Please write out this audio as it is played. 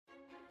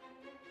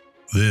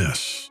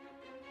This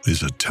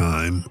is a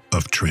time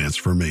of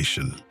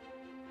transformation.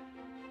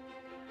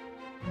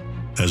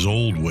 As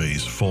old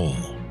ways fall,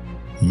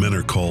 men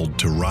are called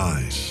to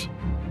rise,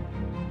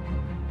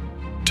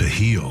 to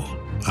heal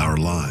our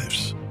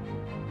lives,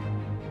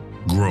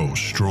 grow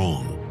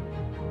strong,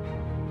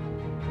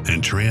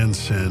 and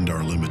transcend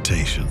our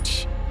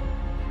limitations.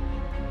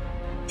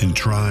 In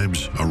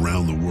tribes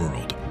around the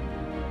world,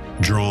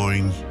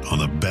 drawing on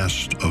the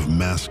best of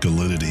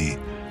masculinity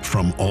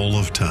from all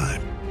of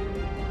time,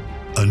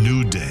 a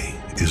new day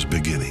is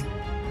beginning.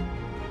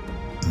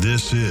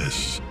 This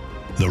is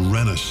the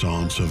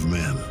Renaissance of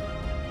men.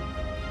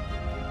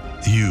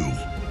 You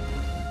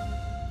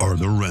are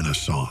the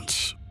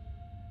Renaissance.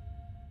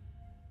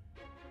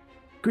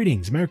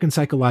 Greetings, American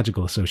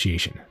Psychological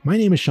Association. My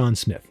name is SHAWN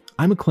Smith.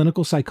 I'm a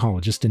clinical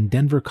psychologist in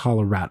Denver,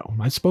 Colorado.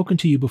 I've spoken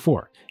to you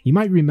before. You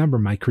might remember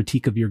my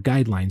critique of your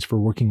guidelines for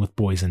working with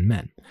boys and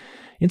men.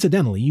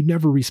 Incidentally, you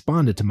never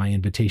responded to my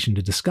invitation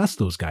to discuss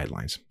those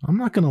guidelines. I'm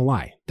not going to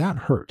lie, that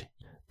hurt.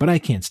 But I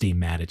can't stay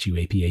mad at you,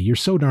 APA. You're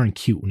so darn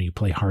cute when you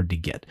play hard to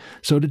get.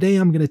 So today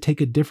I'm going to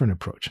take a different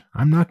approach.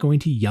 I'm not going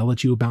to yell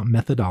at you about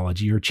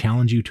methodology or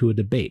challenge you to a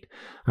debate.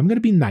 I'm going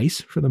to be nice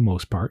for the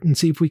most part and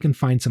see if we can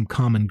find some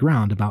common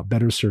ground about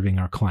better serving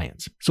our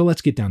clients. So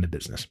let's get down to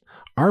business.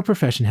 Our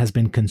profession has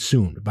been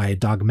consumed by a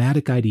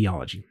dogmatic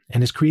ideology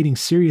and is creating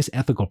serious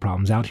ethical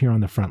problems out here on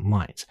the front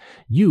lines.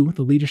 You,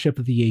 the leadership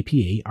of the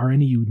APA, are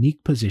in a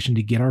unique position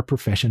to get our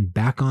profession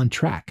back on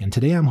track, and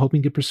today I'm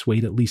hoping to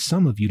persuade at least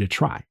some of you to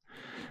try.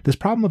 This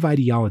problem of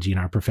ideology in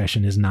our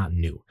profession is not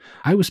new.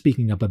 I was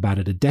speaking up about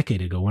it a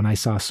decade ago when I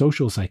saw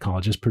social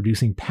psychologists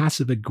producing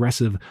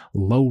passive-aggressive,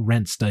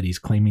 low-rent studies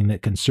claiming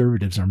that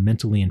conservatives are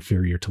mentally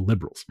inferior to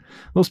liberals.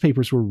 Those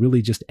papers were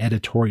really just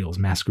editorials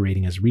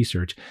masquerading as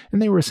research,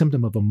 and they were a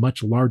symptom of a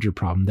much larger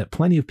problem that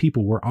plenty of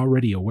people were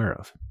already aware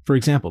of. For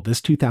example, this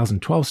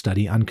 2012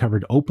 study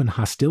uncovered open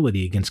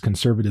hostility against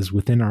conservatives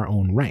within our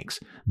own ranks.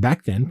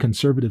 Back then,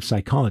 conservative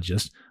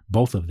psychologists,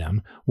 both of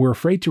them, were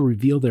afraid to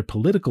reveal their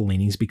political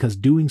leanings because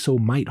doing so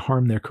might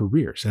harm their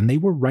careers, and they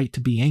were right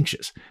to be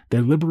anxious.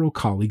 Their liberal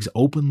colleagues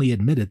openly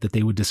admitted that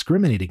they would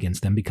discriminate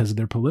against them because of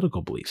their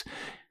political beliefs.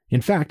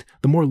 In fact,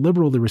 the more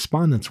liberal the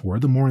respondents were,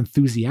 the more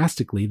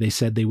enthusiastically they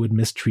said they would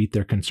mistreat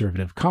their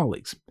conservative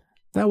colleagues.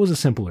 That was a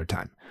simpler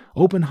time.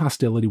 Open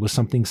hostility was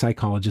something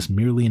psychologists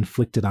merely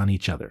inflicted on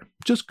each other.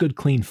 Just good,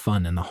 clean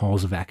fun in the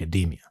halls of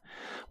academia.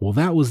 Well,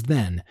 that was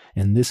then,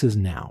 and this is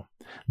now.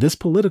 This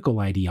political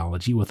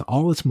ideology, with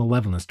all its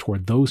malevolence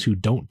toward those who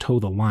don't toe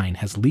the line,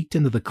 has leaked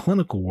into the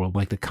clinical world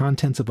like the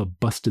contents of a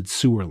busted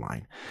sewer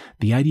line.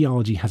 The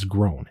ideology has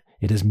grown.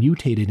 It has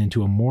mutated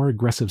into a more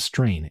aggressive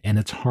strain, and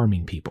it's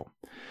harming people.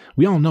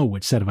 We all know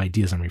which set of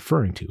ideas I'm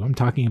referring to. I'm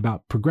talking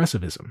about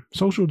progressivism,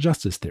 social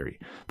justice theory,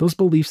 those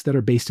beliefs that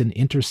are based in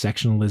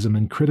intersectionalism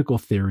and critical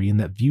theory and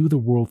that view the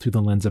world through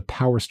the lens of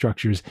power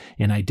structures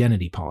and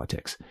identity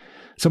politics.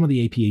 Some of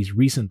the APA's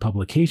recent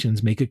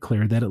publications make it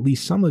clear that at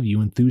least some of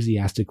you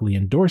enthusiastically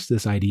endorse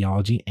this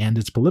ideology and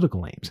its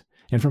political aims.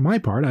 And for my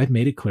part, I've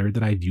made it clear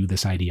that I view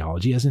this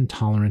ideology as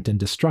intolerant and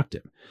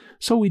destructive.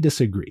 So we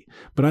disagree,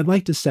 but I'd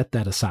like to set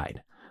that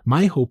aside.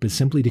 My hope is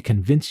simply to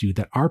convince you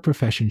that our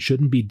profession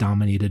shouldn't be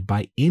dominated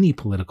by any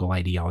political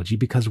ideology,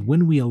 because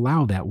when we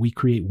allow that, we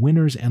create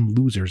winners and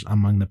losers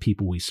among the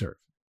people we serve.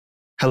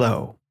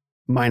 Hello,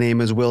 my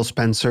name is Will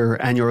Spencer,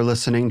 and you're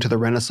listening to the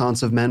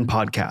Renaissance of Men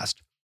podcast.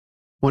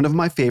 One of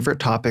my favorite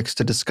topics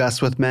to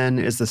discuss with men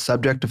is the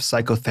subject of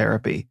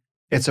psychotherapy.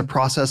 It's a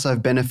process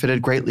I've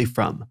benefited greatly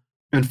from.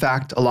 In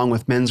fact, along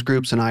with men's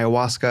groups and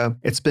ayahuasca,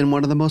 it's been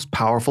one of the most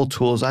powerful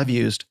tools I've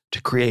used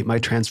to create my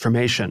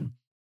transformation.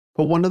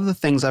 But one of the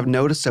things I've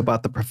noticed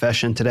about the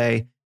profession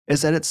today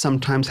is that it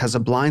sometimes has a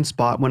blind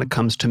spot when it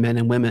comes to men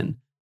and women.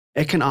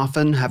 It can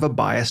often have a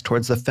bias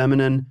towards the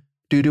feminine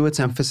due to its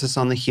emphasis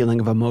on the healing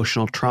of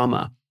emotional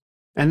trauma.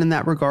 And in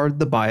that regard,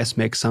 the bias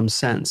makes some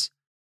sense.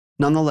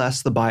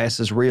 Nonetheless, the bias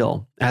is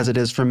real, as it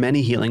is for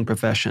many healing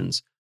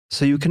professions.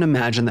 So you can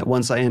imagine that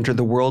once I entered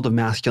the world of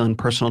masculine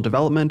personal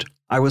development,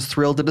 I was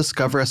thrilled to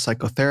discover a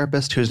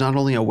psychotherapist who's not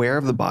only aware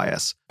of the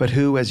bias, but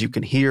who, as you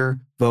can hear,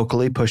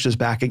 vocally pushes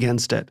back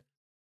against it.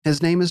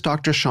 His name is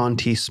Dr. SHAWN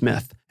T.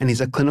 Smith, and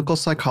he's a clinical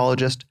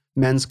psychologist,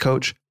 men's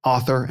coach,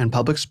 author, and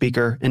public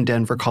speaker in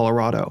Denver,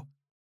 Colorado.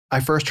 I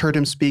first heard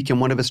him speak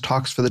in one of his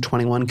talks for the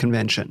 21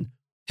 convention.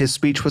 His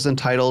speech was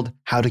entitled,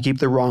 "How to Keep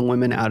the Wrong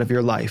Women Out of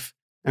Your Life,"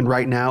 and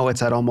right now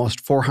it's at almost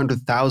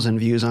 400,000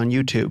 views on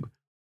YouTube.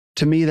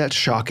 To me, that's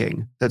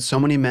shocking, that so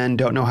many men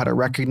don't know how to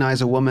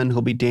recognize a woman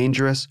who'll be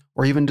dangerous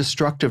or even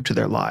destructive to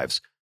their lives.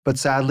 But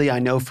sadly, I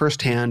know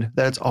firsthand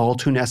that it's all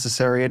too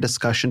necessary a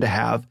discussion to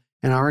have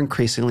in our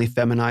increasingly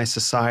feminized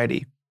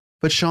society.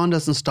 But SHAWN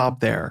doesn't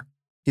stop there.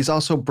 He's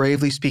also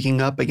bravely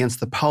speaking up against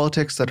the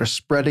politics that are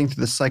spreading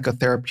through the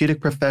psychotherapeutic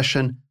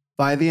profession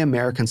via the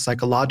American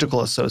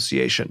Psychological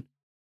Association.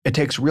 It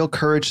takes real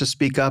courage to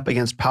speak up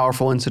against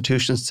powerful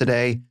institutions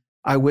today.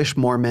 I wish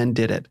more men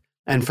did it,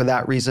 and for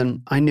that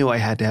reason, I knew I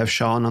had to have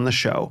SHAWN on the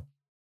show.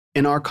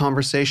 In our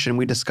conversation,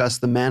 we discussed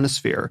the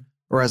manosphere,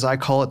 or as I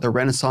call it, the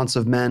Renaissance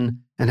of Men,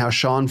 and how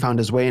SHAWN found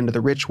his way into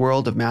the rich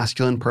world of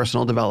masculine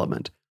personal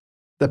development,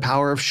 the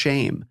power of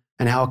shame,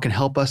 and how it can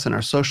help us in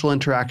our social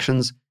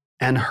interactions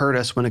and hurt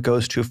us when it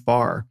goes too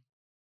far,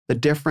 the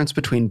difference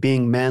between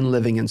being men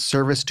living in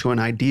service to an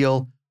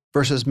ideal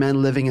versus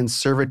men living in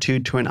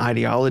servitude to an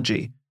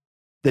ideology,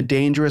 the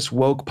dangerous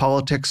woke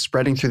politics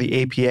spreading through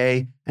the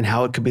APA and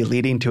how it could be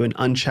leading to an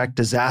unchecked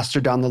disaster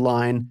down the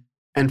line,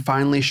 and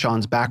finally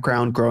SHAWN's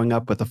background growing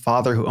up with a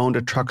father who owned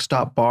a truck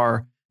stop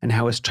bar and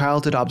how his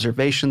childhood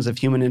observations of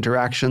human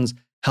interactions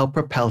helped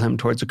propel him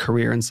towards a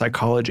career in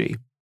psychology.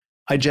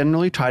 I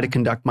generally try to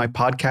conduct my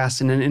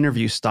podcast in an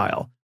interview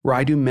style, where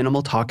I do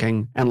minimal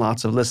talking and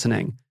lots of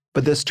listening,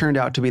 but this turned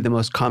out to be the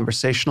most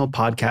conversational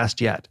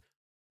podcast yet.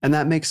 And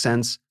that makes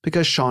sense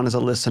because SHAWN is a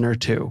listener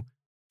too.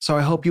 So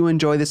I hope you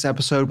enjoy this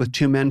episode with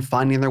two men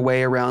finding their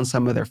way around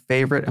some of their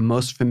favorite and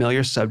most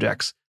familiar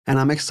subjects. And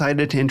I'm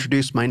excited to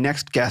introduce my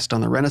next guest on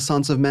the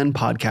Renaissance of Men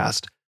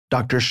podcast,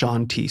 Dr.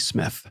 SHAWN T.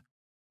 Smith.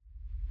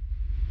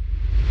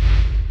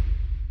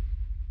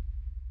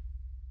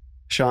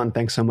 SHAWN,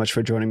 thanks so much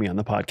for joining me on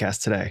the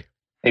podcast today.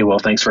 Hey, well,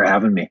 thanks for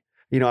having me.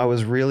 You know, I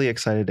was really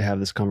excited to have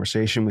this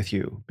conversation with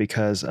you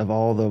because of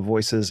all the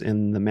voices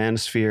in the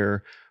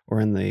manosphere, or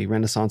in the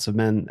Renaissance of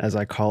Men, as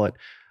I call it.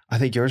 I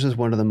think yours is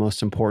one of the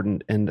most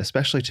important, and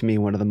especially to me,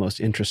 one of the most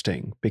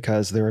interesting,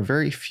 because there are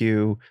very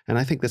few, and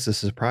I think this is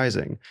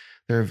surprising,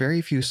 there are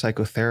very few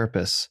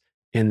psychotherapists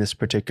in this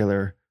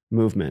particular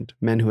movement,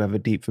 men who have a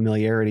deep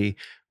familiarity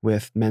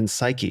with men's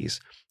psyches.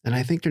 And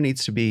I think there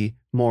needs to be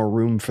more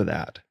room for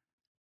that.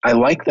 I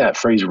like that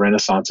phrase,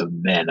 Renaissance of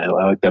Men. I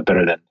like that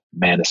better than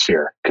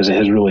manosphere, because it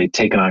has really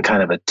taken on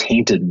kind of a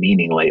tainted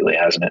meaning lately,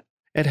 hasn't it?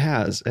 It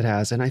has.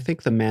 And I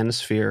think the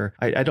manosphere,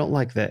 I don't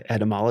like the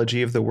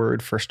etymology of the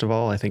word, first of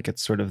all. I think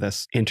it's sort of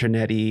this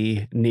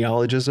internet-y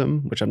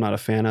neologism, which I'm not a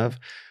fan of.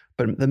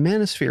 But the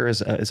manosphere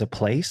is a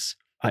place.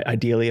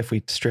 Ideally, if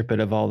we strip it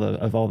of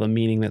all the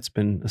meaning that's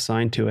been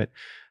assigned to it,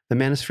 the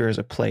manosphere is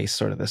a place,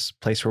 sort of this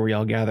place where we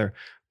all gather.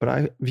 But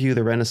I view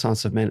the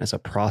Renaissance of Men as a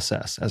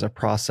process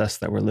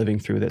that we're living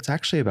through that's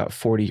actually about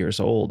 40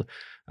 years old.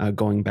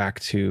 Going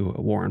back to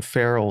Warren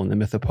Farrell and the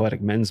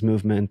Mythopoetic Men's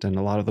movement and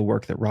a lot of the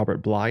work that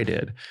Robert Bly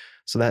did.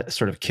 So that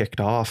sort of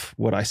kicked off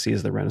what I see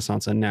as the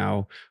Renaissance, and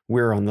now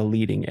we're on the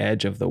leading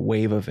edge of the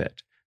wave of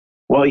it.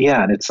 Well,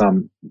 yeah, and it's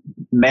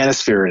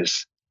manosphere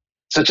is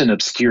such an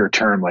obscure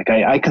term. Like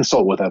I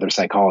consult with other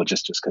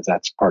psychologists just because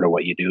that's part of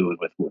what you do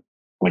with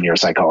when you're a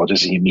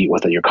psychologist. You meet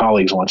with your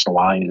colleagues once in a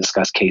while and you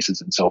discuss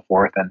cases and so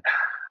forth. And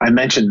I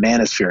mentioned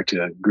manosphere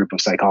to a group of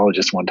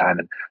psychologists one time,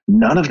 and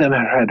none of them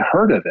had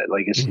heard of it.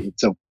 Like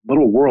it's a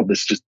little world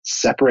that's just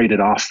separated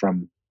off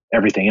from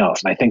everything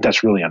else. And I think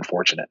that's really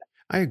unfortunate.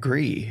 I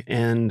agree.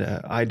 And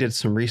I did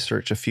some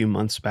research a few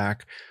months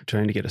back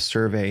trying to get a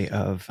survey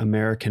of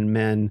American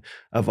men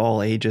of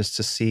all ages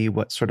to see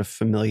what sort of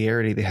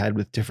familiarity they had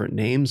with different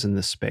names in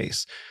this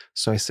space.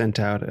 So I sent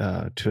out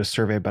to a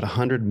survey about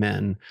 100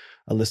 men,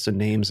 a list of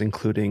names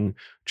including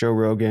Joe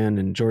Rogan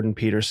and Jordan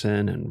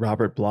Peterson and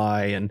Robert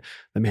Bly and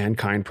the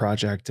Mankind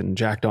Project and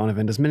Jack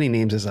Donovan, as many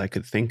names as I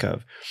could think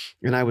of.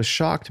 And I was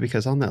shocked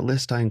because on that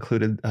list, I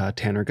included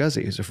Tanner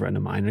Guzzi, who's a friend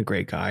of mine and a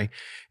great guy.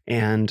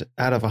 And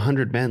out of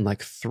 100 men,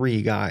 like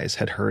 3 guys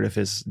had heard of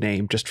his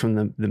name just from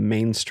the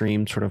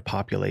mainstream sort of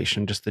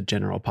population, just the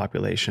general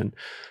population.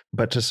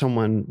 But to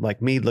someone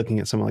like me, looking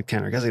at someone like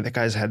Tanner Guzzi, that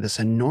guy's had this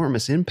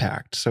enormous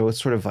impact. So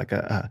it's sort of like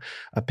a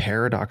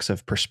paradox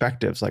of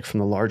perspectives, like from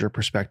the larger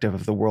perspective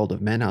of the world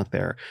of men out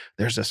there.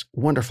 There's this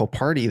wonderful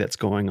party that's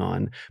going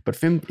on, but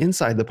from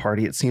inside the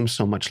party, it seems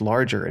so much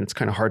larger, and it's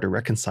kind of hard to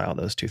reconcile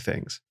those two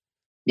things.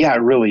 Yeah,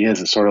 it really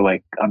is. It's sort of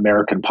like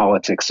American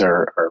politics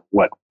are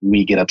what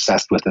we get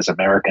obsessed with as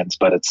Americans,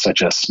 but it's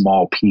such a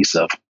small piece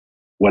of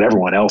what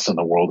everyone else in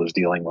the world is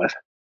dealing with.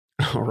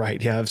 Oh,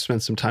 right. Yeah, I've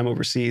spent some time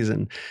overseas,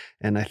 and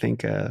I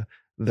think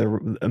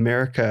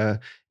America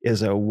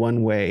is a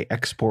one-way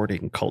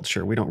exporting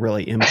culture. We don't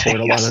really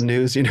import a lot of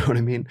news. You know what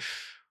I mean?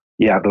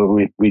 Yeah, but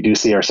we do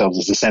see ourselves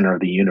as the center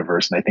of the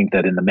universe, and I think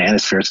that in the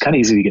manosphere, it's kind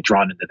of easy to get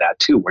drawn into that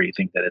too, where you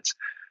think that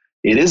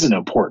it is an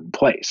important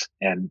place,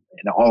 and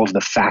all of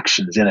the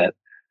factions in it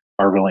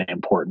are really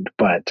important,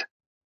 but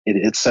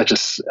it's such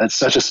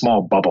a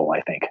small bubble,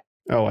 I think.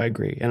 Oh, I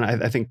agree. And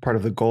I think part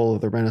of the goal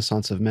of the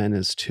Renaissance of Men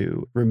is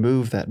to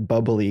remove that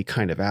bubbly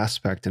kind of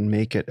aspect and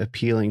make it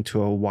appealing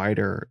to a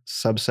wider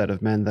subset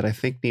of men that I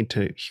think need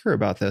to hear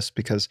about this,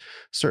 because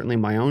certainly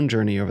my own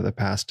journey over the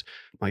past,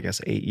 I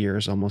guess,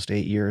 almost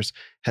 8 years,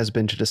 has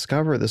been to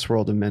discover this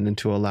world of men and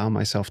to allow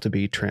myself to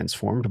be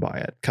transformed by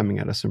it, coming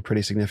out of some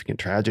pretty significant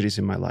tragedies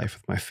in my life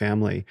with my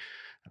family.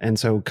 And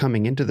so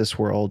coming into this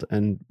world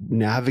and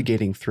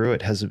navigating through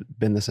it has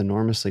been this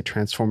enormously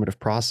transformative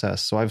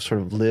process. So I've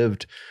sort of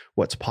lived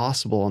what's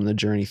possible on the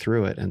journey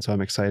through it. And so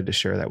I'm excited to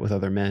share that with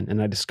other men.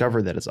 And I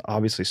discovered that it's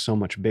obviously so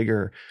much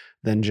bigger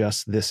than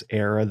just this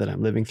era that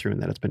I'm living through,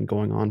 and that it's been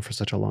going on for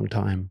such a long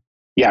time.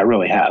 Yeah, it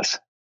really has.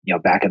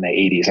 Back in the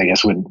 80s, I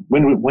guess, when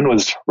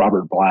was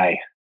Robert Bly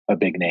a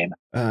big name.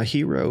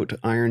 He wrote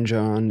Iron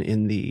John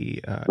in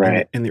the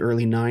Right. in the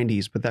early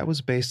 90s, but that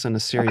was based on a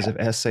series of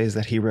essays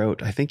that he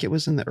wrote. I think it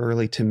was in the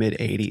early to mid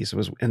 80s,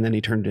 and then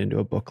he turned it into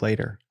a book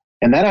later.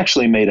 And that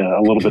actually made a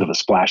little bit of a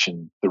splash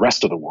in the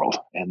rest of the world.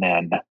 And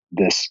then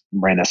this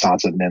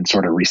Renaissance of Men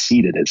sort of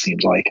receded, it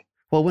seems like.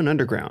 Well, it went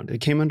underground.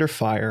 It came under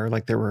fire.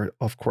 Like there were,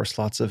 of course,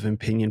 lots of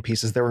opinion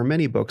pieces. There were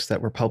many books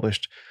that were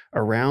published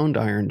around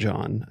Iron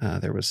John.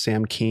 There was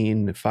Sam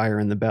Keane, Fire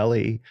in the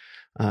Belly,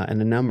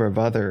 and a number of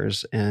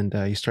others. And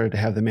you started to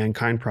have the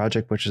Mankind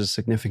Project, which is a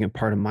significant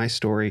part of my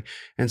story.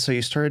 And so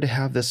you started to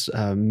have this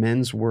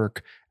men's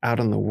work out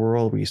in the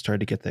world where you started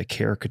to get the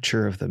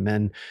caricature of the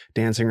men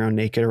dancing around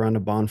naked around a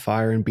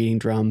bonfire and beating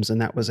drums.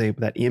 And that was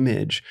that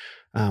image,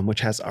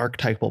 which has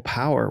archetypal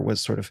power, was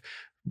sort of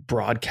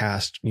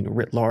broadcast,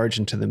 writ large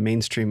into the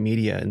mainstream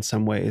media in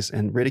some ways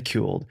and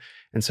ridiculed.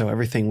 And so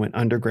everything went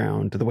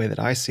underground. The way that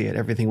I see it,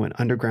 everything went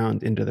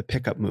underground into the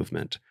pickup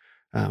movement,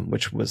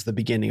 which was the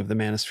beginning of the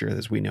manosphere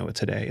as we know it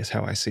today, is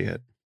how I see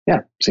it.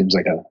 Yeah, seems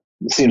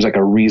like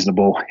a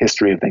reasonable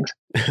history of things.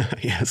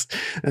 Yes,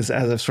 as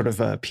I've sort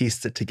of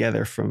pieced it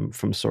together from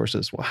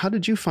sources. Well, how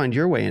did you find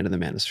your way into the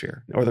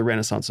manosphere or the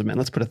Renaissance of Men?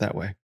 Let's put it that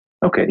way.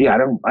 Okay, yeah,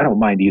 I don't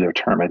mind either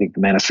term. I think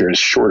the manosphere is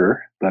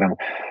shorter, but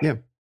yeah.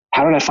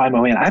 How did I find my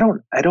way in? I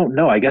don't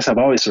know. I guess I've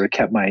always sort of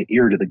kept my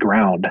ear to the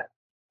ground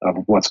of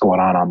what's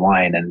going on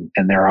online,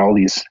 and there are all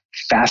these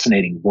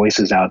fascinating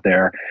voices out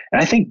there.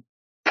 And I think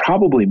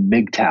probably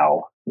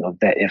MGTOW,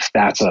 that if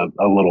that's a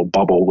little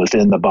bubble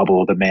within the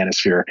bubble of the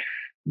manosphere,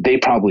 they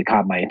probably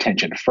caught my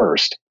attention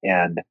first.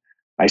 And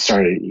I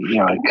started,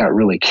 I got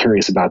really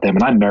curious about them.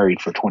 And I'm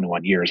married for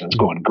 21 years and it's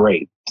going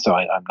great. So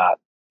I'm not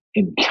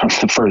in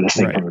the furthest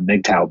thing from a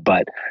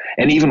MGTOW,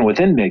 and even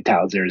within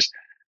MGTOWs,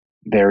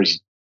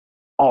 there's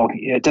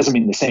it doesn't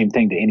mean the same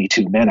thing to any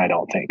two men, I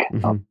don't think.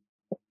 Mm-hmm.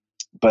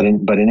 But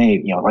in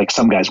any, like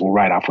some guys will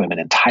write off women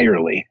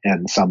entirely,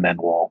 and some men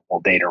will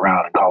date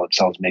around and call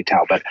themselves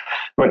MGTOW. But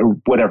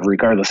whatever,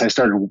 regardless, I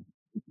started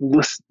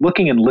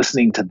looking and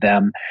listening to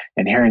them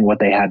and hearing what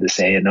they had to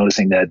say, and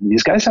noticing that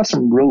these guys have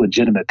some real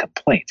legitimate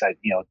complaints.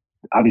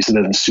 Obviously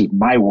doesn't suit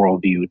my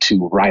worldview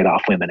to write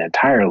off women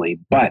entirely,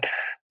 but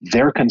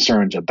their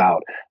concerns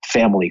about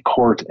family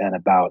court and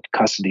about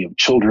custody of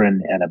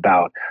children and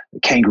about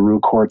kangaroo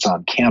courts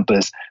on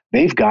campus,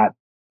 they've got,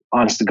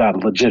 honest to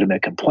God,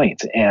 legitimate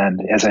complaints. And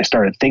as I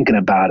started thinking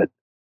about it,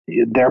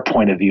 their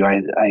point of view,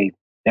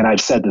 and I've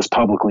said this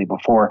publicly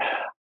before,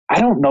 I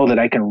don't know that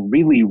I can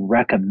really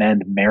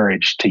recommend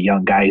marriage to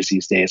young guys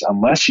these days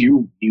unless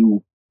you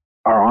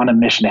are on a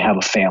mission to have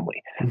a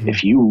family. Mm-hmm.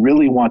 If you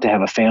really want to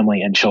have a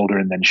family and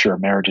children, then sure,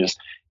 marriage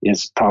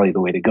is probably the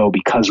way to go,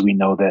 because we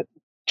know that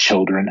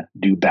children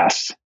do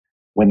best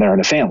when they're in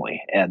a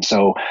family. And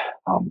so,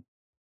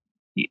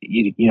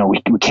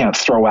 we can't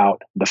throw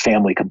out the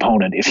family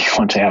component if you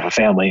want to have a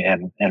family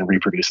and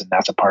reproduce, and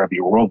that's a part of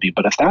your worldview.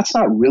 But if that's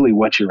not really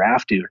what you're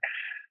after,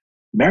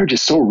 marriage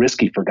is so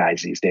risky for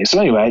guys these days. So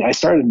anyway, I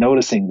started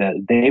noticing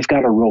that they've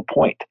got a real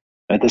point.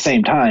 At the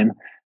same time,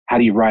 how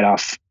do you write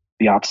off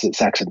the opposite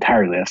sex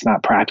entirely? That's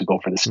not practical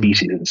for the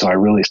species. Mm-hmm. And so I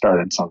really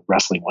started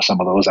wrestling with some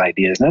of those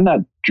ideas. And then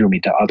that drew me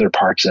to other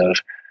parts of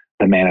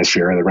the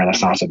manosphere or the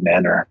Renaissance of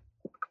Men, or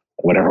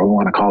whatever we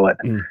want to call it,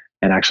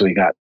 and actually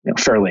got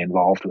fairly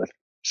involved with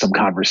some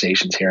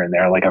conversations here and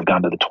there. Like I've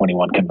gone to the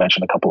 21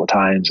 convention a couple of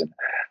times, and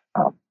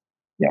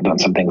I've done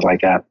some things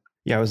like that.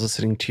 Yeah, I was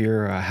listening to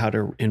your how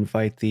to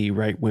invite the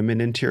right women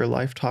into your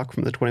life talk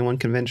from the 21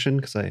 convention,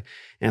 because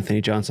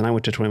Anthony Johnson, I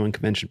went to 21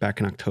 convention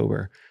back in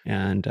October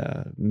and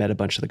met a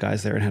bunch of the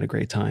guys there and had a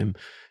great time.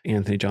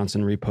 Anthony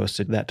Johnson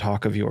reposted that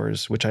talk of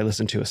yours, which I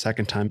listened to a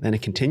second time, and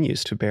it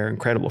continues to bear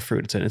incredible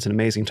fruit. It's an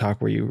amazing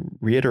talk where you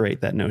reiterate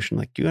that notion,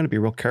 like you got to be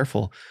real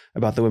careful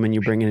about the women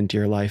you bring into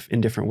your life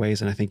in different ways.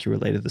 And I think you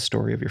related the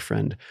story of your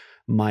friend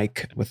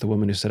Mike with the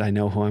woman who said, "I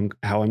know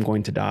how I'm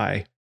going to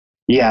die."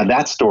 Yeah,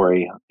 that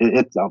story,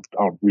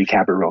 I'll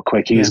recap it real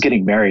quick. He was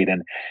getting married,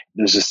 and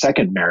there's a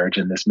second marriage,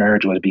 and this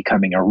marriage was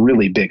becoming a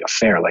really big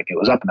affair. Like it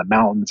was up in the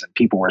mountains, and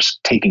people were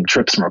taking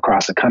trips from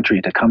across the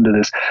country to come to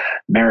this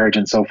marriage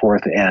and so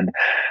forth, and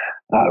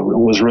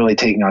was really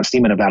taking on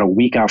steam. And about a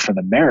week out from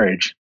the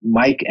marriage,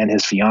 Mike and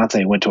his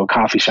fiance went to a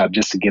coffee shop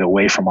just to get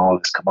away from all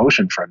of this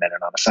commotion for a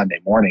minute on a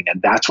Sunday morning.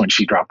 And that's when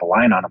she dropped the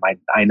line on him,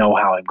 I know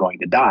how I'm going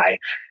to die.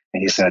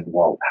 And he said,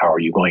 "Well, how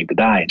are you going to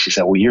die?" And she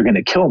said, "Well, you're going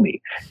to kill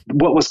me."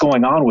 What was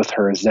going on with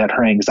her is that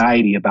her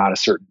anxiety about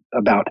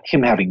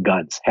him having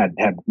guns had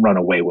run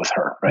away with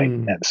her, right?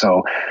 And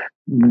so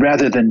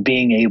rather than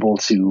being able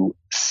to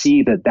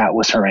see that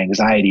was her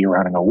anxiety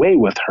running away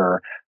with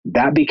her,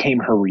 that became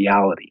her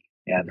reality.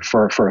 And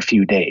for a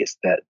few days,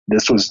 that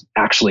this was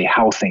actually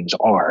how things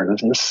are.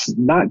 It's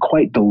not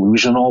quite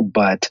delusional,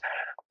 but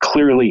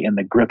clearly in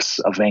the grips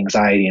of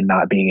anxiety and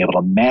not being able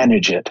to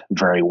manage it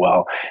very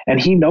well. And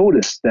he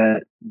noticed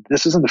that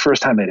this isn't the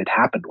first time it had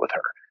happened with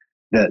her,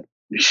 that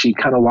she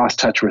kind of lost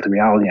touch with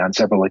reality on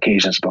several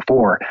occasions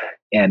before.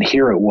 And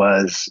here it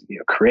was,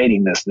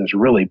 creating this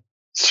really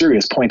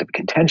serious point of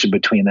contention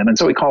between them. And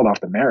so he called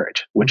off the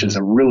marriage, which is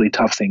a really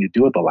tough thing to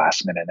do at the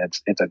last minute.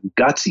 It's a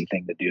gutsy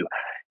thing to do.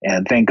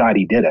 And thank God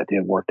he did it.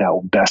 It worked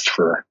out best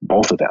for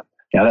both of them.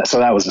 Yeah. So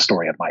that was the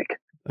story of Mike.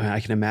 I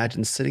can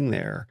imagine sitting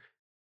there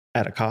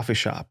at a coffee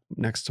shop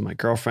next to my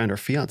girlfriend or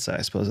fiance,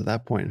 I suppose at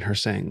that point, and her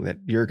saying that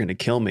you're going to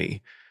kill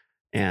me.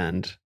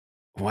 And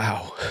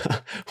wow,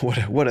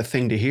 what a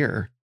thing to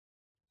hear.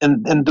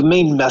 And the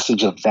main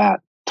message of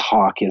that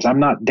talk is, I'm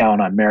not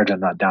down on marriage. I'm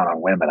not down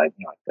on women.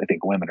 I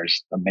think women are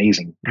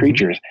amazing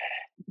creatures.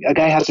 A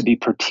guy has to be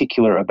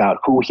particular about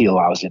who he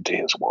allows into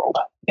his world.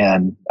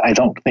 And I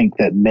don't think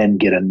that men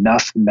get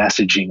enough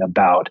messaging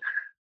about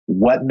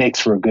what makes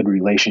for a good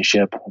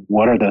relationship.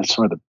 What are the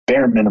sort of the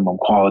bare minimum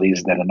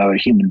qualities that another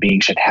human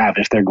being should have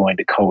if they're going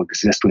to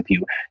coexist with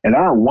you? And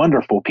there are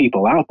wonderful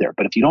people out there,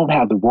 but if you don't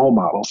have the role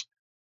models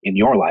in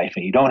your life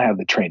and you don't have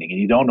the training and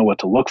you don't know what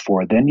to look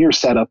for, then you're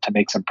set up to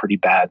make some pretty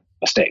bad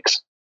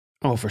mistakes.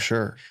 Oh, for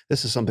sure.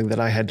 This is something that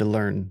I had to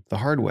learn the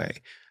hard way.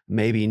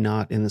 Maybe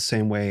not in the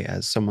same way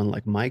as someone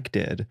like Mike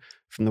did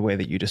from the way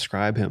that you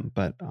describe him.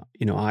 But,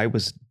 I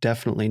was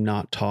definitely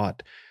not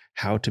taught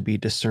how to be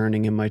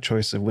discerning in my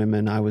choice of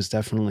women. I was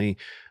definitely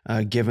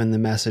given the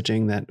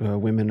messaging that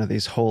women are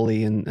these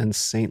holy and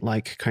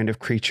saint-like kind of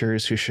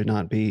creatures who should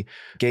not be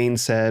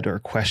gainsaid or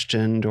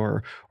questioned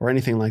or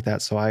anything like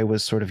that. So I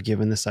was sort of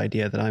given this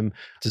idea that I'm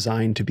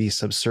designed to be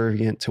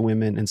subservient to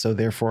women. And so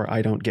therefore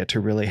I don't get to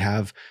really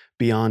have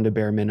beyond a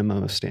bare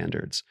minimum of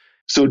standards.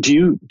 So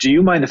do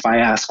you mind if I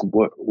ask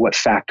what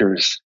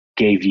factors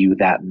gave you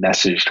that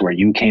message to where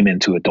you came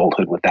into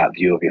adulthood with that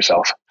view of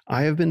yourself?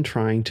 I have been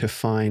trying to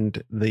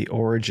find the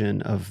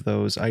origin of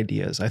those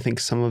ideas. I think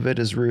some of it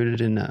is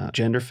rooted in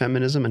gender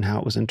feminism and how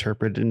it was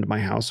interpreted into my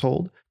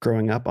household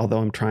growing up, although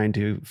I'm trying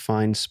to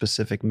find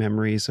specific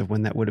memories of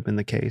when that would have been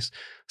the case.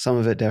 Some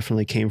of it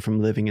definitely came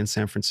from living in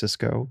San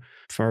Francisco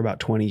for about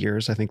 20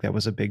 years. I think that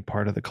was a big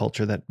part of the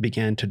culture that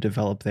began to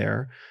develop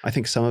there. I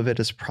think some of it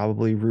is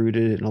probably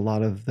rooted in a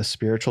lot of the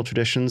spiritual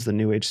traditions, the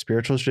New Age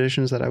spiritual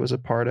traditions that I was a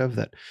part of,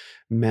 that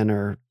men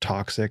are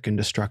toxic and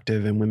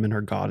destructive and women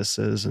are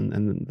goddesses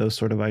and those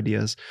sort of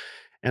ideas.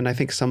 And I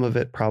think some of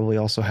it probably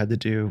also had to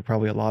do,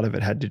 probably a lot of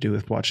it had to do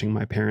with watching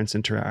my parents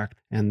interact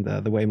and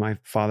the way my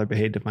father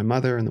behaved to my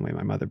mother and the way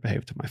my mother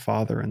behaved to my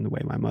father and the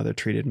way my mother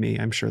treated me.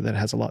 I'm sure that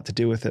has a lot to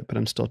do with it, but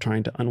I'm still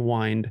trying to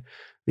unwind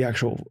the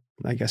actual,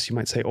 I guess you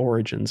might say,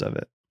 origins of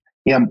it.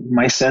 Yeah,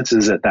 my sense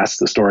is that that's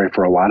the story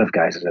for a lot of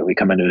guys, is that we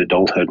come into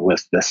adulthood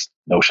with this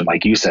notion,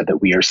 like you said,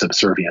 that we are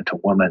subservient to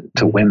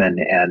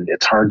women, and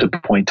it's hard to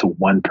point to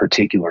one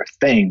particular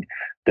thing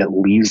that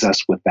leaves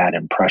us with that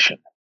impression.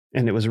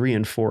 And it was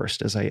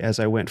reinforced as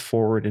I went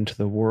forward into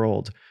the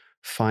world,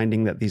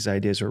 finding that these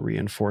ideas were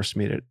reinforced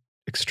made it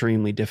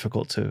extremely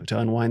difficult to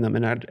unwind them.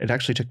 And it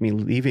actually took me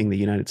leaving the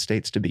United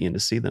States to begin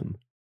to see them.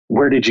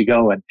 Where did you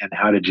go and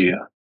how did you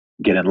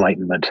get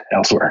enlightenment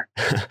elsewhere?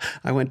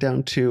 I went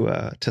down to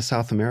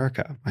South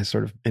America. I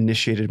sort of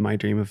initiated my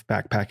dream of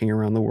backpacking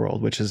around the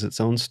world, which is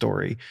its own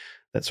story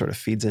that sort of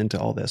feeds into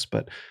all this.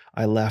 But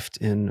I left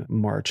in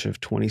March of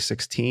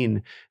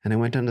 2016 and I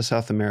went down to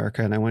South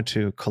America and I went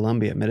to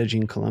Colombia,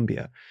 Medellin,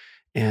 Colombia.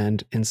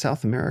 And in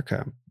South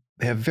America,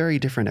 they have very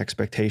different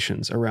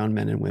expectations around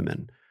men and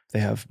women. They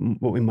have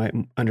what we might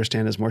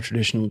understand as more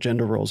traditional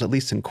gender roles, at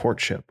least in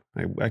courtship.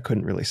 I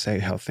couldn't really say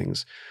how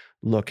things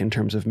look in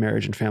terms of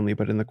marriage and family,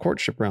 but in the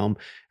courtship realm,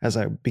 as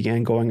I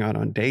began going out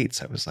on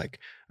dates, I was like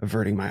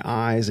averting my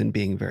eyes and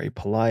being very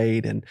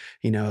polite. And,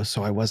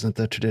 so I wasn't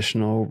the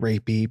traditional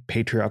rapey,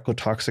 patriarchal,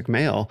 toxic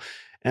male.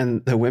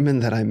 And the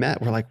women that I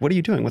met were like, what are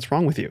you doing? What's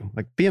wrong with you?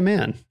 Like, be a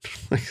man.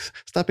 Like,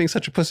 stop being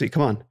such a pussy.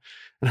 Come on.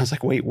 And I was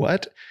like, wait,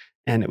 what?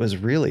 And it was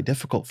really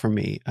difficult for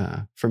me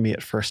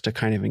at first to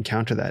kind of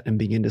encounter that and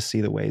begin to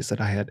see the ways that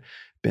I had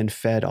been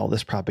fed all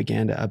this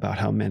propaganda about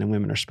how men and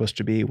women are supposed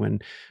to be when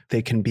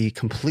they can be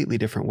completely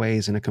different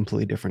ways in a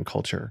completely different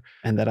culture.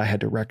 And that I had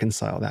to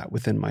reconcile that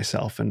within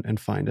myself and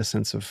find a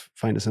sense of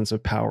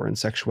power and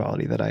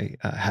sexuality that I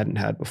hadn't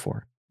had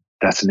before.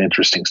 That's an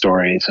interesting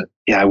story. So,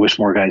 yeah, I wish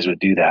more guys would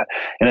do that.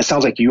 And it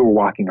sounds like you were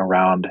walking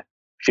around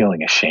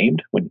feeling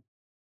ashamed when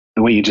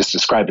the way you just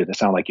described it. It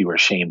sounded like you were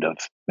ashamed of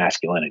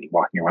masculinity,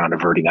 walking around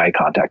averting eye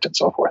contact and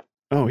so forth.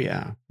 Oh,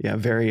 yeah. Yeah.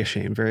 Very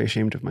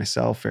ashamed of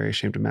myself, very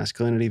ashamed of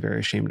masculinity, very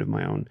ashamed of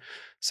my own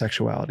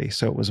sexuality.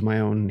 So it was my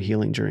own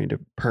healing journey to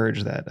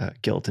purge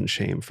that guilt and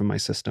shame from my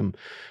system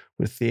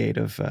with the aid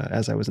of,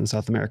 as I was in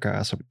South America, I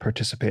also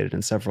participated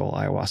in several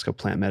ayahuasca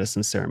plant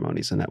medicine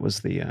ceremonies. And that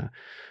was the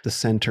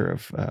center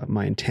of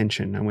my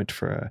intention. I went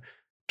for a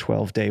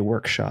 12-day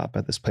workshop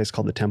at this place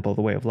called the Temple of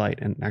the Way of Light.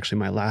 And actually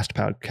my last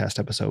podcast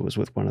episode was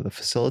with one of the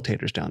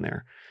facilitators down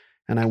there.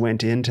 And I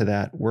went into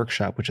that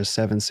workshop, which is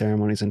 7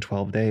 ceremonies in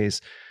 12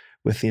 days,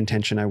 with the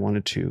intention I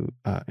wanted to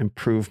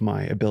improve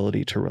my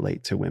ability to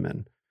relate to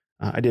women.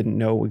 I didn't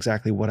know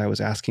exactly what I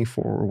was asking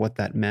for or what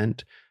that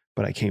meant,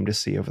 but I came to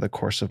see over the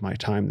course of my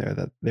time there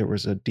that there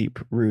was a deep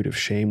root of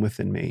shame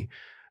within me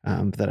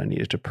that I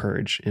needed to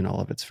purge in all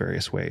of its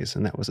various ways.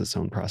 And that was its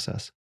own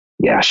process.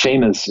 Yeah,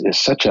 shame is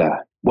such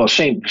a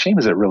shame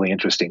is a really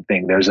interesting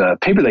thing. There's a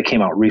paper that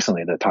came out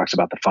recently that talks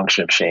about the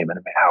function of shame and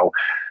how,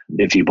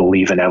 if you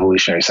believe in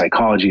evolutionary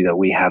psychology, that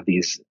we have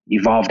these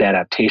evolved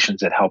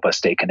adaptations that help us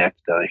stay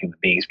connected to other human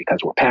beings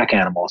because we're pack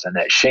animals, and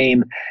that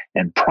shame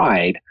and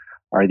pride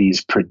are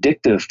these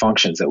predictive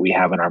functions that we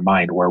have in our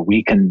mind where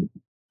we can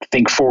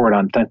think forward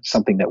on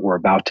something that we're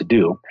about to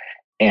do.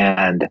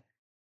 And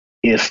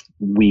if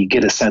we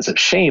get a sense of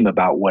shame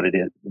about what it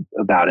is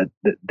about it,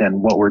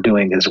 then what we're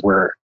doing is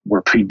we're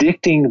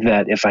predicting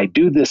that if I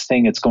do this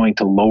thing, it's going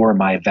to lower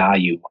my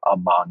value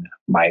among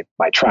my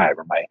tribe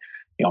or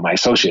my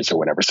associates or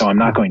whatever. So I'm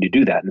not going to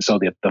do that. And so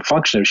the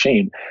function of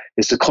shame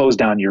is to close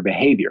down your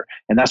behavior.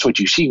 And that's what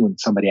you see when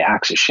somebody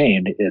acts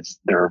ashamed is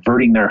they're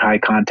averting their eye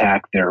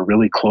contact. They're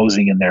really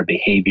closing in their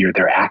behavior.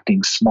 They're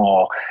acting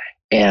small.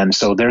 And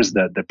so there's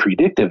the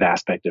predictive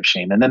aspect of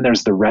shame. And then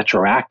there's the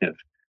retroactive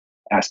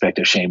aspect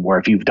of shame, where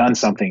if you've done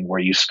something where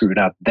you screwed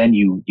up, then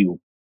you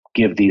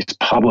give these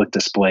public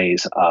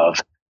displays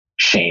of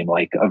shame,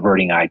 like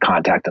averting eye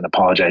contact and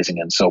apologizing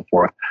and so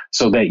forth,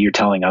 so that you're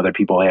telling other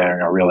people, hey,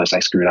 I realize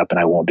I screwed up and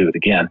I won't do it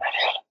again.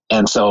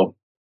 And so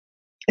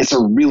it's a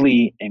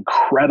really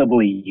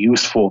incredibly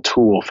useful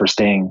tool for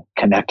staying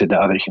connected to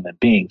other human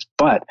beings.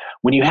 But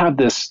when you have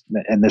this,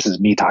 and this is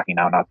me talking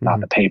now, not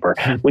the paper,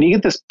 when you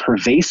get this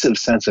pervasive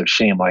sense of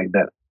shame like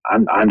that,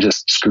 I'm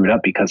just screwed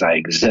up because I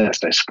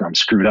exist. I'm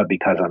screwed up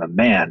because I'm a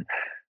man.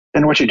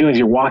 Then what you're doing is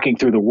you're walking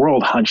through the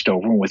world hunched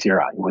over with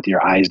your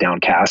eyes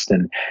downcast,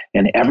 and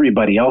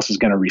everybody else is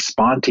going to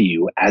respond to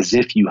you as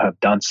if you have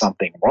done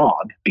something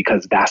wrong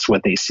because that's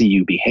what they see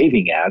you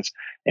behaving as,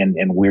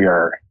 and we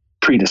are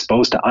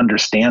predisposed to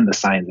understand the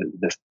signs,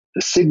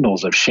 the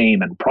signals of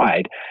shame and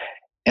pride,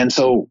 and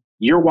so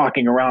you're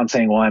walking around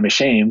saying, well, I'm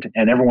ashamed,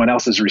 and everyone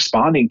else is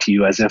responding to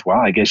you as if, well,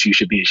 I guess you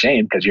should be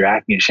ashamed because you're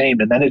acting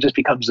ashamed, and then it just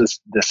becomes this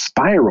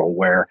spiral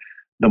where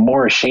the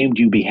more ashamed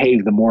you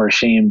behave, the more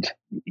ashamed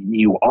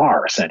you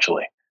are,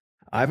 essentially.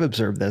 I've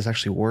observed that it's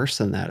actually worse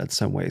than that in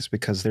some ways,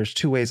 because there's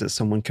two ways that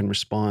someone can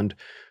respond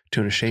to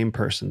an ashamed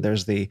person.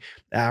 There's the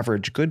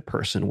average good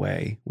person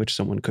way, which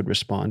someone could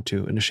respond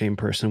to an ashamed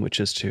person, which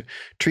is to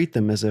treat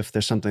them as if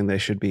there's something they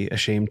should be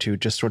ashamed to,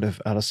 just sort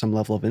of out of some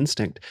level of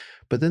instinct.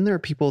 But then there are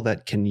people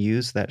that can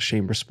use that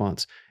shame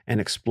response and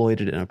exploit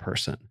it in a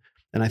person.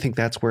 And I think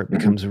that's where it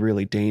becomes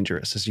really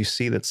dangerous, as you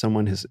see that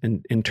someone has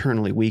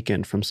internally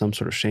weakened from some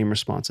sort of shame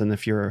response. And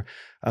if you're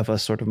of a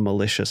sort of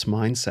malicious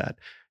mindset,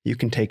 you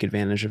can take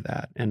advantage of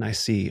that. And I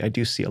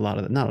do see a lot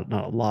of it, not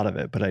a lot of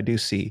it, but I do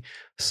see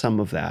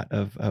some of that,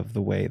 of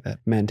the way that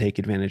men take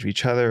advantage of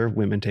each other,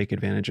 women take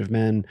advantage of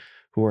men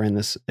who are in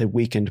this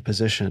weakened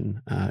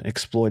position,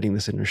 exploiting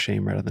this inner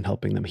shame rather than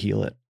helping them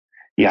heal it.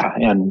 Yeah,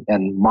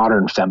 and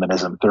modern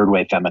feminism, third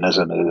wave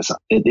feminism,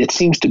 it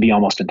seems to be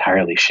almost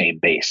entirely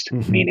shame-based,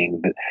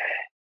 meaning that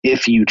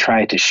if you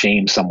try to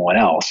shame someone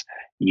else,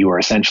 you are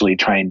essentially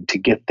trying to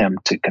get them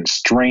to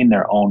constrain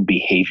their own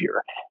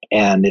behavior.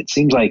 And it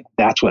seems like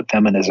that's what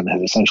feminism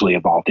has essentially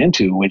evolved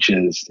into, which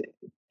is,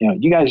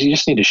 you guys, you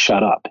just need to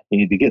shut up. You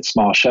need to get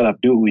small, shut up,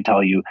 do what we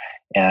tell you,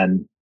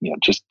 and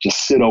just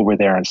sit over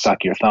there and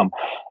suck your thumb.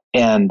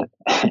 And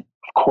of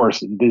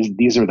course,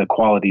 these are the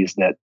qualities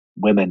that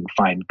women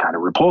find kind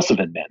of repulsive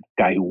in men.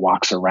 Guy who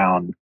walks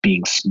around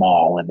being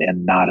small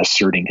and not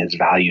asserting his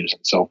values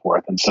and so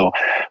forth. And so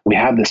we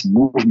have this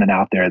movement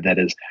out there that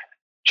is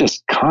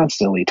just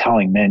constantly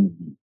telling men,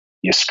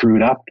 you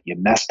screwed up, you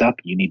messed up,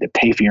 you need to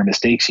pay for your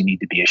mistakes, you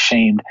need to be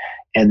ashamed.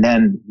 And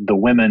then the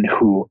women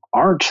who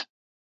aren't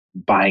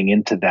buying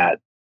into that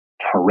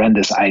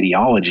horrendous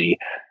ideology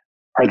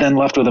are then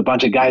left with a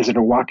bunch of guys that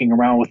are walking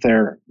around with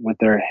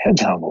their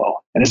heads hung low.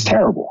 And it's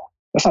terrible.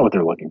 That's not what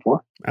they're looking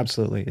for.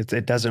 Absolutely.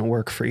 It doesn't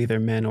work for either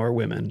men or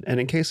women. And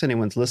in case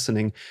anyone's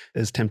listening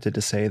is tempted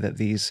to say that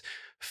these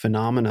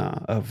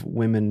phenomena of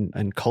women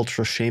and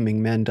cultural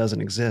shaming men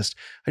doesn't exist,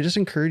 I just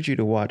encourage you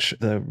to watch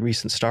the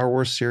recent Star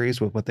Wars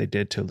series with what they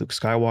did to Luke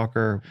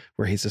Skywalker,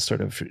 where he's this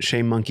sort of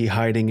shame monkey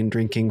hiding and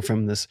drinking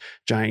from this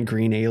giant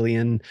green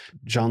alien.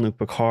 Jean-Luc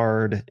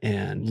Picard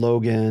and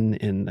Logan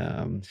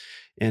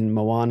in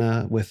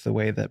Moana, with the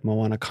way that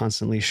Moana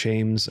constantly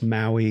shames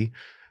Maui.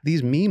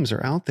 These memes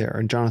are out there,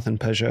 and Jonathan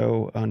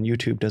Peugeot on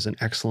YouTube does an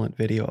excellent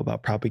video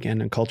about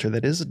propaganda and culture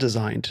that is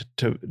designed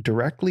to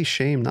directly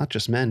shame not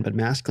just men, but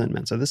masculine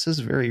men. So this is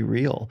very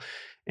real.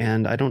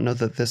 And I don't know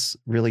that this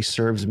really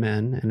serves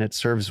men, and it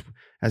serves,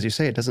 as you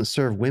say, it doesn't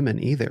serve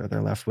women either.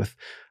 They're left with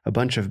a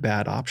bunch of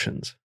bad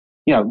options.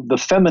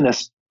 The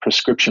feminist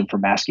prescription for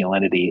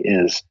masculinity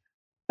is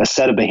a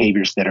set of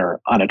behaviors that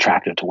are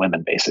unattractive to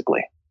women,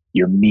 basically.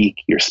 You're meek,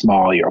 you're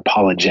small, you're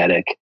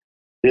apologetic.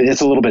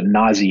 It's a little bit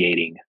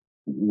nauseating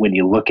when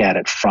you look at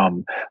it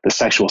from the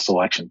sexual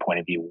selection point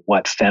of view,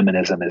 what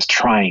feminism is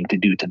trying to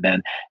do to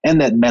men,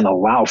 and that men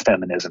allow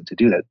feminism to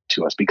do that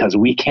to us, because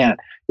they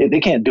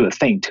can't do a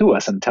thing to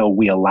us until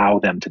we allow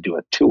them to do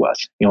it to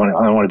us. I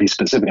want to be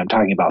specific. I'm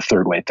talking about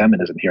third wave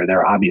feminism here.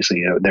 There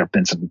have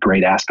been some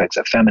great aspects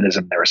of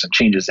feminism. There were some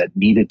changes that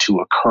needed to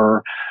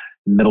occur.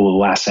 Middle of the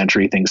last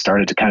century, things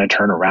started to kind of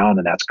turn around,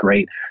 and that's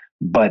great.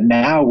 But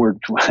now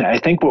I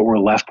think what we're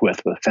left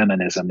with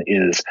feminism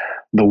is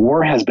the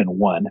war has been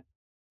won.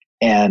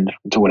 And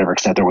to whatever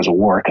extent there was a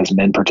war, because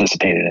men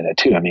participated in it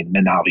too. I mean,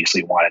 men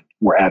obviously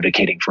were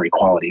advocating for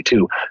equality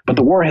too, but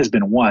the war has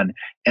been won.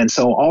 And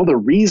so all the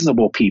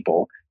reasonable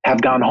people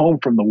have gone home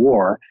from the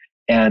war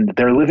and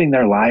they're living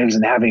their lives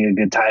and having a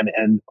good time.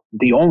 And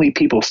the only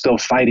people still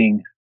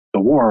fighting the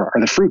war are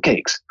the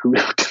fruitcakes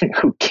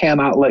who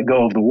cannot let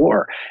go of the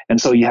war. And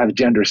so you have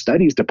gender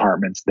studies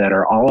departments that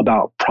are all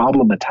about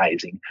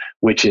problematizing,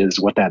 which is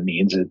what that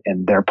means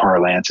in their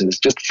parlance is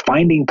just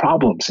finding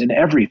problems in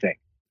everything.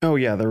 Oh,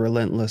 yeah, the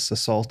relentless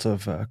assault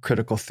of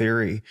critical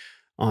theory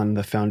on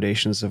the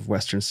foundations of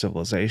Western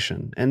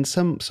civilization. And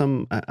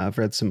I've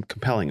read some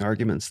compelling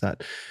arguments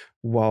that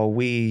while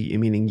we,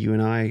 meaning you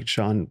and I,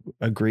 Shawn,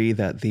 agree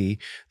that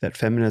that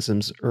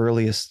feminism's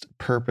earliest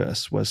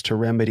purpose was to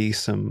remedy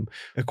some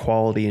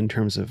equality in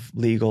terms of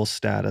legal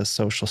status,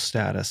 social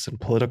status, and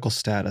political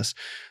status,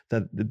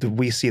 that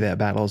we see that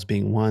battle as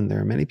being won. There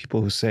are many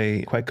people who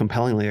say quite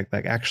compellingly,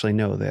 like actually,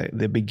 no,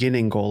 the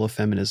beginning goal of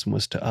feminism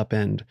was to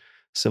upend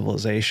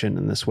civilization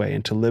in this way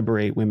and to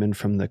liberate women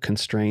from the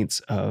constraints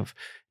of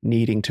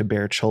needing to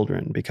bear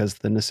children, because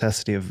the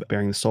necessity of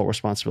bearing the sole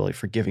responsibility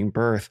for giving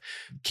birth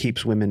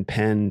keeps women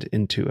penned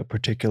into a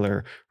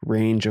particular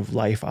range of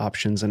life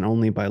options. And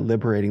only by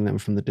liberating them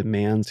from the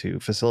demand to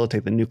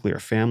facilitate the nuclear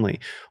family,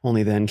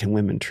 only then can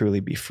women truly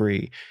be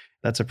free.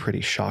 That's a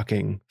pretty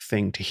shocking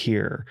thing to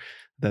hear,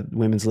 that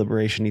women's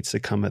liberation needs to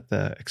come at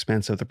the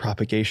expense of the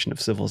propagation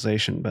of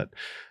civilization. But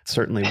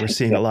certainly we're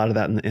seeing a lot of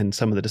that in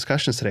some of the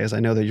discussions today, as I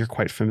know that you're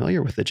quite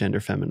familiar with the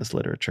gender feminist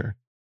literature.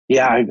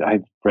 Yeah,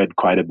 I've read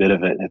quite a bit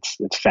of it.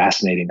 It's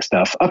fascinating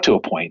stuff up to a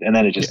point, and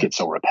then it just gets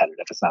so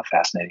repetitive. It's not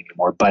fascinating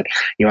anymore. But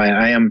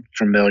I am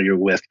familiar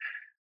with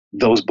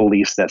those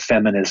beliefs that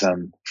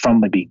feminism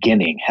from the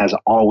beginning has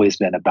always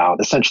been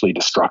about essentially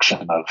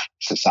destruction of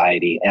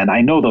society. And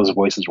I know those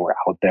voices were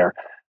out there.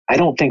 I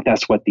don't think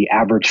that's what the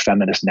average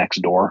feminist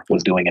next door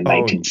was doing in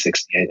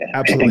 1968.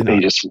 Absolutely I think not. they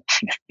just,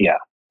 yeah.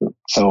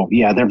 So,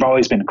 yeah, there have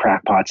always been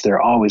crackpots.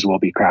 There always will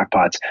be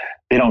crackpots.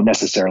 They don't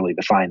necessarily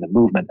define the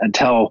movement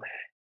until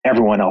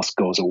everyone else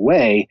goes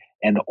away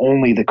and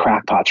only the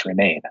crackpots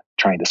remain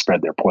trying to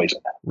spread their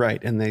poison.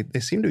 Right. And they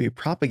seem to be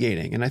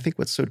propagating. And I think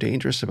what's so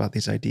dangerous about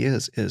these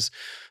ideas is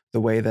the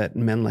way that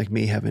men like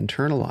me have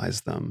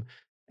internalized them.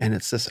 And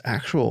it's an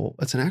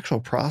actual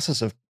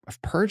process of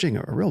purging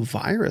a real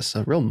virus,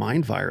 a real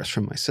mind virus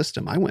from my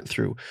system. I went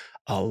through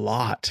a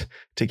lot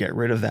to get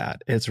rid of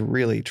that. It's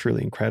really,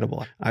 truly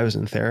incredible. I was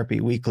in therapy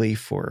weekly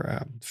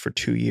for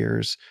 2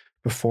 years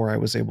before I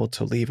was able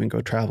to leave and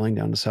go traveling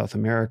down to South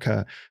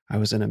America. I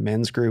was in a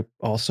men's group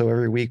also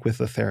every week with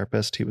a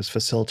therapist. He was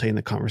facilitating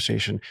the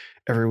conversation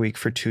every week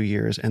for 2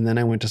 years. And then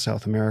I went to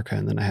South America,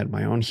 and then I had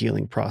my own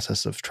healing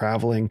process of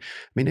traveling.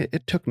 I mean,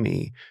 it took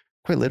me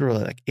quite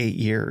literally like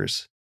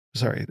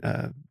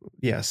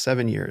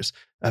 7 years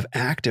of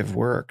active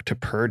work to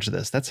purge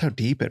this. That's how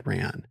deep it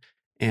ran.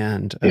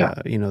 And,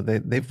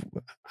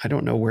 I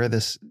don't know where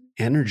this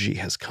energy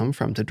has come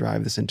from to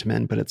drive this into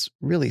men, but it's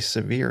really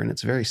severe and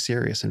it's very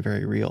serious and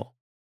very real.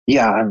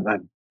 Yeah,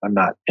 I'm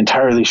not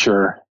entirely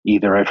sure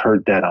either. I've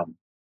heard that,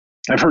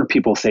 I've heard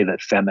people say that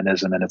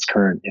feminism in its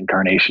current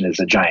incarnation is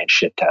a giant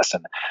shit test.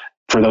 And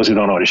for those who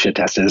don't know what a shit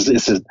test is,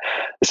 this is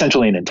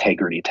essentially an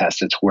integrity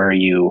test. It's where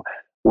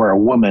a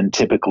woman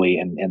typically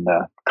in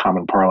the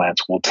common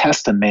parlance will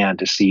test a man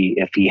to see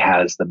if he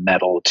has the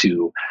mettle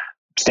to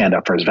stand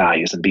up for his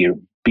values and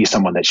be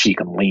someone that she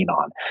can lean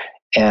on.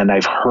 And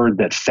I've heard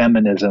that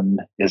feminism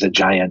is a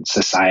giant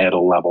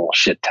societal level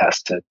shit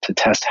test to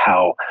test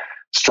how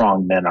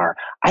strong men are.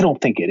 I don't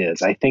think it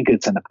is. I think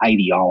it's an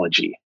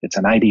ideology. It's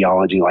an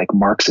ideology like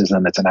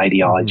Marxism. It's an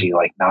ideology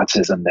like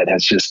Nazism that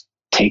has just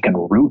taken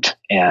root.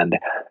 And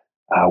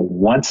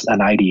once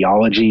an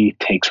ideology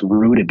takes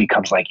root, it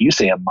becomes, like you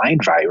say, a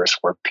mind virus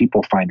where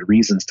people find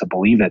reasons to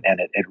believe it. And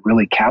it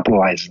really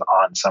capitalizes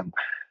on some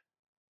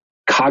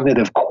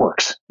cognitive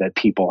quirks that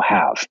people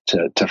have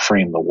to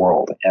frame the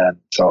world. And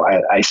so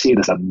I see it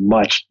as a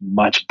much,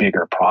 much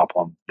bigger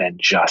problem than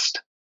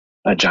just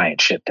a giant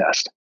shit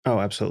test. Oh,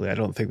 absolutely. I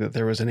don't think that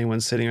there was anyone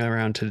sitting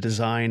around to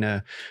design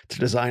a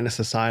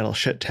societal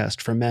shit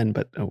test for men,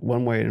 but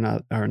one way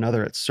or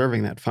another, it's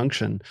serving that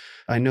function.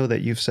 I know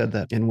that you've said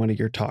that in one of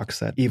your talks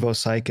that Evo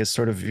Psych is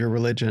sort of your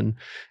religion.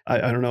 I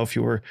don't know if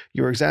you were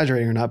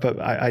exaggerating or not,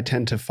 but I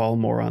tend to fall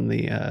more on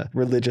the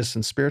religious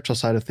and spiritual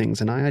side of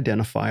things, and I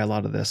identify a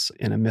lot of this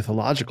in a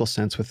mythological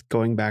sense with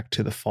going back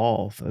to the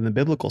fall in the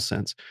biblical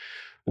sense,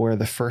 where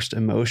the first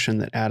emotion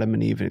that Adam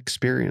and Eve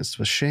experienced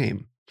was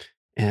shame.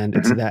 And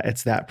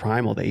it's that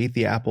primal. They eat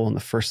the apple, and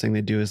the first thing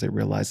they do is they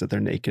realize that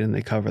they're naked and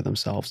they cover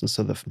themselves. And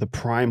so the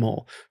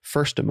primal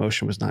first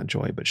emotion was not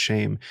joy, but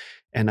shame.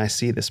 And I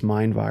see this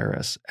mind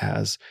virus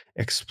as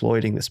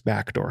exploiting this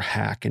backdoor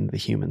hack into the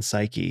human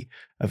psyche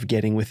of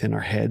getting within our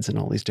heads in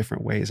all these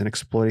different ways and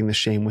exploiting the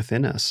shame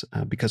within us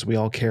because we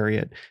all carry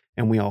it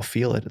and we all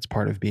feel it. It's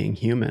part of being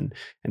human.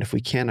 And if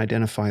we can't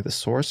identify the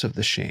source of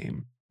the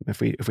shame,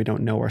 if we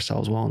don't know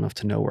ourselves well enough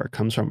to know where it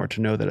comes from or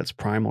to know that it's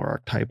primal or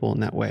archetypal in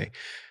that way,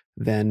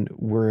 then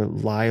we're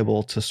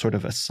liable to sort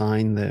of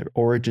assign the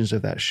origins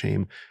of that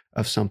shame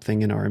of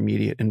something in our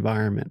immediate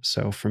environment.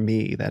 So for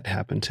me, that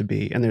happened to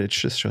be, and it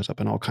just shows up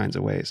in all kinds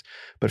of ways.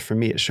 But for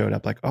me, it showed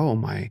up like, oh,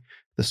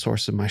 the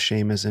source of my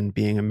shame is in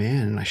being a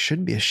man, and I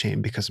should be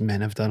ashamed because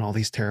men have done all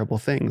these terrible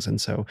things. And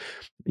so,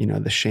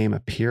 the shame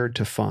appeared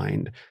to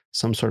find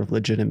some sort of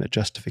legitimate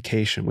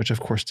justification, which of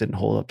course didn't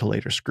hold up to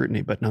later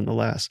scrutiny, but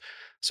nonetheless.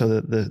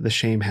 So the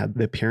shame had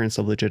the appearance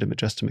of legitimate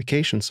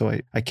justification. So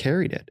I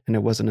carried it. And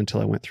it wasn't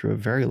until I went through a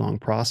very long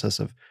process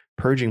of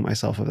purging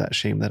myself of that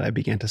shame that I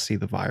began to see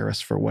the virus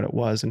for what it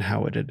was and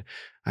how it had,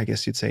 I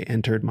guess you'd say,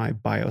 entered my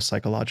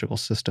biopsychological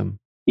system.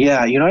 Yeah,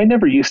 I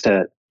never used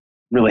to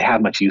really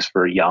have much use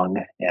for Jung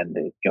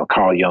and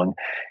Carl Jung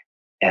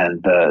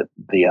and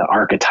the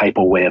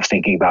archetypal way of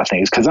thinking about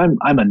things, because I'm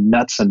a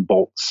nuts and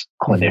bolts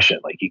clinician.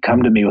 Like, you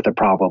come to me with a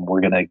problem,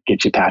 we're going to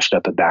get you patched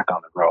up and back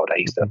on the road. I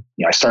used to,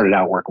 I started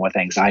out working with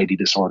anxiety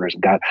disorders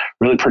and got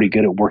really pretty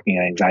good at working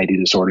on anxiety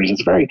disorders.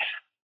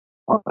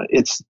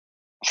 It's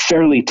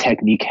fairly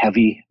technique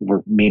heavy,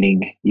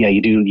 meaning,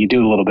 you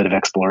do a little bit of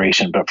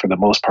exploration, but for the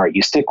most part,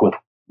 you stick with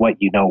what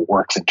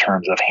works in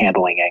terms of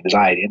handling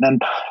anxiety. And then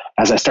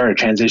as I started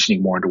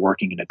transitioning more into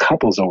working in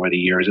couples over the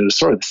years, it was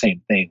sort of the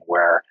same thing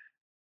where,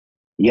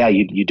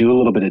 you do a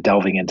little bit of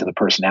delving into the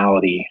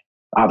personality.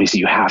 Obviously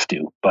you have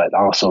to, but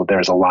also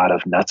there's a lot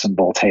of nuts and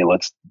bolts. Hey,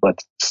 let's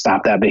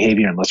stop that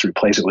behavior and let's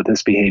replace it with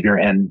this behavior.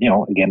 And,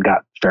 again,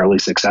 got fairly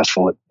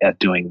successful at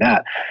doing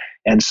that.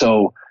 And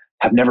so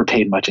have never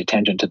paid much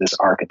attention to this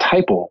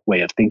archetypal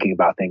way of thinking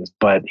about things.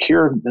 But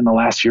here in the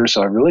last year or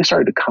so, I really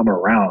started to come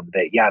around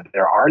that,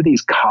 there are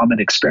these common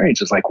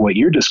experiences like what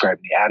you're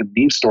describing, the Adam and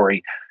Eve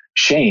story,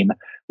 shame.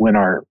 When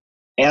our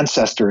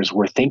ancestors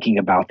were thinking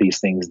about these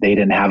things, they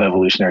didn't have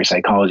evolutionary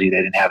psychology,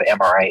 they didn't have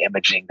MRI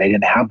imaging, they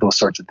didn't have those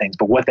sorts of things.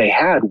 But what they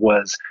had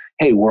was,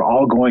 hey, we're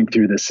all going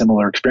through this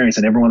similar experience,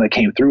 and everyone that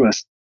came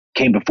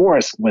before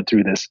us went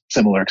through this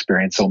similar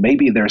experience. So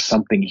maybe there's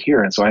something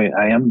here. And so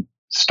I am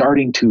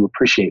starting to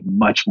appreciate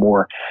much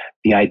more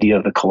the idea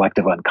of the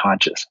collective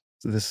unconscious.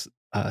 This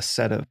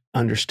set of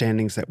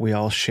understandings that we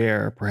all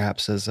share,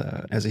 perhaps as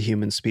a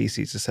human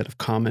species, a set of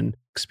common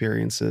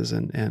experiences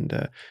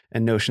and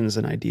notions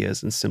and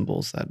ideas and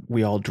symbols that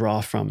we all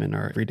draw from in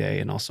our everyday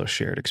and also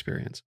shared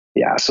experience.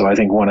 Yeah, so I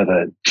think one of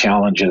the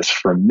challenges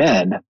for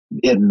men,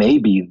 it may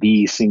be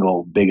the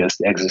single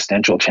biggest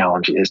existential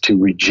challenge, is to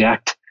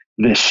reject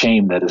this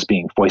shame that is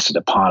being foisted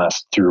upon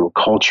us through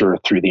culture,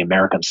 through the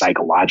American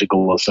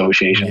Psychological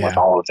Association with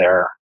all of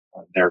their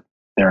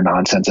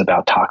nonsense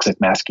about toxic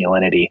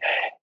masculinity,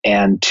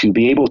 and to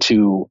be able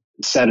to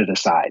set it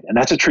aside. And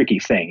that's a tricky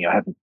thing.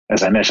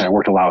 As I mentioned, I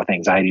worked a lot with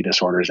anxiety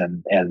disorders,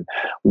 and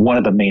one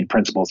of the main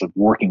principles of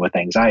working with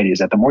anxiety is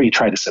that the more you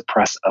try to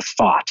suppress a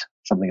thought,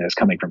 something that's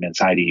coming from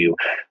inside of you,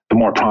 the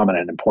more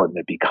prominent and important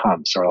it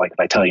becomes. So like if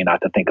I tell you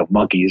not to think of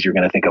monkeys, you're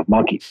going to think of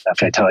monkeys.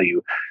 If I tell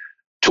you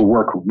to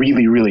work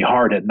really, really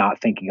hard at not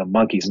thinking of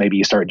monkeys, maybe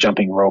you start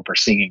jumping rope or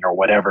singing or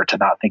whatever to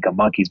not think of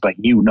monkeys, but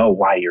you know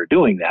why you're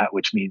doing that,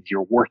 which means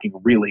you're working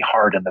really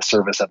hard in the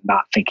service of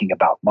not thinking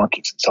about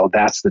monkeys. And so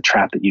that's the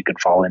trap that you can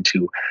fall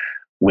into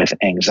with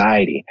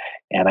anxiety.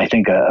 And I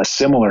think a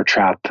similar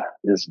trap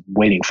is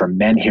waiting for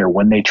men here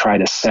when they try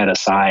to set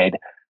aside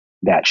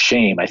that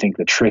shame. I think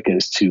the trick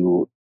is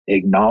to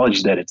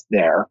acknowledge that it's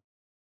there,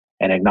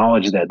 and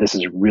acknowledge that this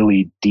is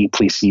really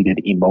deeply seated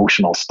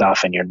emotional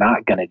stuff, and you're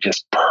not going to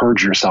just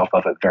purge yourself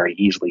of it very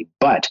easily,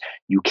 but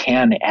you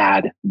can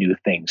add new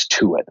things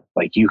to it.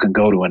 Like you can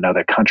go to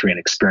another country and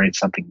experience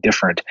something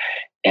different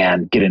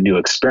and get a new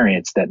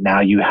experience that now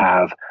you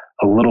have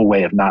a little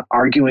way of not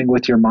arguing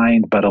with your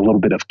mind, but a little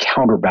bit of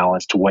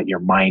counterbalance to what your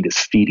mind is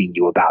feeding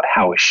you about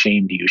how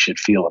ashamed you should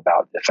feel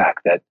about the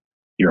fact that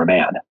you're a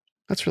man.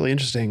 That's really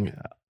interesting.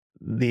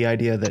 The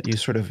idea that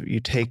you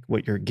take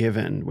what you're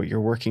given, what you're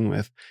working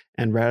with,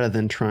 and rather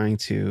than trying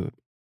to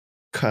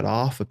cut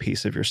off a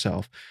piece of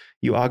yourself,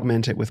 you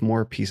augment it with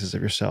more pieces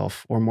of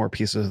yourself or more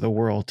pieces of the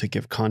world to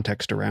give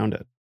context around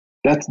it.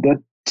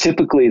 That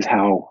typically is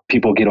how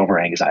people get over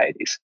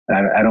anxieties.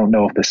 I don't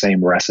know if the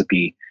same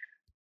recipe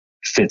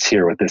fits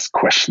here with this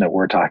question that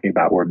we're talking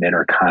about, where men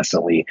are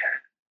constantly,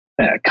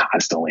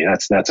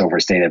 that's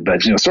overstated,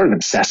 but sort of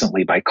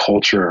incessantly by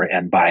culture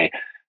and by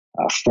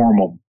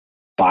formal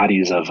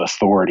bodies of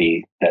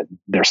authority that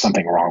there's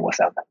something wrong with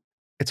them.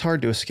 It's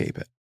hard to escape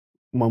it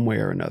one way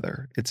or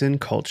another. It's in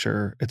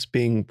culture. It's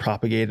being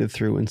propagated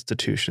through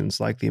institutions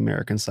like the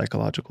American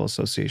Psychological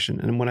Association.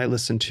 And when I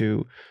listen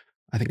to,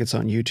 I think it's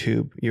on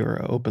YouTube,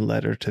 your open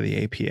letter to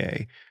the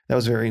APA, that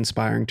was very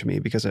inspiring to me,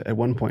 because at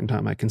one point in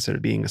time, I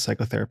considered being a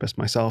psychotherapist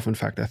myself. In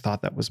fact, I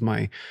thought that was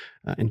my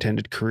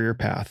intended career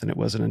path. And it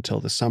wasn't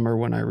until the summer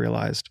when I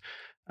realized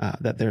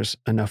that there's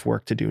enough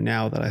work to do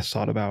now that I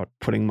thought about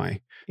putting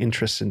my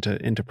interests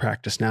into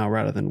practice now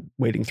rather than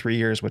waiting 3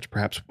 years, which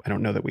perhaps I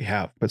don't know that we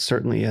have. But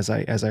certainly, as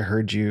I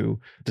heard you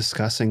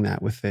discussing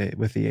that with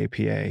the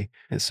APA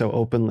and so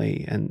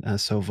openly and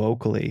so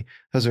vocally,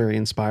 that was very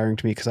inspiring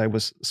to me, because I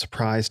was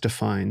surprised to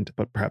find,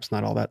 but perhaps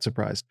not all that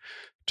surprised,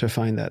 to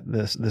find that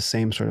the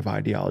same sort of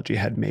ideology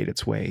had made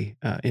its way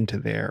into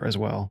there as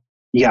well.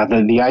 Yeah,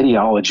 the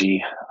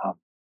ideology,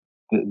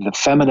 the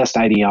feminist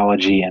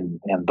ideology and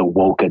the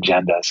woke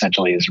agenda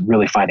essentially is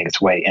really finding its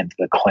way into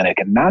the clinic,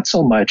 and not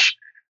so much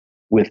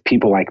with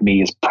people like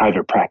me as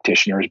private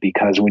practitioners,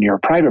 because when you're a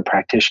private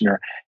practitioner,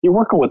 you're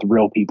working with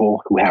real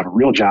people who have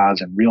real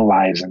jobs and real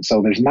lives. And so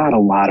there's not a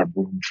lot of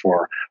room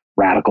for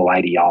radical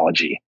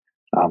ideology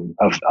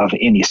of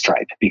any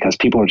stripe, because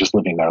people are just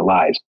living their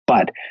lives.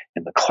 But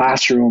in the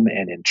classroom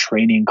and in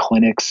training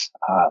clinics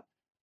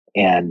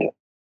and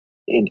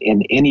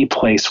in any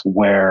place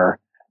where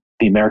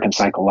the American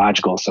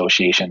Psychological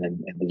Association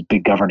and these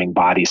big governing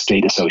bodies,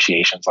 state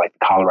associations like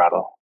the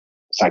Colorado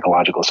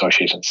Psychological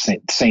Association,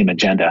 same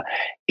agenda.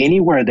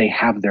 Anywhere they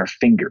have their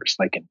fingers,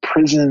 like in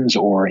prisons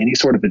or any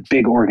sort of a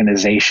big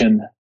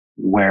organization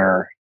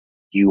where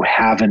you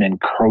have an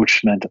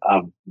encroachment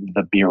of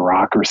the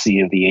bureaucracy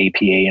of the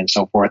APA and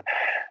so forth,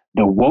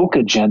 the woke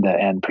agenda,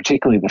 and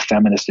particularly the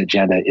feminist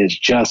agenda, is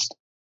just,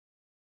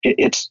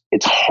 it's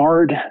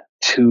hard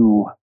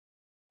to,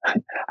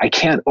 I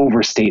can't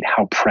overstate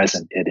how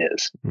present it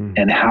is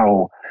and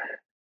how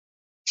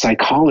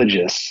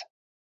psychologists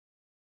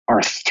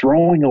are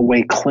throwing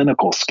away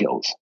clinical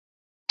skills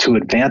to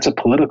advance a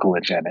political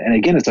agenda. And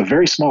again, it's a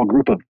very small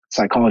group of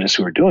psychologists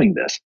who are doing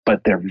this,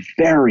 but they're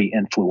very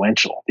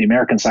influential. The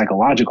American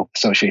Psychological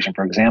Association,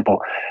 for example,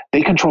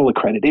 they control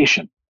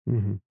accreditation.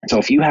 So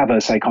if you have a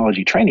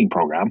psychology training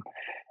program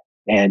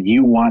and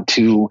you want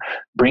to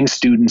bring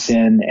students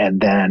in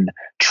and then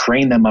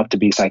train them up to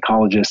be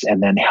psychologists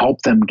and then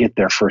help them get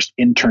their first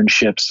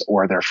internships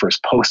or their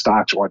first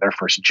postdocs or their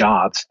first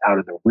jobs out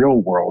of the real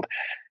world,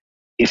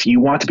 if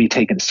you want to be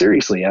taken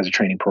seriously as a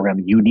training program,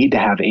 you need to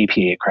have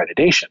APA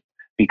accreditation,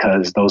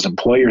 because those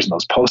employers and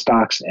those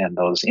postdocs and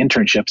those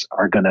internships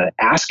are going to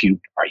ask you,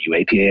 are you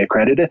APA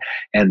accredited?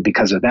 And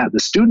because of that, the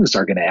students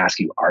are going to ask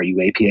you, are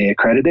you APA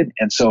accredited?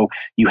 And so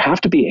you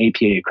have to be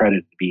APA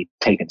accredited to be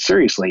taken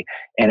seriously.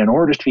 And in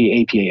order to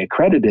be APA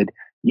accredited,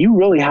 you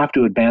really have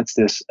to advance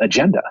this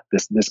agenda,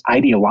 this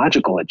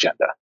ideological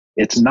agenda.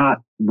 It's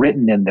not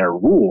written in their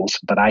rules,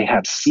 but I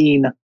have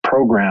seen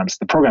programs.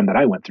 The program that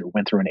I went through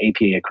an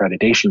APA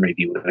accreditation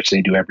review, which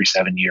they do every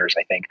 7 years,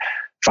 I think,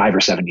 5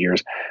 or 7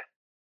 years.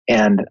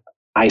 And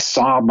I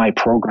saw my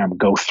program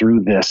go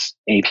through this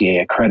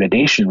APA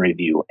accreditation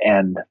review,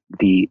 and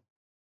the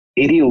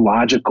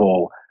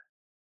ideological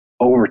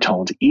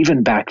overtones,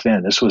 even back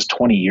then, this was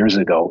 20 years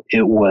ago,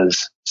 it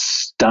was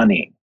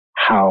stunning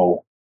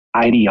how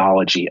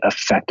ideology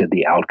affected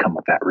the outcome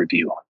of that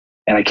review.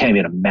 And I can't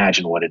even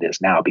imagine what it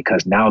is now,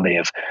 because now the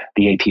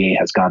APA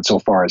has gone so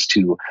far as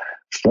to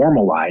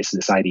formalize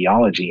this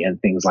ideology in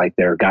things like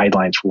their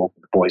guidelines for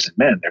working with boys and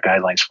men, their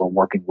guidelines for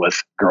working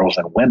with girls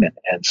and women.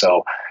 And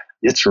so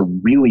it's a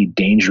really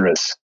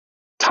dangerous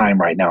time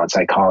right now in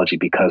psychology,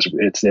 because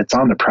it's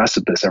on the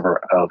precipice of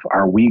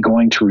are we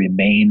going to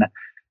remain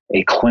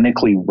a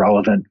clinically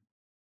relevant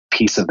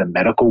piece of the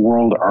medical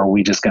world, or are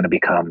we just going to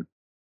become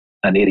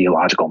an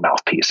ideological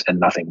mouthpiece and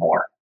nothing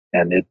more?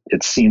 And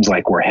it seems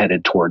like we're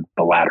headed toward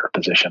the latter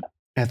position.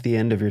 At the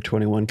end of your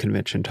 21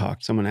 convention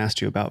talk, someone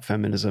asked you about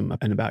feminism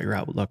and about your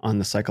outlook on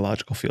the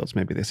psychological fields.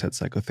 Maybe they said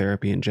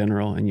psychotherapy in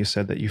general. And you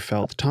said that you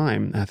felt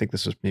time, I think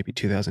this was maybe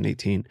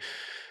 2018,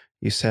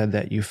 you said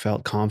that you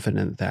felt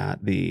confident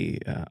that the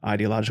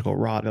ideological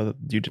rot,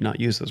 you did not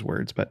use those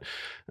words, but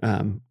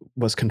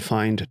was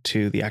confined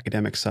to the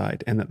academic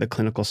side, and that the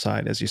clinical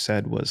side, as you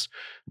said, was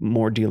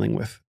more dealing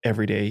with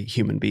everyday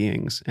human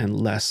beings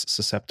and less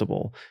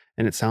susceptible.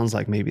 And it sounds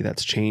like maybe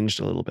that's changed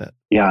a little bit.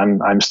 Yeah,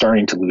 I'm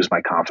starting to lose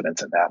my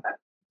confidence in that.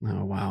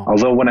 Oh, wow.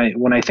 Although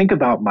when I think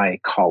about my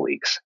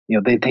colleagues,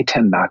 they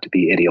tend not to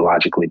be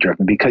ideologically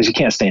driven, because you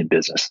can't stay in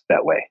business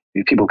that way.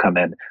 If people come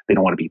in, they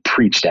don't want to be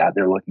preached at.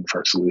 They're looking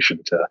for a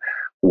solution to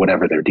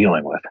whatever they're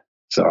dealing with.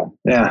 So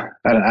yeah,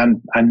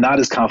 I'm not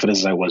as confident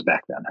as I was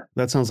back then.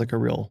 That sounds like a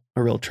real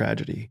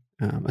tragedy,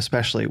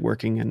 especially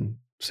working in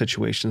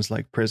situations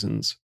like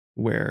prisons,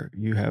 where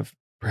you have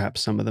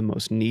perhaps some of the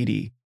most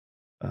needy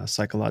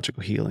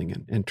psychological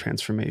healing and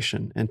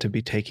transformation, and to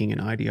be taking an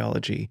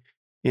ideology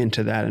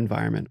into that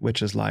environment,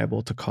 which is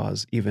liable to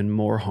cause even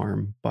more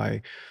harm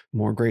by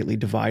more greatly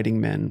dividing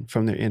men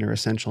from their inner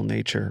essential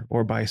nature,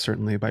 or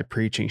certainly by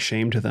preaching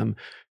shame to them,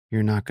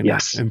 you're not going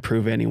to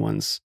improve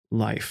anyone's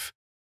life.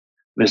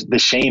 The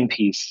shame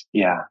piece,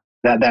 yeah,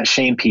 that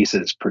shame piece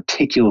is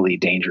particularly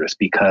dangerous,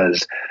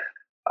 because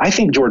I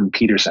think Jordan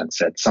Peterson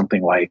said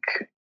something like,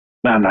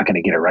 I'm not going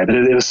to get it right, but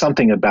it was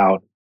something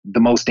about the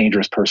most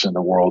dangerous person in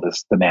the world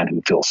is the man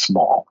who feels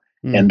small.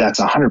 And that's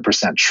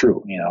 100%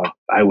 true.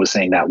 I was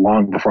saying that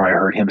long before I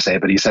heard him say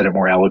it, but he said it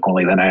more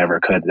eloquently than I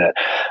ever could, that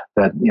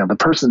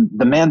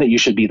the man that you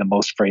should be the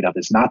most afraid of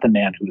is not the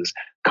man who is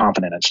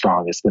confident and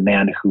strong. It's the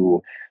man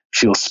who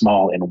feels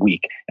small and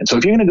weak. And so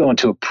if you're going to go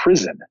into a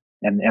prison,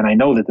 and I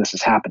know that this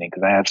is happening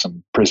because I have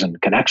some prison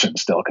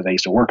connections still because I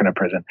used to work in a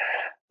prison,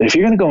 but if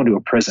you're going to go into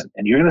a prison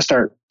and you're going to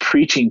start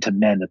preaching to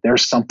men that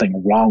there's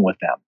something wrong with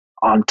them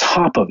on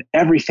top of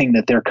everything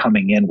that they're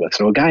coming in with.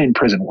 So a guy in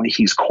prison, when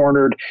he's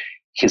cornered,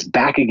 his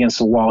back against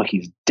the wall,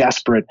 he's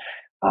desperate.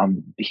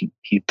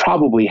 He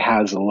probably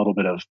has a little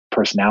bit of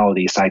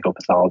personality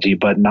psychopathology,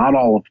 but not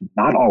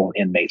all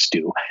inmates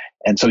do.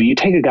 And so you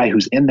take a guy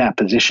who's in that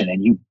position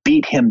and you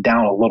beat him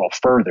down a little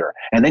further,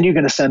 and then you're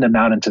going to send him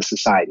out into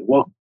society.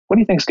 Well, what do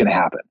you think is going to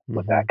happen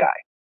with that guy?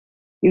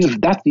 You've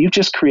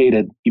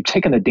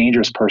taken a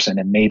dangerous person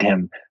and made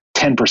him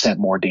 10%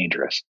 more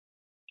dangerous.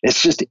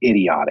 It's just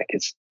idiotic.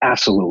 It's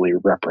absolutely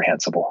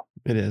reprehensible.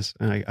 It is.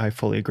 And I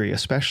fully agree,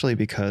 especially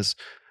because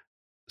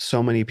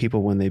so many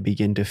people, when they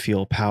begin to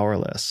feel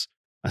powerless,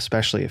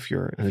 especially if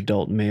you're an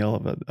adult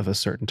male of a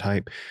certain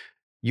type,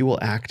 you will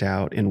act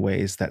out in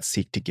ways that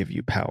seek to give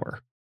you power.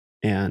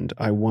 And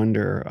I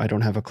wonder, I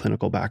don't have a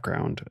clinical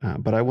background,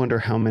 but I wonder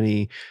how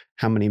many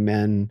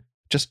men,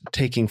 just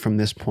taking from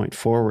this point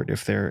forward,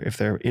 if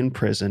they're in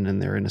prison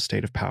and they're in a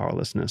state of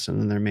powerlessness, and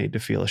then they're made to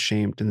feel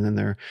ashamed, and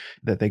then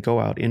that they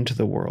go out into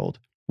the world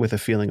with a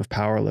feeling of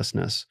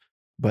powerlessness,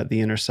 but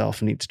the inner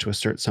self needs to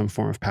assert some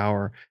form of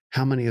power,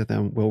 how many of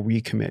them will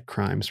recommit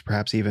crimes,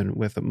 perhaps even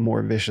with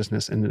more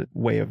viciousness and a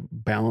way of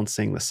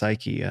balancing the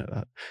psyche,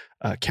 a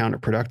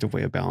counterproductive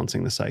way of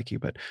balancing the psyche,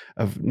 but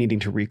of needing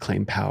to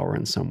reclaim power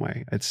in some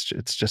way. It's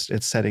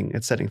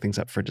setting things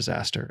up for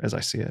disaster as I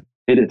see it.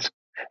 It is.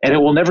 And it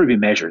will never be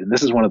measured. And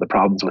this is one of the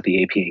problems with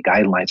the APA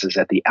guidelines, is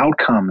that the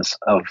outcomes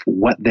of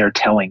what they're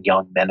telling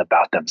young men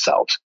about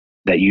themselves,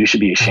 that you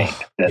should be ashamed,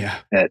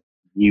 that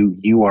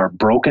you are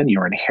broken,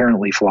 you're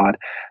inherently flawed.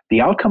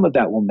 The outcome of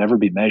that will never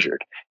be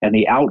measured. And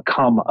the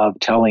outcome of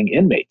telling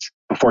inmates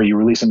before you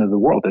release them into the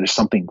world that there's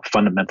something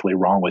fundamentally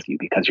wrong with you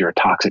because you're a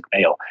toxic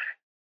male,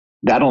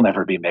 that'll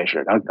never be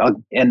measured.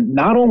 And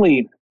not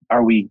only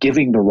are we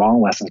giving the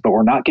wrong lessons, but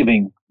we're not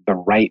giving the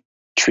right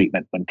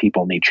treatment when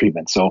people need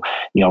treatment. So,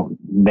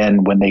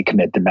 men, when they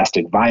commit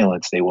domestic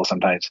violence, they will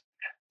sometimes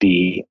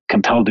be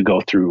compelled to go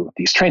through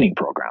these training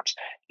programs.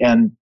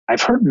 And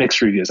I've heard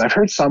mixed reviews. I've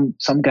heard some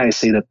guys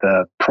say that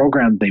the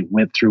program they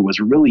went through was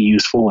really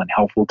useful and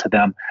helpful to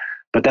them.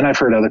 But then I've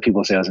heard other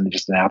people say it was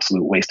just an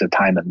absolute waste of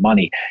time and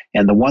money.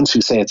 And the ones who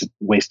say it's a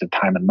waste of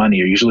time and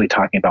money are usually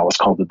talking about what's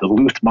called the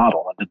Duluth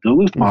model. And the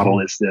Duluth model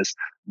is this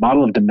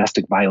model of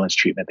domestic violence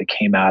treatment that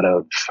came out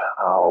of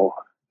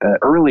the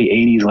early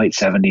 80s, late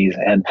 70s.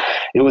 And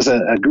it was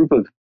a group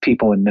of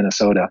people in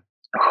Minnesota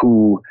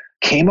who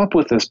came up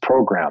with this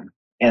program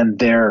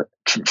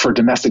for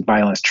domestic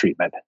violence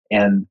treatment.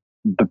 And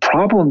the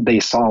problem they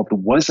solved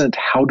wasn't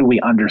how do we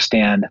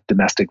understand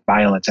domestic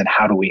violence and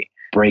how do we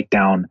break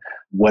down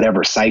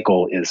whatever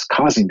cycle is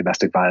causing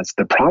domestic violence.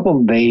 The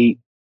problem they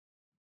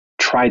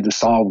tried to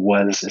solve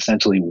was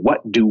essentially, what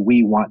do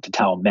we want to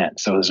tell men?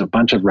 So there's a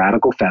bunch of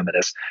radical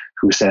feminists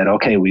who said,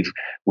 okay,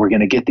 we're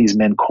going to get these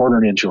men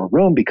cornered into a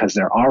room because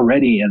they're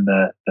already in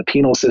the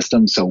penal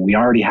system. So we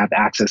already have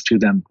access to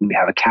them. We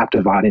have a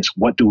captive audience.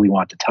 What do we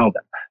want to tell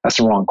them? That's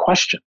the wrong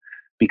question,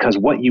 because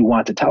what you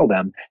want to tell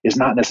them is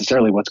not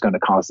necessarily what's going to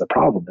cause the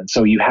problem. And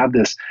so you have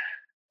this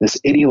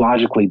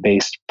ideologically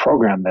based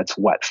program that's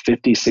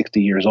 50,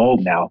 60 years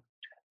old now,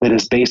 that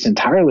is based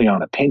entirely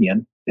on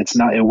opinion.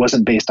 It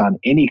wasn't based on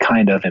any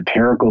kind of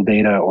empirical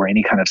data or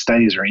any kind of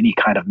studies or any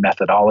kind of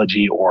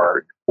methodology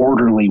or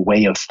orderly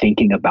way of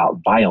thinking about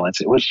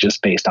violence. It was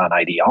just based on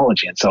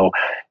ideology. And so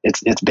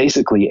it's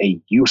basically a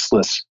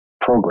useless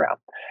program.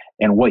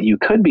 And what you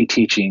could be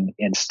teaching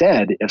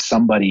instead, if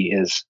somebody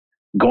is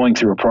going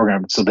through a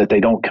program so that they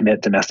don't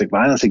commit domestic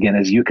violence again,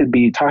 is you could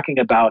be talking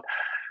about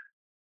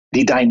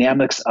the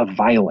dynamics of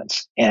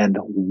violence and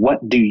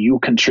what do you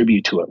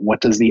contribute to it? What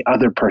does the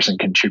other person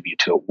contribute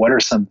to it? What are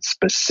some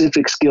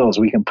specific skills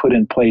we can put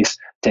in place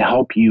to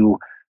help you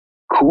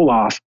cool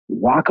off,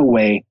 walk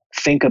away,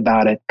 think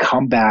about it,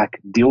 come back,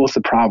 deal with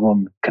the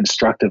problem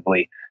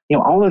constructively?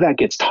 All of that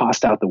gets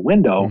tossed out the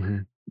window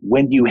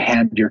when you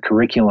hand your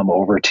curriculum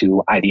over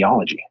to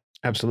ideology.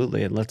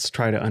 Absolutely. And let's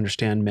try to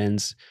understand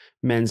men's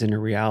inner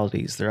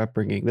realities, their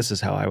upbringing. This is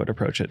how I would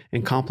approach it.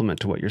 In complement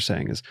to what you're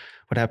saying is,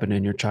 what happened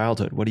in your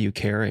childhood? What are you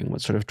carrying?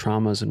 What sort of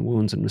traumas and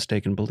wounds and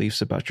mistaken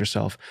beliefs about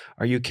yourself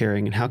are you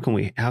carrying? And how can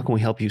we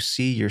help you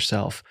see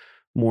yourself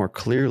more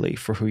clearly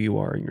for who you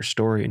are in your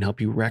story and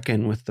help you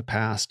reckon with the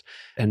past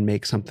and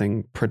make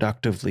something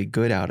productively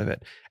good out of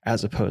it,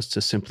 as opposed to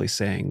simply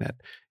saying that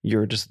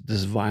you're just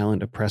this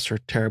violent oppressor,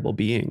 terrible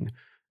being.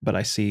 But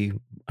I see,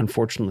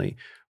 unfortunately,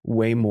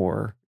 way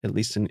more, at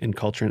least in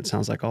culture, and it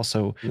sounds like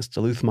also in this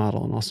Duluth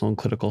model and also in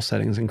clinical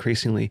settings,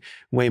 increasingly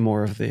way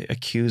more of the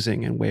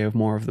accusing and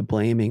more of the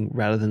blaming,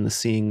 rather than the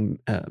seeing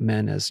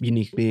men as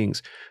unique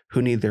beings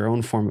who need their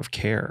own form of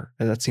care.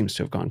 And that seems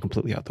to have gone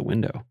completely out the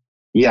window.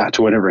 Yeah,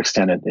 to whatever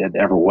extent it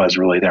ever was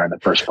really there in the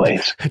first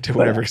place. To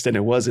whatever extent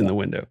it was in the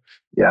window.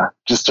 Yeah.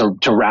 Just to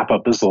wrap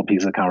up this little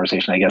piece of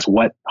conversation, I guess,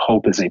 what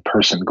hope is a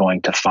person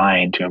going to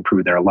find to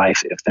improve their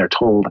life if they're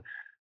told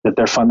that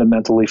they're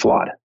fundamentally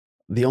flawed?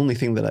 The only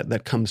thing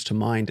that comes to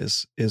mind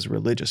is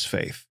religious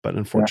faith. But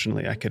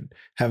unfortunately, I could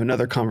have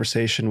another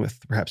conversation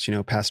with perhaps,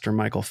 Pastor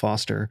Michael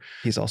Foster.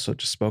 He's also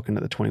just spoken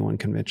at the 21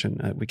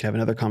 convention. We could have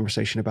another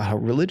conversation about how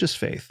religious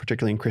faith,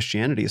 particularly in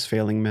Christianity, is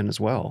failing men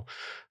as well.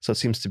 So it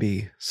seems to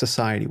be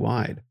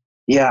society-wide.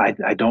 Yeah,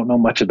 I don't know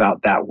much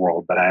about that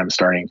world, but I am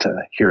starting to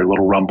hear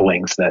little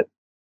rumblings that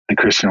the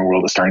Christian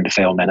world is starting to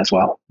fail men as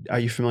well. Are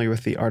you familiar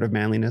with The Art of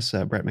Manliness,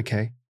 Brett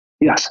McKay?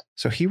 Yes.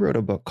 So he wrote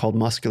a book called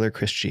Muscular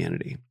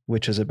Christianity,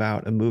 which is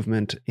about a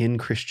movement in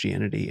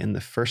Christianity in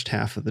the first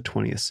half of the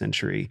 20th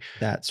century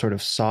that sort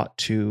of sought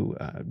to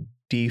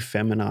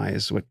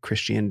defeminize what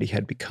Christianity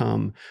had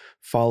become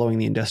following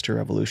the Industrial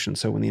Revolution.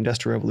 So when the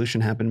Industrial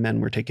Revolution happened,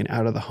 men were taken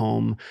out of the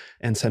home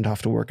and sent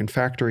off to work in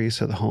factories.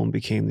 So the home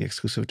became the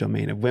exclusive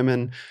domain of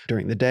women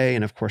during the day.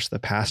 And of course, the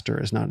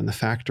pastor is not in the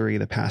factory.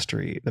 The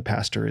pastor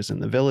is in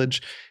the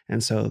village.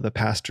 And so the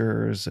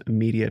pastor's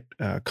immediate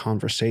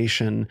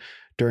conversation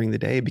during the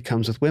day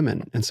becomes with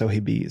women. And so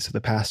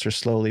the pastors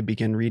slowly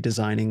begin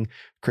redesigning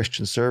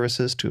Christian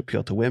services to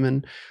appeal to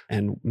women,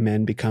 and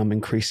men become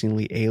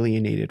increasingly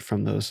alienated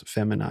from those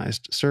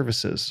feminized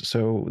services.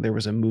 So there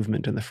was a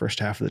movement in the first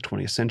half of the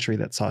 20th century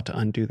that sought to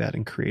undo that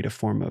and create a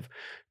form of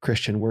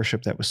Christian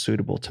worship that was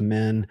suitable to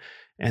men.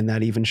 And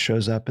that even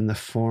shows up in the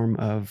form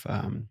of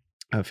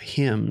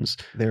hymns.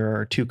 There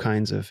are two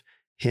kinds of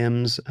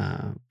hymns.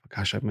 I'm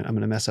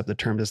going to mess up the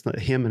term. It's not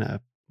a hymn and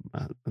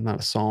not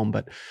a psalm,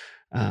 but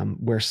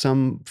where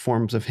some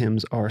forms of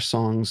hymns are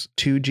songs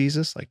to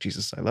Jesus, like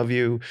Jesus, I love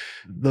you.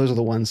 Those are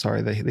the ones,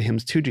 the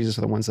hymns to Jesus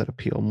are the ones that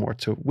appeal more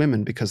to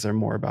women because they're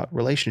more about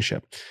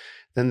relationship.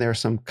 Then there are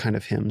some kind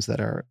of hymns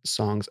that are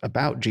songs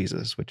about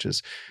Jesus, which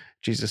is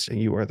Jesus,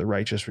 you are the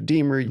righteous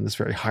Redeemer, in this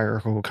very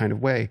hierarchical kind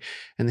of way.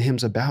 And the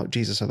hymns about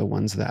Jesus are the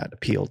ones that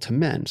appeal to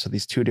men. So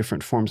these two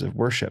different forms of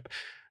worship.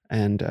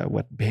 And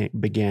what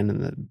began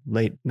in the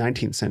late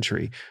 19th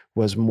century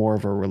was more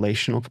of a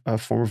relational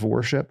form of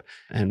worship.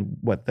 And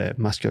what the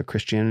muscular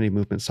Christianity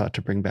movement sought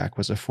to bring back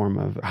was a form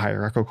of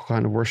hierarchical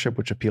kind of worship,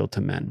 which appealed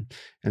to men.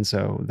 And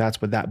so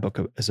that's what that book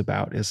is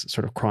about, is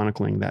sort of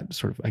chronicling that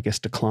sort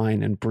of,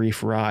 decline and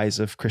brief rise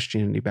of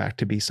Christianity back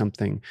to be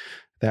something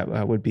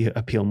that would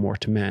appeal more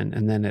to men.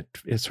 And then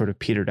it sort of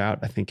petered out.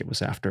 I think it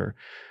was after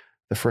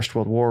the First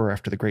World War or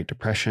after the Great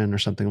Depression or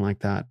something like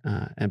that.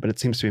 But it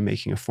seems to be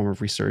making a form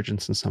of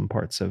resurgence in some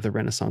parts of the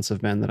Renaissance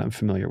of men that I'm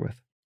familiar with.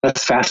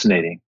 That's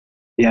fascinating.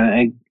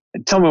 Yeah,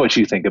 tell me what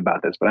you think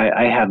about this, but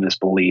I have this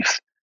belief,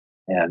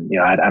 and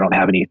I don't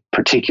have any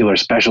particular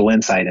special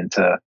insight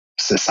into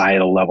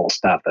societal level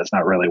stuff. That's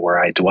not really where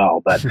I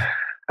dwell, but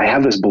I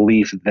have this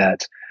belief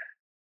that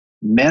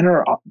men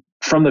are,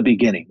 from the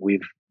beginning,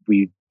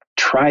 we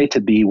try to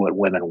be what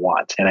women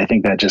want. And I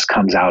think that just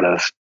comes out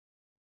of,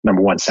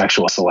 number one,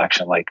 sexual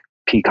selection. Like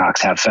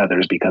peacocks have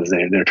feathers because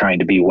they're trying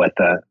to be what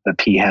the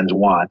peahens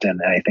want.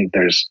 And I think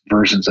there's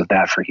versions of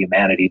that for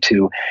humanity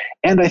too.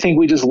 And I think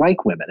we just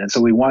like women. And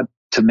so we want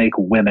to make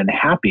women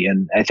happy.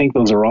 And I think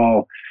those are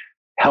all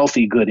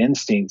healthy, good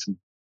instincts.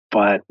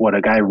 But what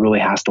a guy really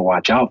has to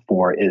watch out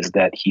for is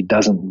that he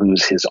doesn't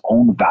lose his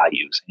own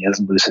values. He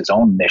doesn't lose his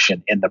own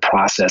mission in the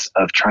process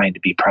of trying to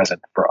be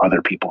present for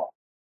other people.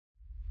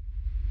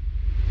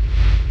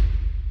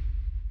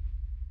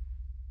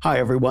 Hi,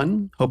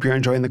 everyone. Hope you're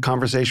enjoying the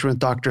conversation with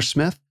Dr.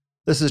 Smith.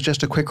 This is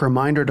just a quick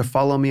reminder to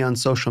follow me on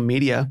social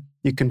media.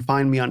 You can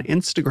find me on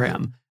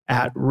Instagram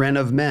at Ren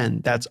of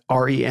Men. That's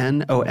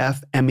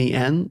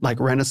RENOFMEN, like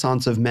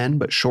Renaissance of Men,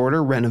 but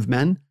shorter, Ren of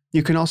Men.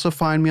 You can also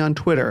find me on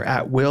Twitter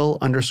at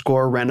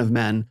Will_Ren of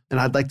Men. And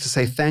I'd like to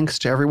say thanks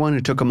to everyone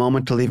who took a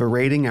moment to leave a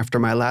rating after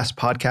my last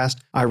podcast.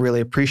 I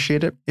really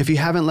appreciate it. If you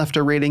haven't left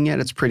a rating yet,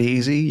 it's pretty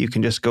easy. You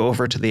can just go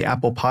over to the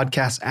Apple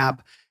Podcasts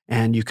app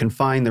and you can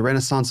find the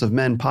Renaissance of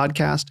Men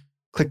podcast,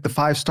 click the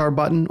 5-star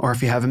button, or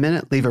if you have a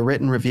minute, leave a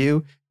written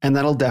review, and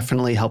that'll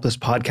definitely help this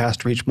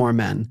podcast reach more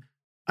men.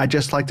 I'd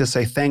just like to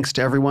say thanks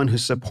to everyone who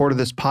supported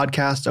this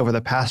podcast over the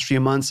past few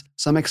months.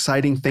 Some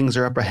exciting things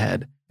are up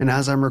ahead. And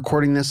as I'm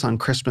recording this on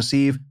Christmas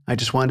Eve, I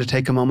just wanted to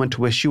take a moment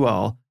to wish you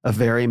all a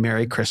very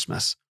Merry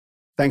Christmas.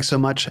 Thanks so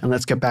much, and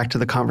let's get back to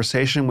the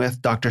conversation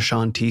with Dr.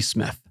 SHAWN T.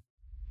 Smith.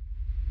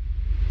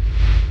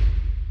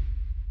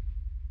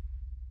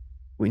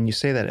 When you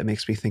say that, it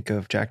makes me think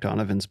of Jack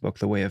Donovan's book,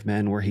 The Way of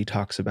Men, where he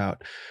talks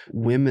about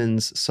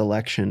women's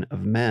selection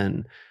of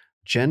men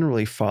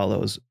generally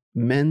follows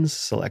men's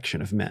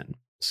selection of men.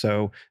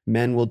 So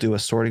men will do a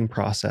sorting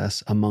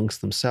process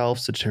amongst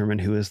themselves to determine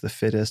who is the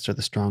fittest or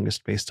the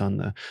strongest based on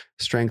the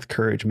strength,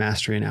 courage,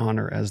 mastery, and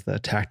honor as the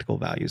tactical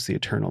values, the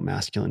eternal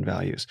masculine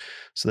values.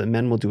 So that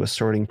men will do a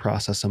sorting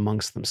process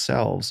amongst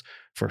themselves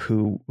for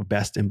who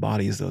best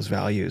embodies those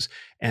values.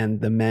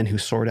 And the men who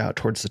sort out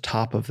towards the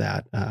top of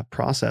that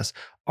process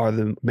are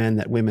the men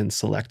that women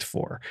select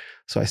for.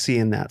 So I see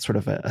in that sort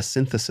of a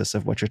synthesis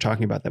of what you're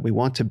talking about, that we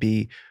want to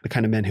be the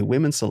kind of men who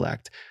women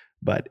select,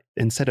 But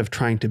instead of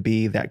trying to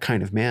be that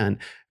kind of man,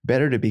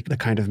 better to be the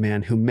kind of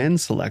man who men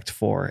select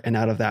for, and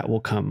out of that will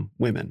come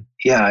women.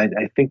 Yeah,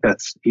 I think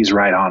he's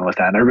right on with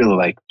that. And I really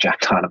like Jack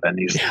Donovan.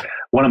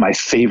 One of my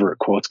favorite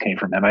quotes came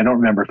from him. I don't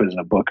remember if it was in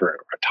a book or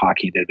a talk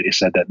he did, but he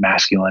said that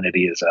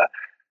masculinity is a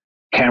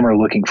camera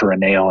looking for a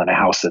nail in a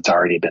house that's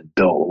already been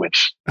built,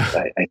 which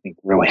I think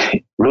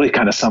really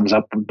kind of sums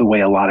up the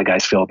way a lot of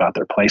guys feel about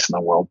their place in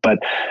the world. But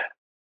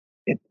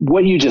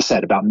what you just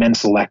said about men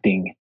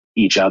selecting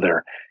each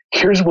other,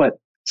 here's what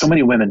so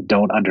many women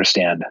don't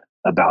understand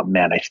about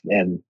men.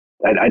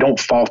 I don't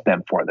fault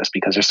them for this,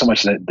 because there's so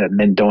much that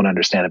men don't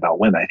understand about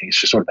women. I think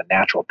it's just sort of a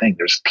natural thing.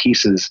 There's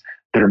pieces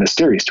that are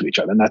mysterious to each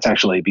other, and that's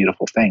actually a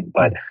beautiful thing.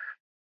 But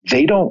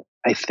they don't,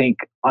 I think,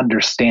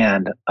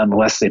 understand,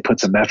 unless they put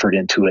some effort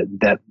into it,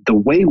 that the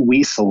way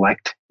we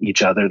select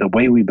each other, the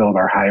way we build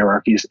our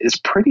hierarchies is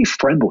pretty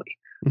friendly.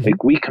 Mm-hmm.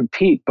 Like, we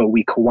compete, but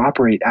we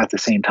cooperate at the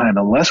same time,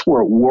 unless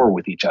we're at war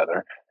with each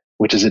other,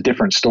 which is a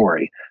different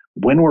story.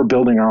 When we're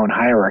building our own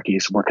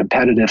hierarchies, we're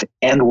competitive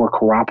and we're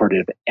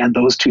cooperative, and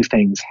those two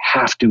things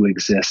have to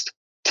exist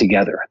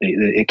together.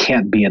 It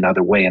can't be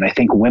another way. And I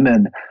think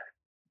women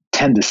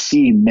tend to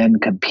see men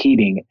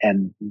competing,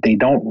 and they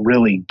don't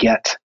really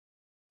get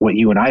what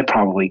you and I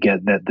probably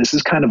get, that this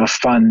is kind of a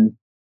fun,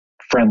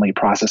 friendly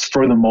process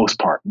for the most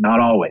part. Not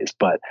always,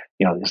 but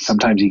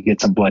sometimes you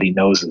get some bloody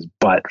noses,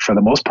 but for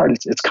the most part,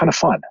 it's kind of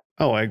fun.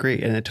 Oh, I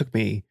agree. And it took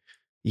me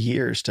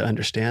years to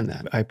understand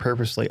that. I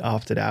purposely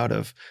opted out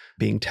of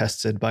being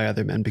tested by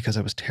other men because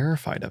I was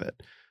terrified of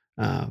it.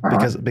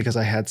 Because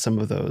I had some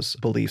of those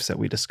beliefs that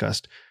we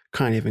discussed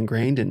kind of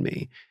ingrained in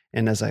me.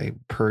 And as I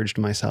purged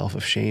myself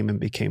of shame and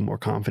became more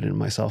confident in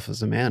myself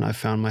as a man, I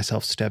found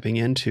myself stepping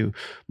into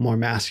more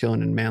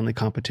masculine and manly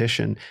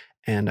competition.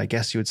 And I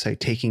guess you would say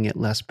taking it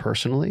less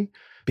personally,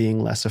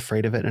 being less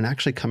afraid of it, and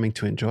actually coming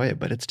to enjoy it.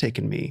 But it's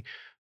taken me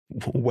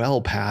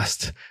well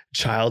past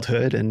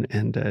childhood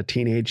and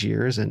teenage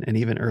years and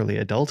even early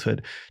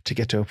adulthood to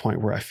get to a point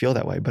where I feel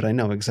that way. But I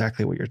know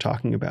exactly what you're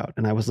talking about.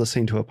 And I was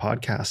listening to a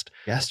podcast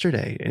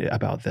yesterday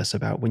about this,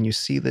 about when you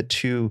see the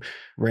two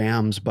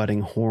rams butting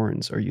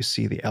horns, or you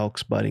see the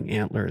elks butting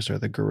antlers, or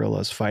the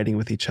gorillas fighting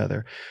with each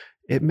other,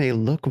 it may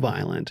look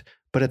violent,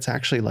 but it's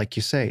actually, like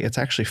you say, it's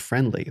actually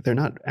friendly. They're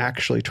not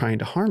actually trying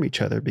to harm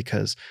each other,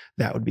 because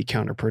that would be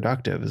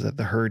counterproductive, is that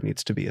the herd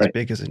needs to be as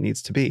big as it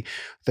needs to be.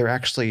 They're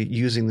actually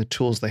using the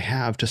tools they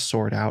have to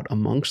sort out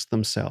amongst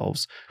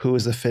themselves who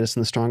is the fittest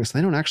and the strongest.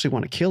 They don't actually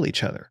want to kill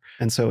each other.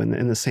 And so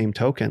in the same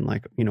token,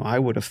 like, I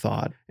would have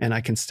thought, and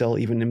I can still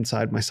even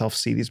inside myself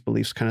see these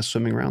beliefs kind of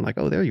swimming around like,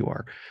 oh, there you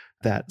are,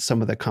 that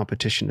some of the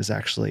competition is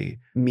actually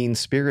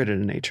mean-spirited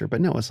in nature.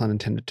 But no, it's not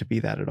intended to be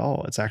that at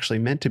all. It's actually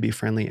meant to be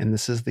friendly. And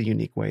this is the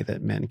unique way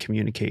that men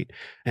communicate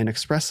and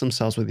express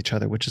themselves with each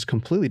other, which is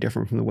completely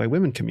different from the way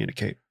women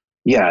communicate.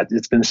 Yeah,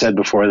 it's been said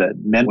before that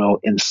men will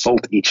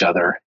insult each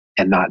other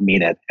and not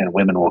mean it, and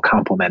women will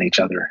compliment each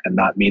other and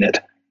not mean it.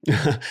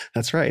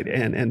 That's right.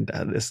 And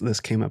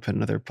this came up in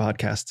another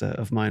podcast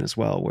of mine as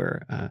well,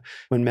 where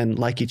when men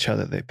like each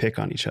other, they pick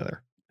on each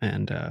other.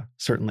 And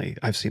certainly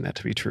I've seen that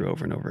to be true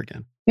over and over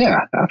again.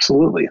 Yeah,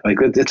 absolutely. Like,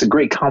 it's a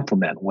great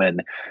compliment when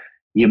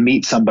you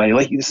meet somebody,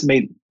 like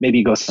maybe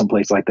you go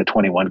someplace like the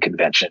 21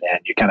 convention and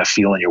you're kind of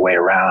feeling your way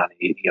around,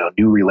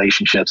 new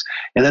relationships,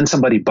 and then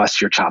somebody busts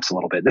your chops a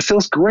little bit. It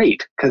feels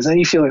great, because then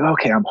you feel like,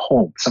 okay, I'm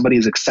home. Somebody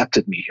has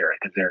accepted me here,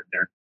 because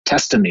they're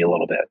testing me a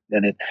little bit.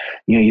 And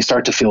you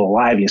start to feel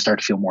alive, you start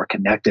to feel more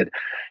connected.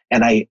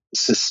 And I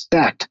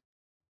suspect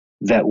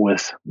that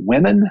with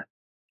women,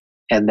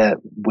 and that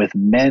with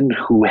men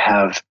who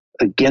have,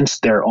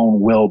 against their own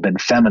will, been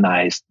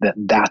feminized,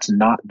 that's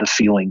not the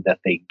feeling that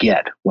they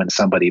get when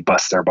somebody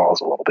busts their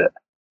balls a little bit.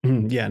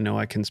 Yeah, no,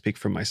 I can speak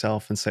for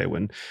myself and say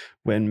when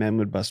men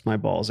would bust my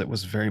balls, it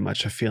was very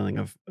much a feeling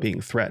of being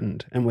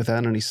threatened. And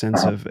without any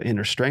sense of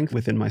inner strength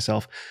within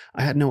myself,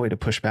 I had no way to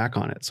push back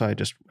on it. So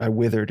I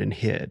withered and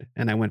hid,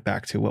 and I went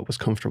back to what was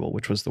comfortable,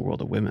 which was the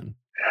world of women.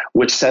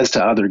 Which says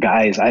to other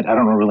guys, I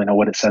don't really know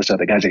what it says to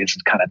other guys. It's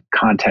kind of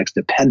context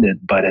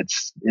dependent, but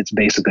it's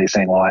basically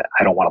saying, well,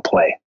 I don't want to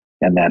play.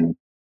 And then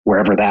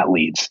wherever that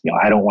leads,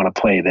 I don't want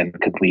to play, then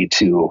could lead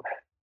to,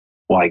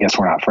 well, I guess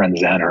we're not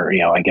friends then, or,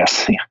 I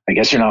guess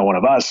you're not one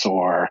of us,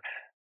 or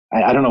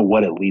I don't know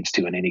what it leads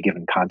to in any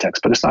given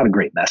context, but it's not a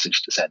great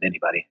message to send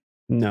anybody.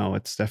 No,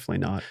 it's definitely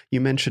not.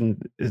 You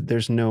mentioned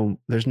there's no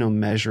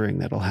measuring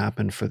that'll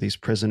happen for these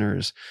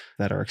prisoners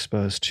that are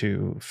exposed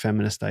to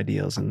feminist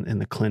ideals in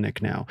the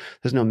clinic now.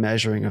 There's no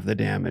measuring of the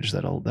damage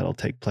that'll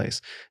take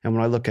place. And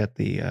when I look at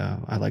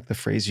I like the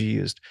phrase you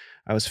used,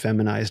 I was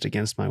feminized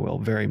against my will,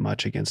 very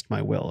much against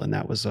my will. And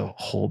that was a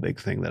whole big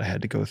thing that I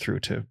had to go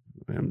through to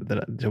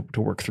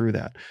work through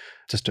that.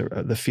 Just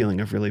the feeling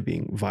of really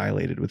being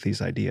violated with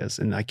these ideas.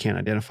 And I can't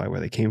identify where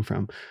they came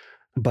from.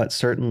 But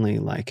certainly,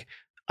 like,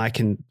 I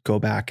can go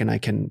back and I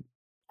can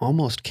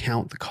almost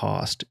count the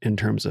cost in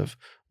terms of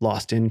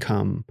lost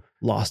income,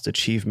 lost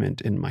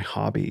achievement in my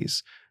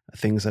hobbies,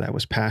 things that I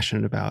was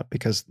passionate about,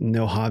 because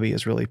no hobby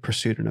is really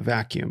pursued in a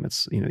vacuum.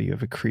 It's, you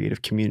have a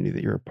creative community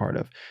that you're a part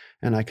of.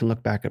 And I can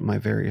look back at my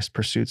various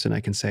pursuits and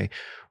I can say,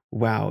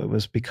 wow, it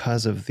was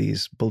because of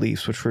these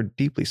beliefs, which were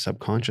deeply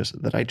subconscious,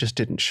 that I just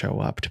didn't show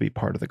up to be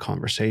part of the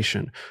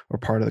conversation or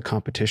part of the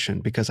competition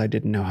because I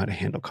didn't know how to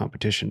handle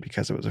competition,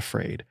 because I was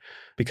afraid,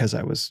 because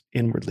I was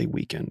inwardly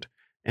weakened.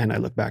 And I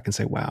look back and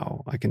say,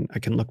 wow, I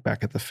can look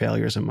back at the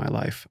failures in my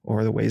life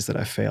or the ways that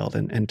I failed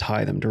and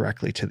tie them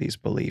directly to these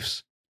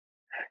beliefs.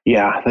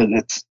 Yeah,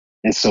 it's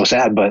so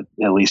sad, but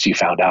at least you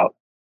found out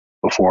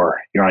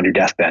before you're on your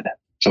deathbed.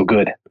 So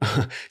good.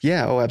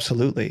 Yeah. Oh,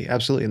 absolutely.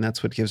 Absolutely. And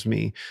that's what gives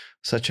me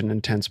such an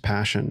intense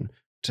passion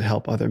to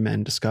help other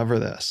men discover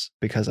this,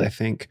 because I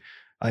think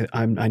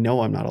I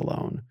know I'm not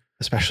alone,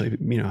 especially,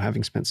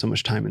 having spent so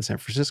much time in San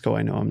Francisco.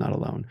 I know I'm not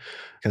alone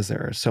because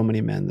there are so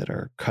many men that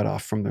are cut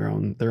off from their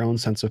own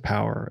sense of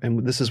power.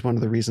 And this is one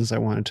of the reasons I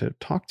wanted to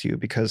talk to you,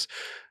 because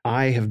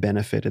I have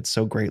benefited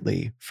so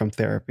greatly from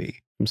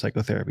therapy, from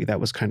psychotherapy. That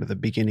was kind of the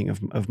beginning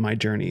of my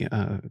journey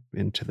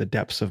into the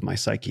depths of my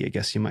psyche, I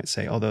guess you might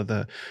say. Although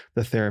the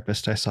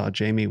therapist I saw,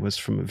 Jamie, was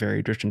from a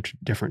very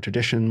different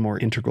tradition, more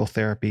integral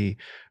therapy,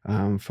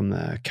 from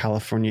the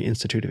California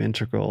Institute of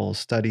Integral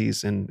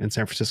Studies in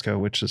San Francisco,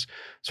 which is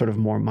sort of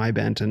more my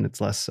bent, and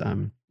it's less.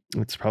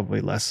 It's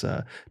probably less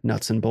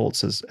nuts and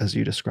bolts as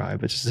you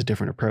describe. It's just a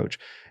different approach.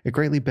 It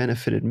greatly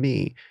benefited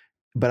me,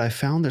 but I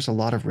found there's a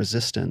lot of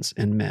resistance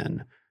in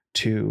men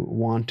to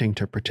wanting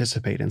to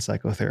participate in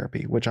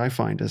psychotherapy, which I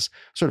find is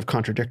sort of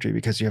contradictory,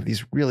 because you have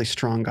these really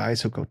strong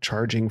guys who go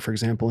charging, for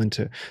example,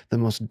 into the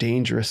most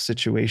dangerous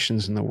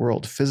situations in the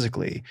world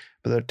physically,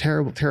 but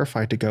they're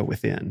terrified to go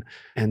within.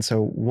 And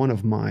so one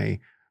of my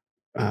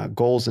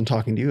goals in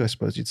talking to you, I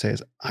suppose you'd say,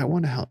 is I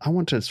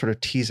want to sort of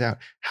tease out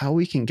how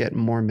we can get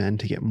more men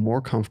to get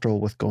more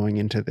comfortable with going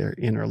into their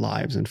inner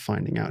lives and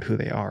finding out who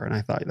they are. And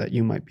I thought that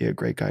you might be a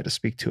great guy to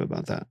speak to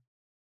about that.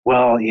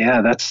 Well,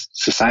 yeah, that's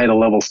societal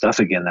level stuff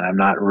again that I'm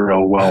not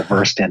real well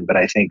versed in, but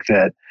I think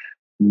that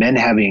men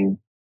having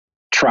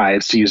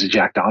tribes, to use a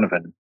Jack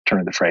Donovan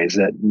turn of the phrase,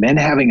 that men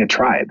having a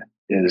tribe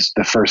is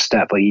the first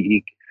step.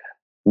 Like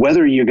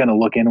whether you're going to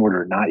look inward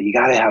or not, you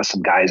got to have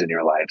some guys in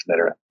your lives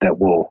that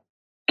will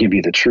give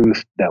you the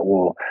truth, that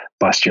will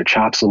bust your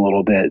chops a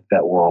little bit,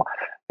 that will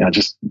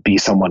just be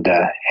someone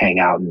to hang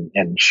out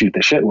and shoot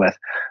the shit with.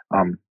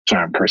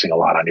 Sorry, I'm cursing a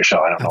lot on your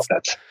show. I don't know if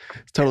that's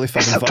totally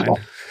fucking acceptable.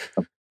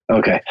 Fine.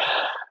 Okay.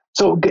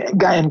 So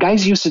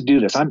guys used to do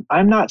this.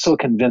 I'm not so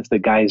convinced that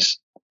guys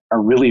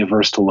are really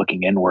averse to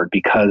looking inward,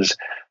 because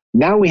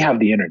now we have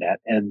the internet,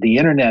 and the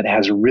internet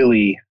has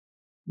really,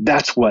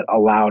 that's what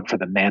allowed for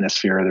the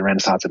manosphere, the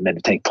Renaissance of men,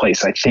 to take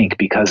place, I think,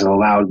 because it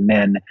allowed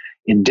men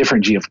in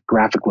different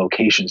geographic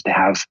locations to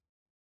have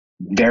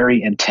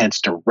very intense,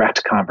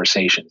 direct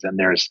conversations. And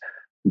there's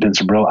been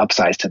some real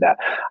upsides to that.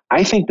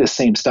 I think the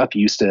same stuff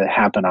used to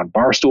happen on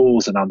bar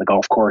stools and on the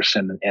golf course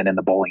and in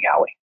the bowling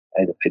alley.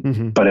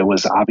 But it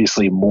was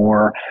obviously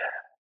more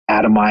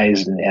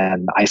atomized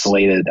and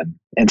isolated.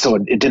 And so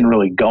it didn't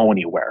really go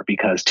anywhere,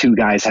 because two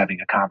guys having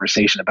a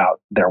conversation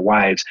about their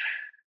wives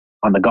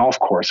on the golf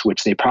course,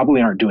 which they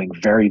probably aren't doing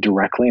very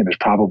directly. And there's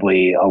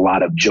probably a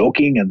lot of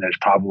joking, and there's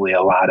probably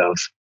a lot of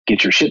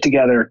get your shit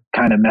together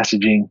kind of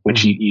messaging,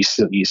 which you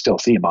still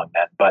see among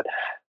men. But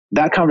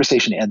that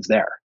conversation ends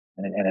there,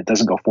 and it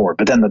doesn't go forward.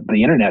 But then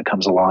the internet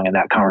comes along, and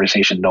that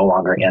conversation no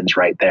longer ends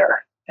right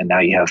there. And now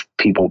you have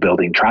people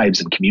building tribes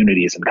and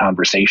communities and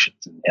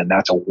conversations. And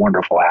that's a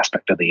wonderful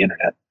aspect of the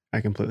internet. I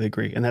completely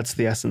agree. And that's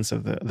the essence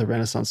of the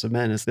Renaissance of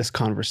men, is this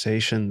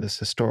conversation, this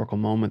historical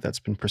moment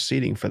that's been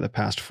proceeding for the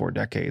past 4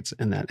 decades,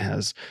 and that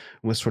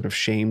was sort of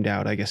shamed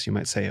out, I guess you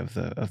might say, of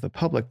the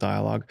public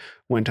dialogue,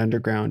 went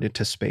underground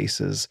into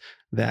spaces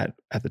that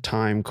at the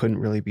time couldn't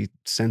really be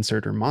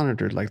censored or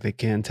monitored like they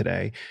can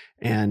today.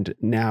 And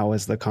now,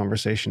 as the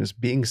conversation is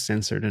being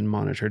censored and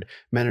monitored,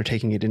 men are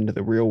taking it into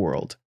the real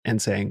world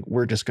and saying,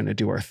 we're just going to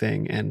do our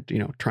thing and,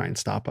 try and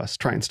stop us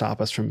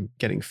from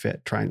getting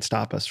fit, try and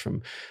stop us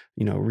from,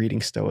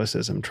 reading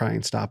Stoicism, try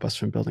and stop us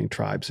from building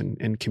tribes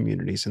and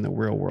communities in the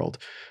real world.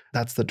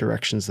 That's the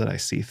directions that I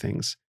see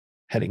things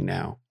heading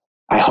now.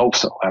 I hope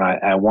so. And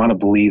I want to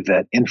believe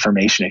that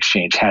information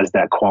exchange has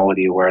that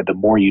quality where the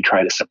more you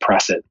try to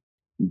suppress it,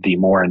 the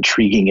more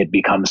intriguing it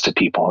becomes to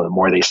people, and the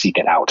more they seek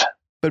it out.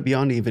 But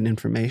beyond even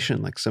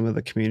information, like some of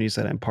the communities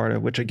that I'm part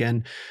of, which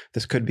again,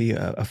 this could be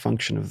a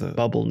function of the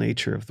bubble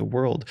nature of the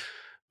world,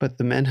 but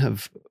the men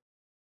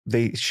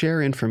they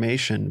share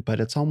information, but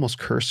it's almost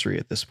cursory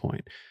at this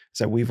point. It's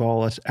that we've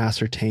all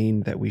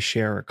ascertained that we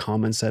share a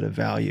common set of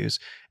values,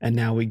 and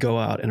now we go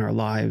out in our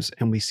lives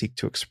and we seek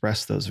to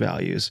express those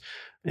values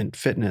in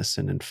fitness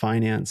and in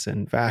finance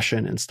and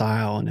fashion and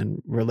style and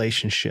in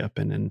relationship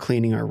and in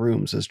cleaning our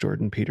rooms, as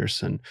Jordan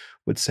Peterson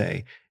would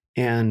say.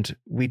 And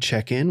we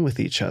check in with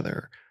each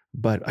other,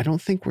 but I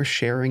don't think we're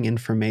sharing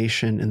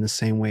information in the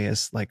same way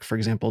as, like, for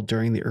example,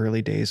 during the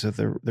early days of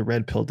the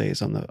red pill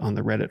days on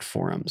the Reddit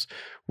forums,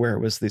 where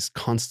it was this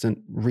constant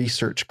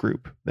research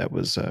group that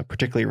was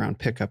particularly around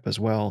pickup as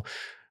well,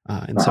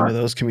 in some of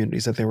those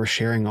communities, that they were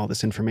sharing all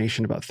this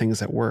information about things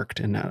that worked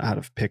and not how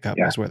to pick up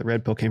is where the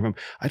red pill came from.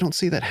 I don't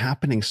see that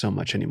happening so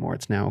much anymore.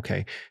 It's now,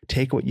 okay,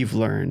 take what you've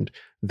learned.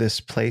 This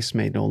place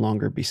may no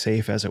longer be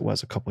safe as it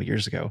was a couple of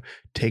years ago.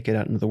 Take it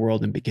out into the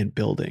world and begin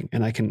building.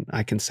 And I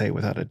can say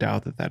without a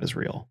doubt that that is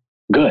real.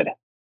 Good.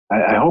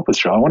 I hope it's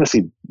true. I want to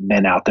see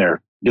men out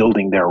there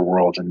building their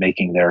worlds and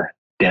making their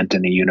dent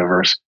in the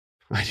universe.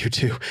 I do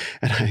too.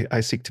 And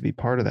I seek to be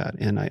part of that.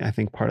 And I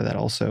think part of that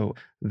also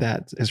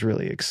that is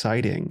really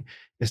exciting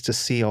is to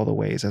see all the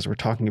ways, as we're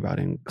talking about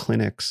in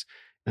clinics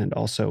and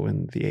also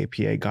in the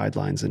APA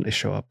guidelines, and they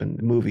show up in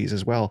movies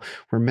as well,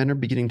 where men are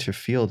beginning to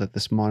feel that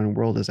this modern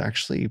world is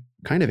actually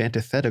kind of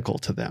antithetical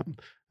to them.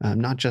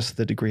 Not just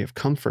the degree of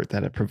comfort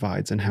that it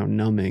provides and how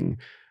numbing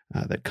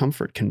that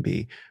comfort can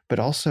be, but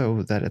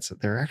also that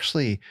there are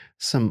actually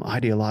some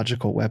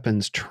ideological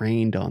weapons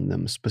trained on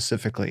them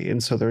specifically.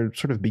 And so they're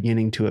sort of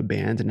beginning to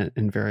abandon it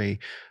in very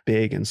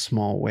big and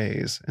small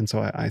ways. And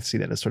so I see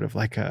that as sort of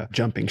like a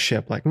jumping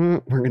ship, like we're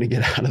going to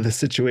get out of this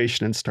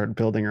situation and start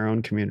building our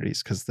own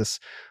communities because this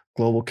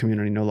global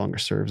community no longer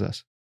serves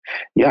us.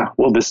 Yeah,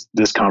 well,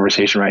 this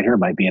conversation right here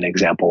might be an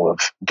example of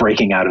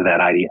breaking out of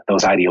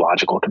those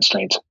ideological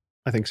constraints.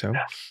 I think so.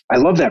 I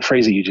love that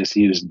phrase that you just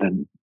used.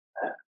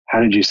 How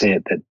did you say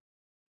it? That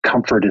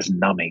comfort is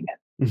numbing.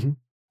 Mm-hmm.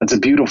 That's a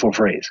beautiful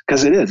phrase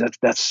because it is.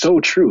 That's so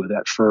true.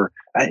 That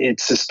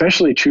it's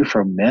especially true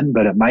for men,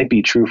 but it might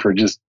be true for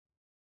just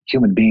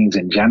human beings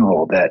in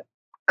general. That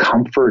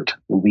comfort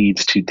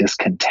leads to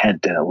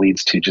discontent and it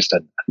leads to just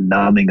a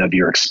numbing of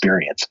your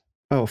experience.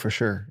 Oh, for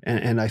sure.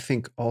 And I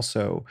think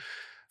also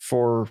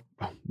for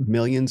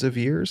millions of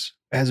years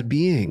as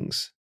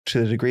beings, to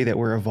the degree that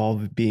we're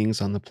evolved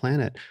beings on the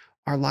planet,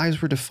 our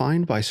lives were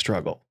defined by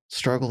struggle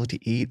to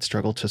eat,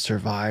 struggle to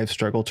survive,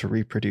 struggle to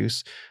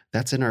reproduce.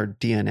 That's in our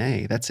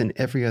DNA. That's in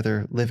every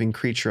other living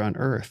creature on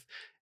Earth.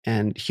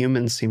 And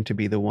humans seem to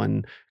be the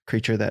one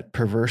creature that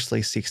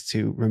perversely seeks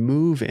to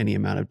remove any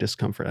amount of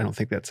discomfort. I don't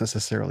think that's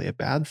necessarily a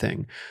bad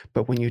thing.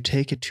 But when you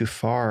take it too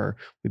far,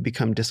 we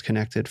become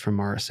disconnected from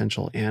our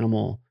essential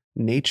animal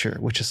nature,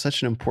 which is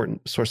such an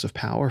important source of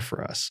power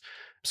for us.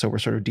 So we're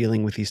sort of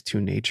dealing with these two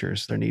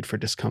natures, their need for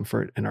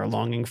discomfort and our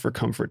longing for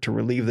comfort to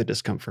relieve the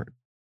discomfort.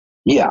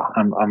 Yeah,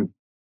 I'm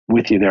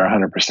with you there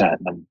 100%.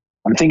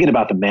 I'm thinking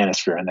about the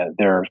manosphere, and that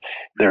there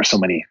are so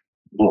many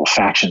little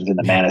factions in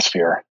the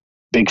manosphere,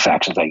 big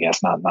factions, I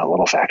guess, not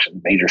little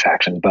factions, major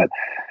factions. But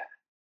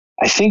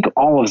I think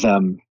all of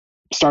them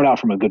start out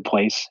from a good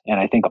place, and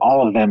I think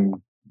all of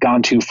them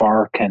gone too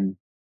far can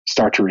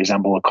start to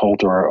resemble a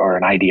cult or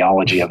an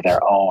ideology of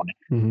their own.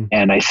 Mm-hmm.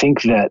 And I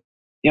think that,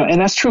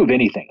 and that's true of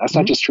anything. That's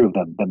not just true of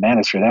the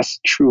manosphere. That's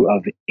true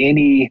of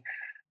any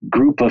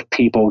group of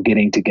people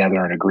getting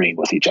together and agreeing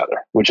with each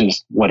other, which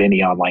is what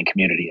any online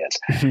community is.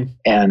 Mm-hmm.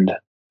 And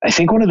I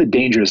think one of the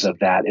dangers of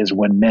that is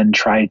when men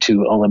try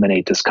to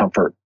eliminate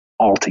discomfort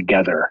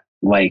altogether,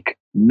 like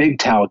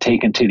MGTOW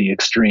taken to the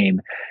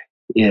extreme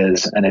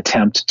is an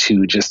attempt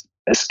to just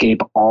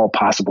escape all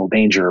possible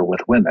danger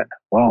with women.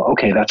 Well,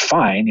 okay, that's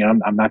fine.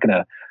 I'm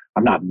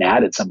not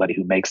mad at somebody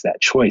who makes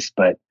that choice,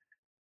 but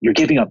you're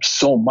giving up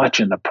so much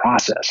in the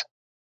process.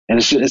 And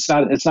it's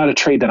not a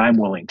trade that I'm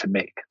willing to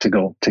make to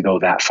go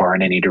that far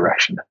in any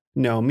direction.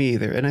 No, me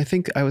either. And I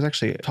think I was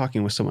actually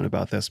talking with someone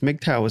about this.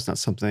 MGTOW was not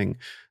something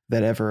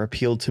that ever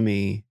appealed to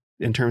me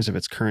in terms of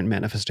its current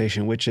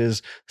manifestation, which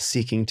is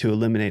seeking to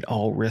eliminate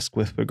all risk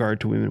with regard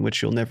to women, which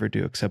you'll never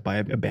do except by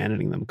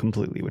abandoning them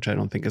completely, which I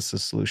don't think is the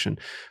solution.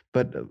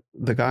 But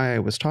the guy I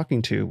was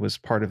talking to was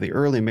part of the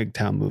early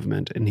MGTOW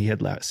movement, and he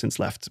had since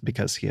left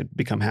because he had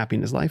become happy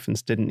in his life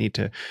and didn't need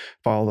to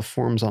follow the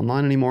forums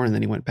online anymore. And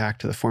then he went back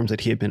to the forums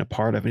that he had been a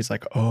part of, and he's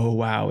like, oh,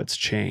 wow, it's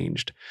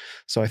changed.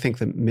 So I think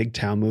the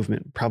MGTOW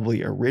movement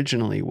probably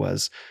originally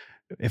was,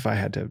 if I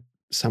had to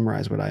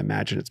summarize what I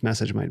imagine its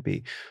message might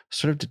be,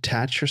 sort of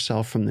detach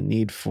yourself from the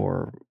need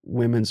for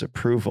women's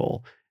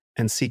approval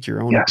and seek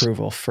your own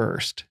approval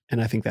first.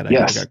 And I think that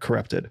idea got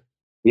corrupted.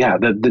 Yeah,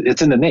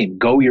 it's in the name,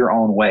 go your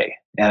own way.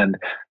 And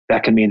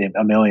that can mean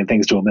a million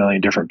things to a million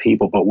different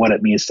people. But what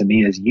it means to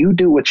me is you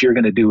do what you're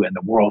going to do in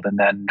the world. And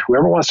then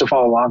whoever wants to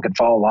follow along can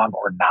follow along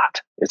or not.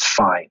 It's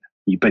fine.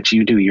 But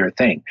you do your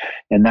thing.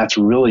 And that's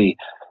really,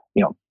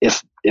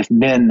 if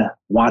men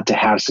want to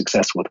have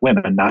success with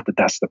women, not that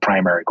that's the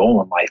primary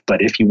goal in life,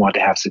 but if you want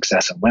to have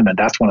success in women,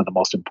 that's one of the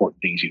most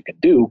important things you can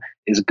do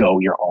is go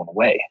your own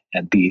way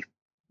and be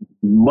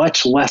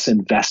much less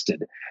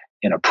invested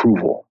in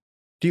approval.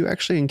 Do you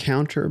actually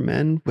encounter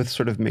men with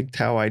sort of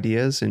MGTOW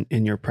ideas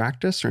in your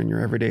practice or in your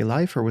everyday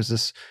life? Or was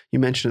this, you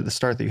mentioned at the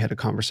start that you had a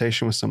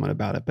conversation with someone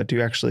about it, but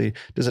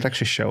does it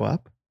actually show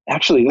up?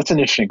 Actually, that's an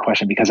interesting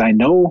question because I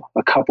know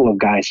a couple of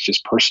guys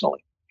just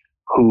personally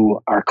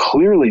who are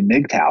clearly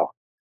MGTOW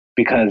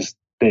because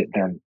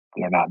they're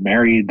not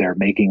married, they're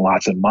making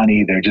lots of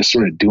money, they're just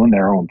sort of doing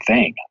their own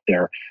thing.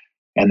 They're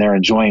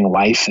enjoying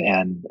life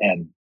and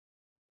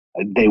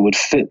they would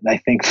fit, I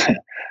think,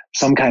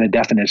 some kind of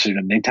definition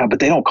of MGTOW, but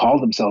they don't call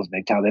themselves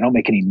MGTOW. They don't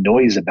make any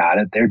noise about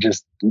it. They're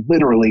just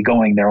literally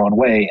going their own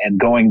way, and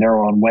going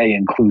their own way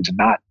includes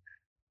not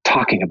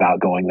talking about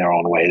going their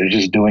own way. They're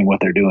just doing what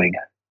they're doing.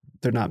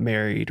 They're not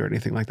married or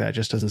anything like that. It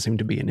just doesn't seem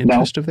to be an No.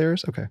 interest of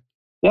theirs. Okay.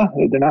 Yeah,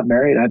 they're not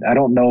married. I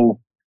don't know.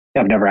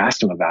 I've never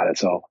asked them about it.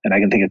 So, and I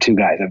can think of two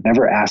guys. I've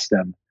never asked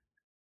them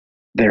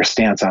their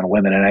stance on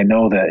women. And I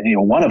know that,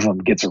 one of them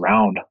gets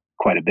around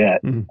quite a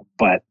bit,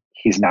 but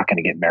he's not going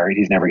to get married.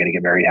 He's never going to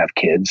get married, have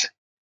kids.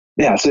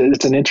 Yeah, so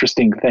it's an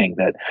interesting thing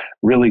that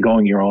really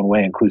going your own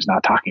way includes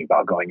not talking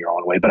about going your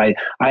own way. But I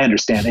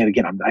understand. And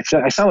again,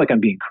 I sound like I'm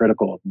being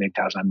critical of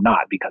MGTOWs. I'm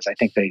not, because I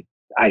think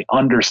I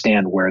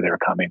understand where they're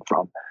coming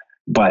from.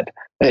 But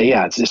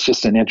yeah, it's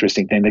just an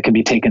interesting thing that can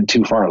be taken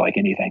too far, like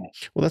anything.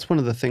 Well, that's one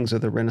of the things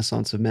of the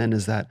Renaissance of Men,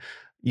 is that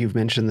you've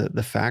mentioned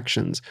the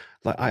factions.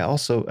 I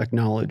also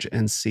acknowledge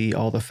and see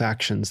all the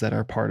factions that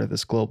are part of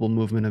this global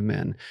movement of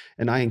men,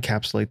 and I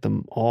encapsulate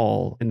them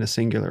all in a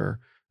singular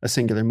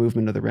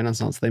movement of the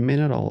Renaissance. They may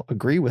not all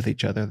agree with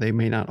each other. They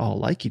may not all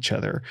like each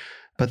other,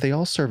 but they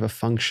all serve a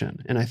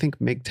function. And I think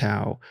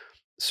MGTOW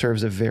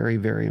serves a very,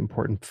 very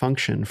important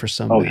function for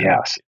some men,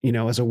 yes.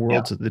 As a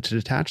world to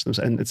detach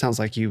themselves. And it sounds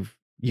like you've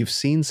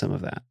seen some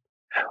of that.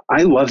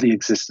 I love the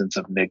existence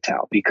of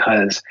MGTOW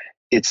because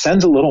it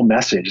sends a little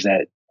message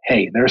that,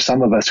 hey, there are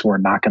some of us who are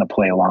not going to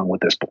play along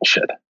with this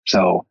bullshit.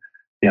 So,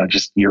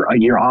 just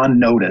you're on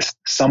notice.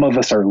 Some of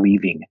us are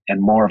leaving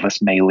and more of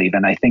us may leave.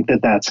 And I think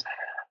that that's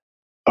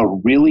a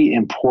really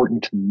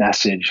important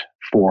message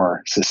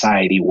for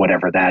society,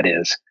 whatever that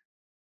is,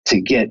 to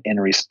get in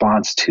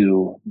response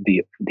to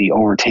the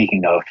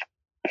overtaking of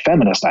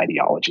feminist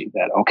ideology.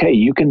 That, okay,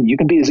 you can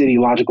be as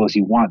ideological as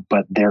you want,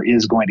 but there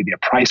is going to be a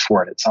price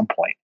for it at some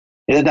point.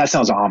 That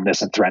sounds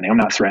ominous and threatening. I'm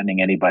not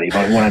threatening anybody,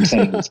 but what I'm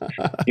saying is,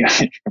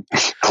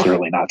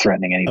 clearly not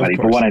threatening anybody.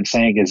 But what I'm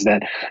saying is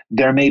that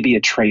there may be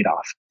a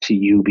trade-off to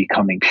you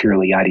becoming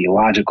purely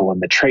ideological,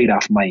 and the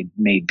trade-off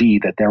may be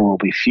that there will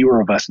be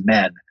fewer of us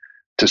men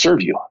to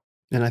serve you.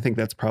 And I think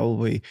that's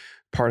probably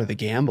part of the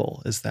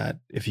gamble, is that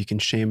if you can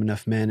shame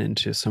enough men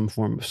into some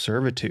form of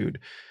servitude,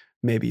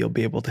 maybe you'll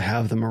be able to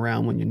have them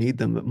around when you need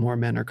them. But more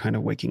men are kind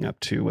of waking up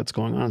to what's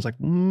going on. It's like,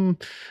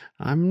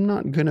 I'm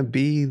not going to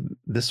be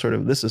this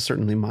is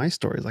certainly my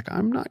story. It's like,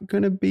 I'm not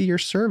going to be your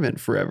servant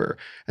forever.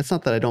 It's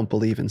not that I don't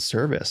believe in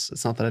service.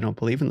 It's not that I don't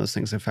believe in those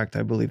things. In fact,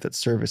 I believe that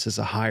service is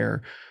a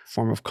higher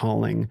form of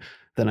calling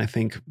than I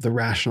think the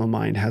rational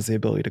mind has the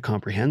ability to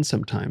comprehend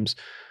sometimes.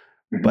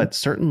 But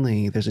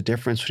certainly there's a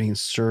difference between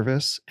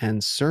service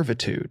and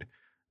servitude.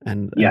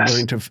 And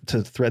learning to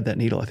thread that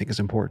needle, I think, is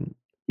important.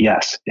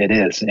 Yes, it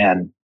is.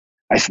 And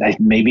I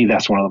maybe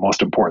that's one of the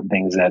most important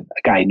things that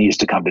a guy needs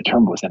to come to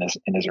terms with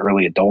in his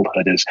early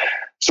adulthood, is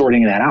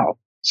sorting that out,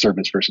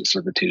 service versus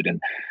servitude, and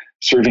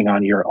serving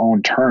on your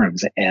own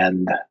terms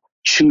and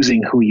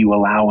choosing who you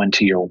allow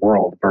into your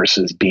world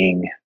versus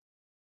being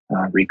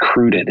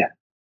recruited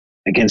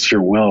against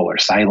your will or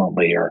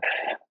silently or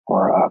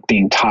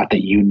being taught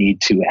that you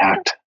need to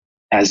act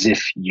as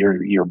if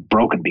you're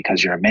broken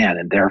because you're a man,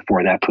 and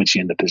therefore that puts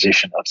you in the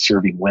position of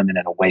serving women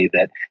in a way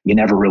that you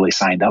never really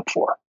signed up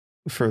for.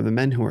 For the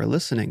men who are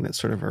listening that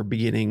sort of are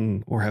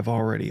beginning or have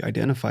already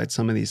identified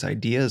some of these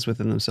ideas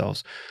within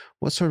themselves,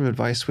 what sort of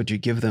advice would you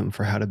give them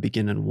for how to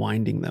begin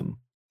unwinding them?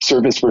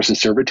 Service versus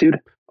servitude?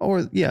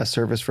 Or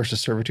service versus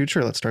servitude.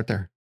 Sure, let's start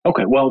there.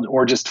 Okay, well,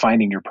 or just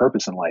finding your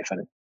purpose in life.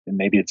 And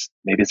maybe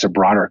it's a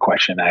broader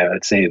question. I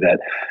would say that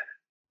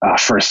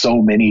for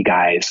so many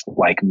guys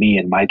like me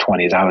in my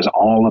 20s, I was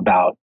all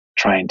about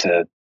trying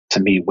to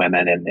meet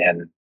women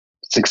and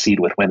succeed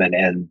with women.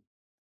 And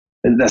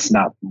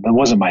that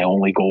wasn't my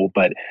only goal,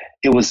 but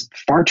it was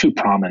far too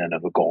prominent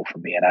of a goal for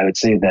me. And I would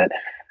say that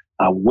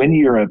when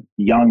you're a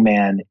young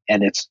man,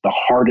 and it's the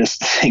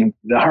hardest thing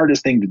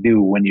to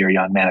do when you're a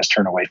young man is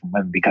turn away from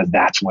women, because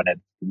that's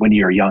when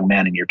you're a young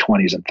man in your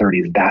 20s and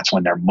 30s, that's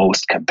when they're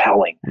most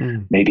compelling.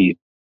 Maybe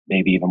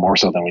even more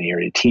so than when you're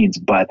in your teens.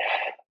 But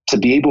to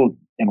be able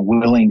and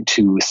willing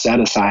to set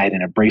aside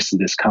and embrace the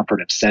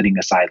discomfort of setting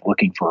aside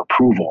looking for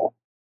approval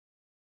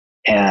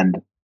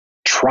and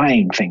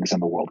trying things in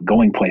the world,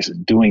 going places,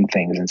 doing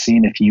things, and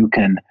seeing if you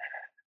can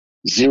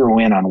zero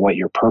in on what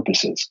your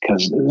purpose is.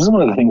 Because this is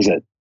one of the things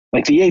that,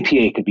 like, the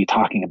APA could be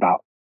talking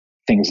about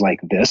things like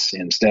this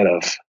instead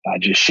of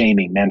just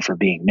shaming men for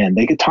being men.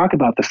 They could talk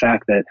about the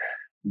fact that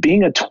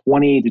being a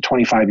 20 to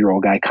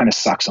 25-year-old guy kind of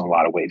sucks in a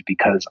lot of ways,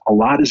 because a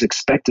lot is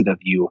expected of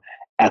you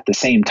at the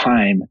same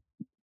time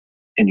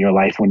in your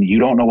life when you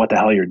don't know what the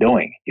hell you're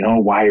doing. You don't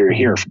know why you're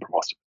here for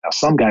most of it. Now,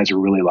 some guys are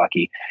really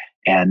lucky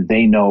and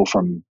they know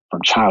from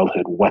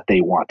childhood what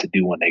they want to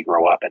do when they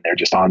grow up, and they're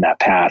just on that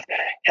path,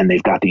 and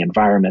they've got the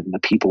environment and the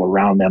people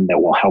around them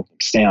that will help them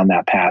stay on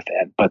that path.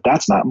 But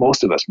that's not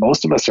most of us.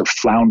 Most of us are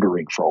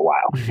floundering for a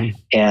while.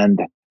 And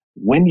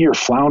when you're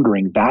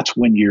floundering, that's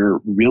when you're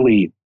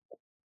really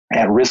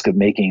at risk of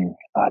making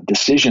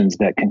decisions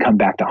that can come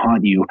back to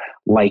haunt you,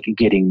 like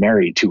getting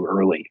married too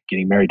early,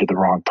 getting married to the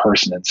wrong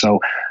person. And so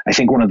I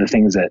think one of the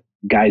things that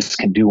guys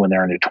can do when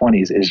they're in their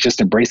 20s is just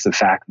embrace the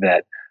fact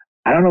that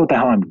I don't know what the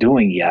hell I'm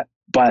doing yet,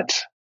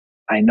 but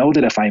I know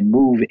that if I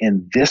move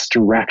in this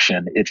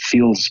direction, it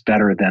feels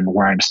better than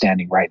where I'm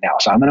standing right now.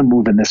 So I'm going to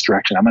move in this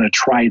direction. I'm going to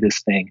try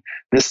this thing.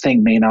 This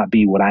thing may not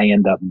be what I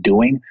end up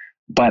doing,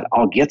 but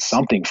I'll get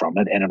something from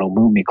it and it'll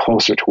move me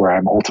closer to where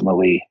I'm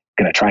ultimately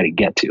going to try to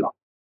get to.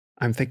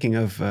 I'm thinking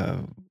of,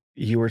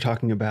 you were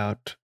talking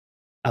about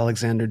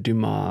Alexander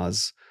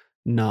Dumas'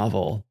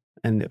 novel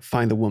and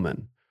Find the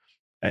Woman.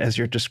 As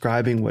you're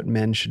describing what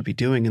men should be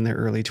doing in their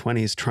early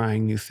 20s,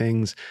 trying new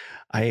things,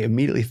 I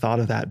immediately thought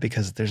of that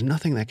because there's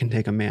nothing that can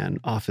take a man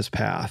off his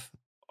path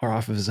or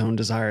off of his own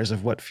desires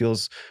of what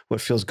feels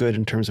good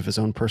in terms of his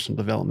own personal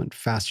development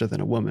faster than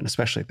a woman,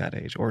 especially at that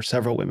age, or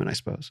several women, I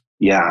suppose.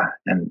 Yeah.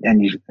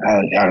 And you,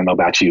 I don't know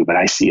about you, but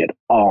I see it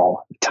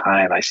all the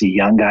time. I see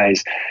young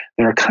guys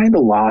that are kind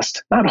of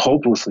lost, not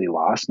hopelessly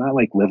lost, not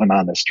like living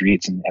on the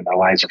streets and their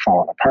lives are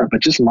falling apart,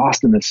 but just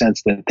lost in the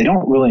sense that they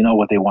don't really know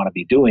what they want to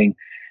be doing.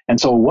 And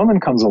so a woman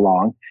comes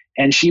along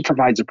and she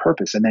provides a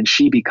purpose and then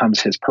she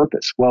becomes his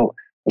purpose. Well,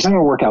 it's not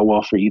going to work out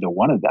well for either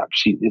one of them.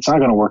 It's not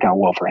going to work out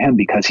well for him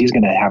because he's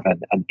going to have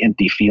an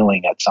empty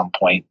feeling at some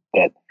point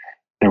that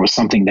there was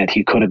something that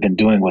he could have been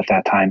doing with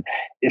that time.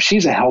 If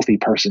she's a healthy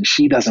person,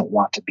 she doesn't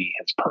want to be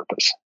his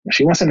purpose.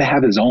 She wants him to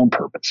have his own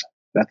purpose.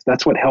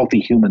 That's what healthy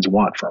humans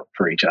want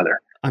for each other.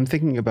 I'm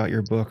thinking about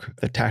your book,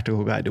 The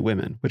Tactical Guide to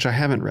Women, which I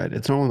haven't read.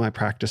 It's normally my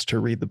practice to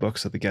read the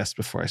books of the guests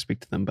before I speak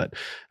to them, but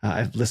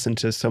I've listened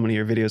to so many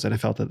of your videos and I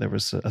felt that there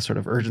was a sort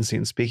of urgency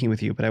in speaking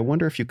with you. But I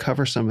wonder if you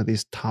cover some of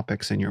these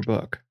topics in your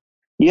book.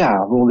 Yeah,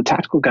 well, The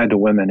Tactical Guide to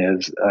Women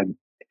is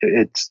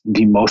it's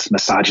the most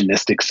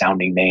misogynistic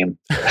sounding name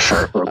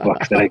for a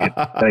book that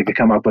I could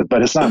come up with,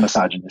 but it's not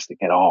misogynistic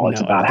at all.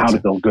 It's about how to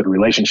build good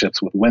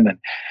relationships with women,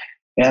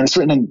 and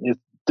it's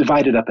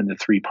divided up into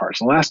 3 parts.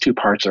 The last 2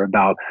 parts are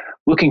about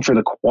looking for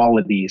the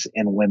qualities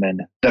in women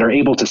that are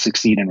able to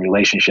succeed in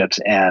relationships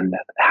and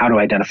how to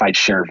identify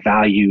shared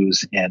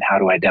values and how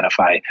to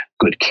identify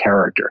good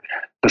character.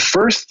 The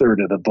first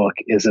third of the book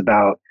is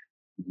about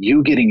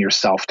you getting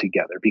yourself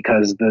together,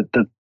 because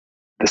the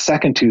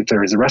second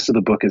 2/3, the rest of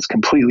the book is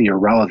completely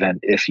irrelevant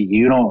if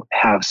you don't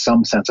have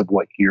some sense of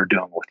what you're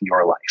doing with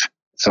your life.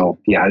 So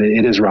yeah,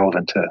 it is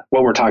relevant to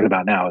what we're talking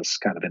about now is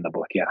kind of in the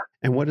book. Yeah.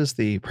 And what is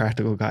the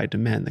Practical Guide to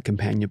Men, the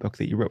companion book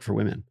that you wrote for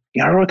women?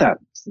 Yeah, I wrote that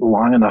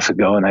long enough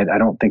ago, and I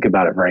don't think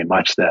about it very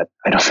much that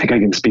I don't think I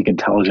can speak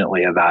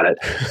intelligently about it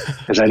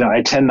because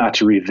I tend not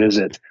to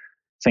revisit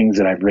things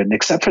that I've written,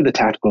 except for the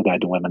Tactical Guide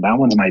to Women. That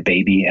one's my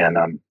baby, and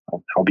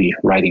I'll be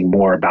writing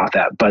more about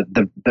that. But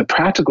the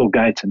Practical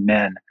Guide to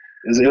Men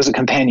it was a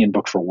companion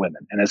book for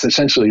women. And it's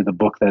essentially the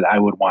book that I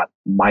would want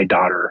my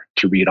daughter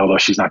to read, although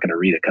she's not going to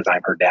read it because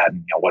I'm her dad.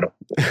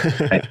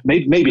 And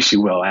maybe she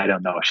will. I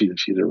don't know.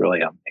 She's a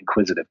really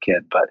inquisitive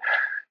kid. But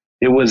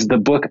it was the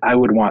book I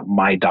would want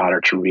my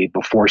daughter to read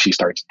before she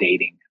starts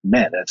dating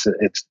men.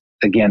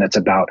 It's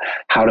about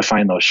how to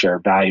find those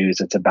shared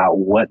values. It's about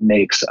what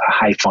makes a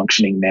high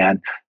functioning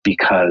man,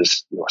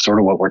 because sort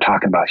of what we're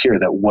talking about here,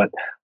 that what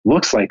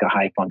looks like a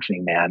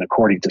high-functioning man,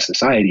 according to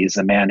society, is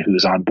a man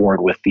who's on board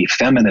with the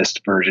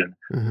feminist version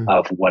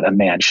of what a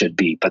man should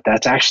be. But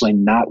that's actually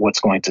not what's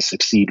going to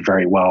succeed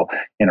very well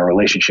in a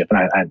relationship.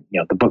 And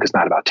the book is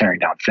not about tearing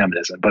down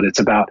feminism, but it's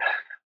about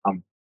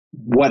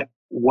what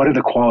are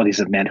the qualities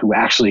of men who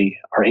actually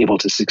are able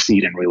to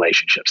succeed in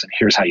relationships, and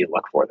here's how you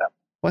look for them.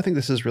 Well, I think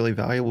this is really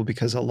valuable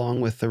because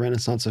along with the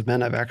Renaissance of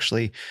men, I've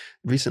actually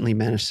recently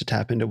managed to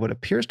tap into what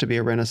appears to be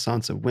a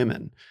Renaissance of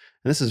women.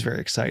 And this is very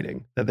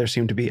exciting that there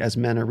seem to be, as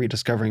men are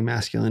rediscovering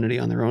masculinity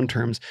on their own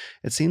terms,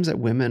 it seems that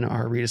women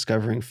are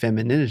rediscovering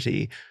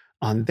femininity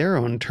on their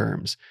own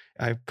terms.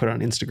 I put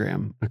on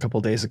Instagram a couple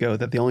of days ago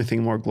that the only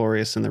thing more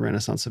glorious in the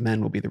Renaissance of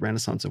men will be the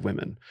Renaissance of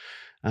women.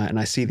 And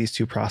I see these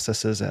two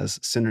processes as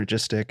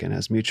synergistic and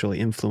as mutually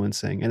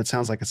influencing. And it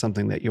sounds like it's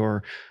something that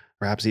you're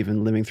perhaps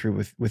even living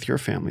through with your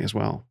family as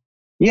well.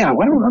 Yeah,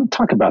 well, I don't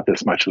talk about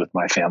this much with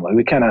my family.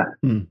 We kind of...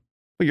 Well,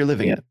 you're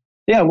living it.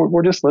 Yeah,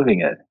 we're just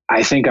living it.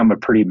 I think I'm a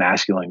pretty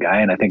masculine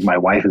guy, and I think my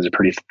wife is a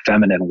pretty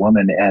feminine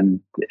woman, and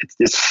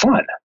it's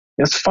fun.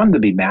 It's fun to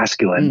be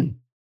masculine.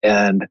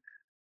 And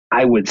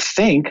I would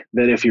think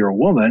that if you're a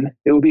woman,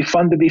 it would be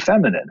fun to be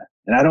feminine.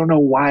 And I don't know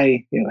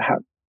why,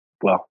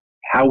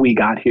 how we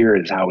got here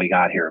is how we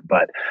got here,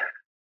 but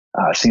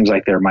it seems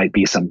like there might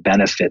be some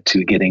benefit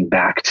to getting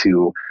back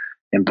to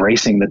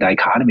embracing the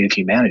dichotomy of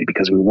humanity,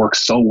 because we work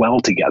so well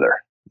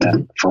together.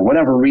 And for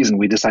whatever reason,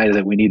 we decided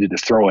that we needed to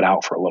throw it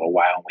out for a little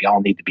while, and we all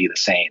need to be the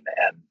same.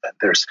 And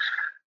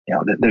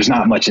there's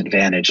not much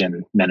advantage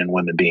in men and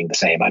women being the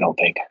same, I don't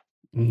think.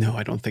 No,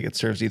 I don't think it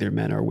serves either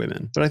men or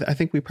women. But I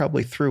think we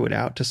probably threw it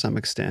out to some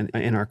extent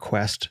in our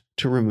quest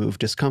to remove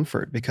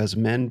discomfort, because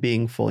men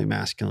being fully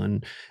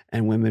masculine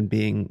and women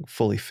being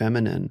fully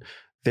feminine,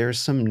 there's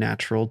some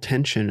natural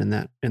tension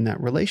in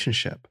that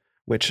relationship,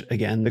 which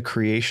again, the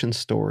creation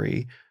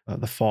story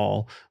the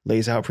fall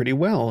lays out pretty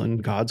well in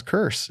God's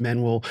curse.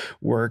 Men will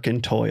work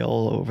and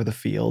toil over the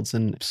fields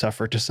and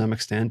suffer to some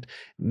extent.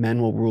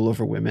 Men will rule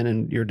over women,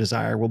 and your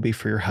desire will be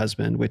for your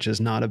husband, which is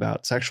not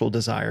about sexual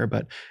desire,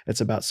 but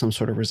it's about some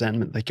sort of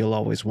resentment, like you'll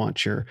always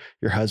want your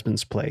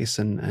husband's place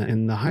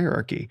in the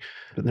hierarchy.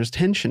 But there's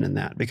tension in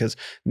that because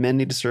men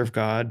need to serve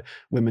God,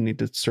 women need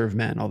to serve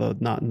men, although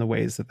not in the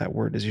ways that that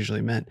word is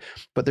usually meant.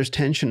 But there's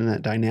tension in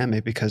that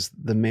dynamic because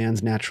the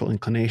man's natural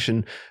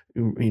inclination,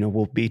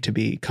 will be to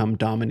become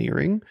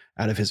domineering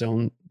out of his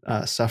own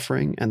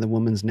suffering, and the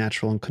woman's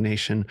natural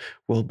inclination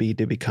will be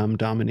to become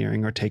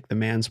domineering or take the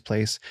man's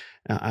place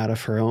out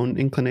of her own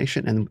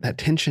inclination. And that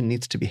tension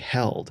needs to be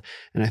held.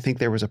 And I think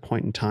there was a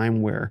point in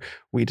time where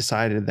we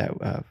decided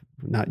that,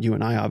 not you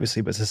and I,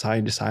 obviously, but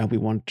society decided we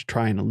wanted to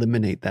try and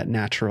eliminate that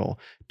natural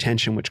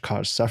tension which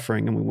caused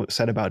suffering. And we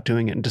set about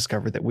doing it and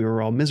discovered that we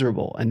were all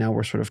miserable. And now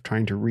we're sort of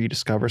trying to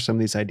rediscover some of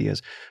these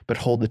ideas, but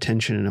hold the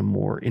tension in a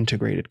more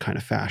integrated kind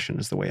of fashion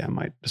is the way I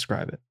might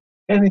describe it.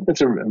 I think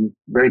that's a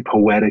very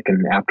poetic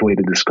and apt way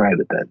to describe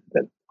it,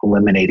 that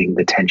eliminating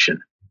the tension.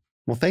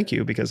 Well, thank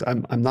you, because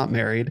I'm not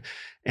married.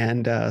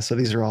 And so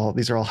these are all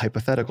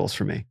hypotheticals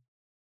for me.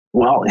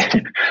 Well,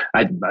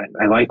 I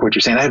like what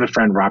you're saying. I have a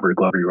friend, Robert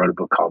Glover, who wrote a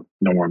book called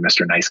No More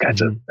Mr. Nice Guy.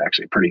 It's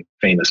actually a pretty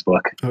famous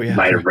book. Oh, yeah. You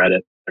might have read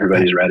it.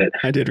 Everybody's read it.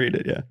 I did read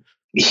it, yeah.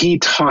 He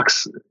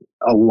talks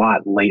a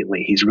lot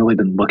lately. He's really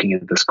been looking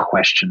at this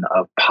question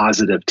of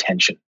positive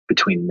tension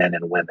between men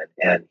and women.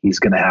 And he's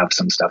going to have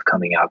some stuff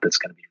coming out that's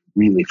going to be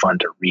really fun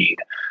to read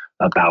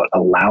about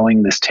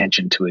allowing this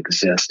tension to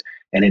exist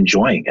and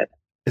enjoying it.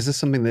 Is this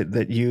something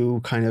that you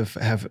kind of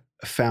have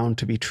found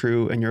to be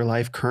true in your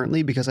life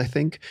currently? Because I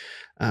think,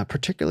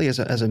 particularly as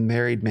a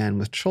married man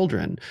with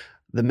children,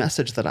 the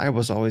message that I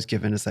was always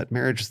given is that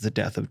marriage is the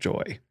death of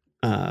joy.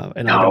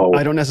 And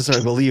I don't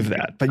necessarily believe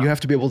that, but you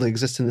have to be able to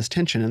exist in this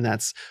tension. And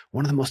that's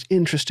one of the most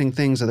interesting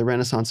things of the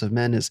Renaissance of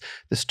men, is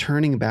this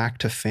turning back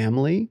to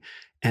family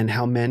and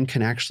how men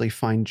can actually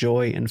find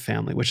joy in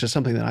family, which is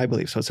something that I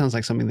believe. So it sounds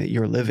like something that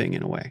you're living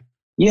in a way.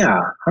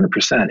 Yeah,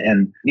 100%.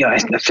 And I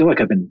feel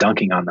like I've been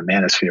dunking on the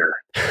manosphere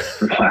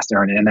for the last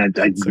hour, and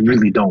I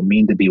really don't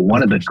mean to be.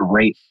 One of the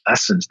great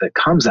lessons that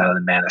comes out of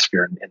the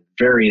manosphere and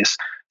various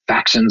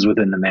factions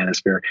within the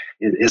manosphere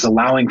is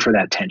allowing for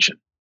that tension.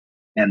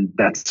 And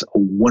that's a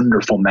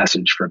wonderful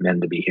message for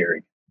men to be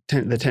hearing.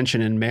 The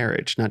tension in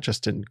marriage, not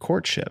just in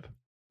courtship.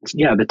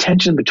 Yeah, the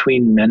tension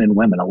between men and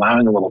women,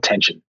 allowing a little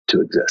tension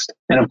to exist.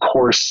 And of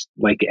course,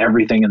 like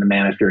everything in the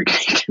manosphere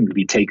can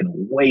be taken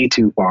way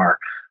too far.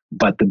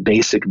 But the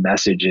basic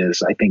message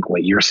is, I think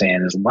what you're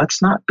saying is,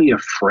 let's not be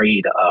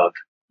afraid of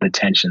the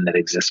tension that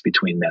exists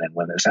between men and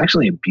women. It's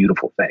actually a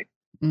beautiful thing.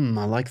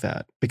 I like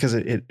that, because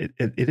it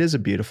is a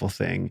beautiful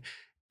thing.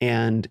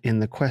 And in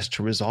the quest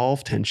to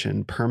resolve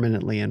tension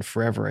permanently and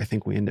forever, I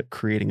think we end up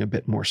creating a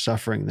bit more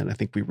suffering than I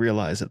think we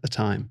realize at the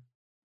time.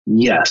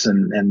 Yes,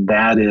 and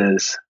that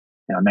is,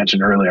 I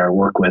mentioned earlier, I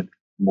worked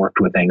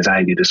with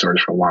anxiety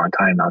disorders for a long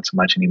time, not so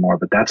much anymore,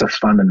 but that's a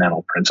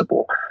fundamental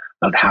principle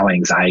of how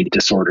anxiety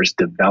disorders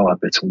develop.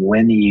 It's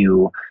when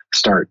you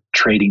start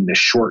trading the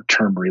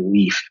short-term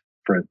relief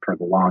for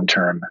the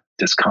long-term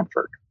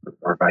discomfort,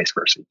 or vice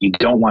versa. You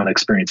don't want to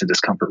experience a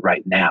discomfort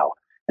right now.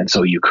 And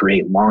so you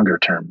create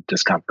longer-term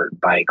discomfort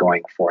by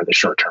going for the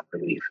short-term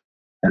relief.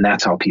 And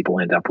that's how people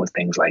end up with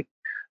things like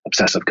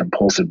obsessive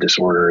compulsive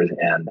disorders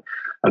and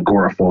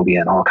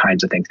agoraphobia and all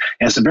kinds of things.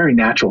 And it's a very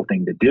natural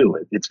thing to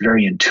do. It's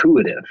very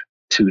intuitive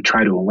to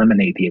try to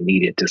eliminate the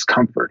immediate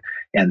discomfort.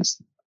 And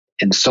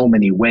in so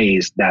many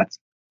ways, that's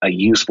a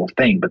useful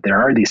thing. But there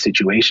are these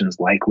situations,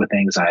 like with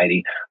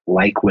anxiety,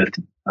 like with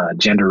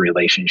gender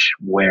relations,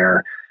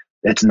 where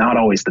it's not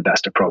always the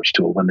best approach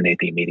to eliminate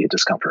the immediate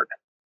discomfort.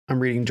 I'm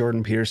reading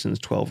Jordan Peterson's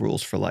 12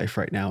 Rules for Life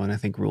right now. And I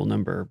think rule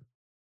number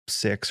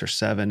 6 or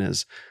 7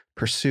 is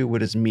pursue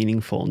what is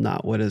meaningful,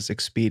 not what is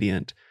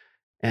expedient.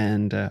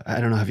 And I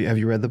don't know, have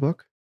you read the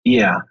book?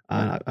 Yeah.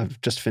 I've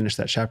just finished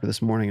that chapter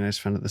this morning, and I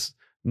just found this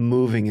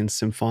moving and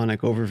symphonic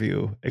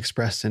overview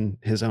expressed in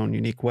his own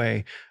unique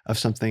way of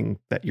something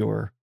that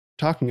you're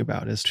talking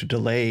about, is to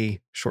delay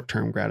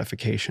short-term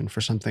gratification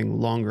for something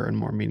longer and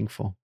more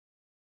meaningful.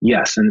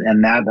 Yes.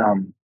 And that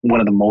one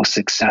of the most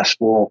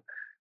successful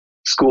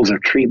schools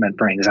of treatment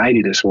for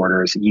anxiety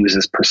disorders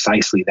uses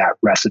precisely that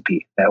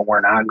recipe, that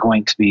we're not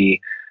going to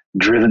be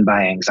driven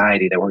by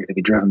anxiety, that we're going to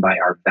be driven by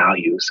our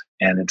values.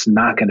 And it's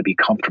not going to be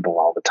comfortable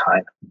all the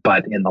time,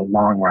 but in the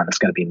long run, it's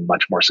going to be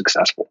much more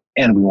successful.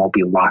 And we won't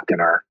be locked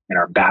in our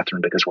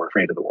bathroom because we're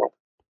afraid of the world.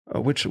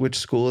 Which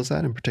school is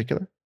that in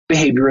particular?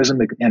 Behaviorism,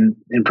 and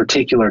in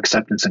particular,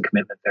 acceptance and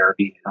commitment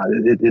therapy.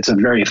 It's a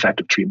very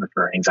effective treatment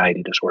for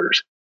anxiety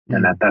disorders.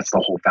 And that's the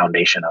whole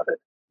foundation of it.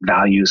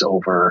 Values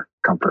over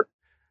comfort.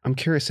 I'm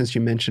curious, since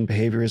you mentioned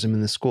behaviorism in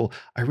the school,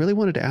 I really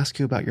wanted to ask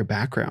you about your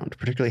background,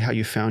 particularly how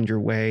you found your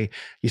way.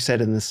 You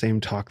said in the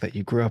same talk that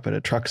you grew up at a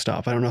truck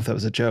stop. I don't know if that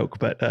was a joke,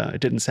 but it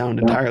didn't sound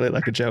entirely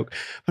like a joke.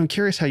 But I'm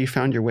curious how you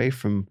found your way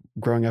from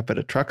growing up at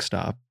a truck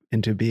stop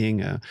into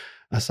being a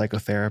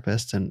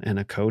psychotherapist and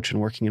a coach and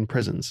working in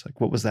prisons.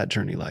 Like, what was that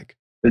journey like?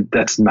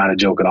 That's not a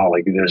joke at all.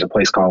 Like there's a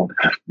place called,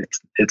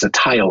 it's a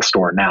tile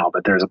store now,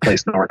 but there's a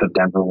place north of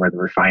Denver where the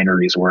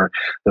refineries were.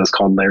 It was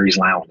called Larry's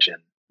Lounge,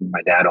 and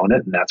my dad owned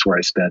it. And that's where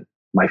I spent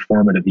my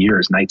formative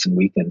years, nights and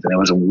weekends. And it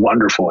was a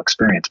wonderful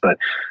experience, but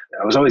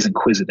I was always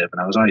inquisitive,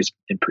 and I was always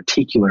in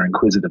particular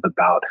inquisitive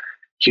about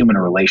human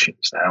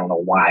relations. I don't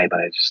know why, but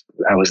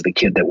I was the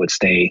kid that would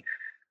stay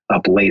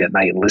up late at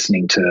night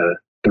listening to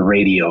the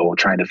radio,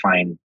 trying to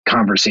find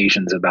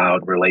conversations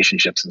about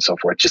relationships and so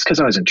forth, just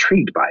because I was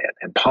intrigued by it,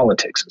 and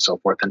politics and so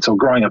forth. And so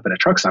growing up in a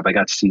truck stop, I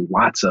got to see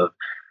lots of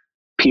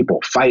people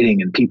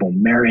fighting and people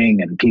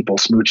marrying and people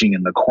smooching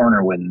in the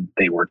corner when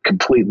they were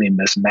completely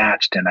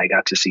mismatched. And I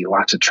got to see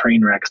lots of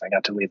train wrecks. I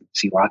got to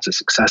see lots of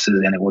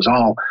successes. And it was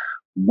all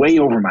way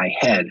over my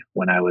head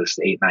when I was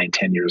 8, 9,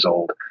 10 years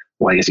old.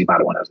 Well, I guess he bought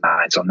it when I was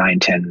 9. So 9,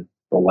 10,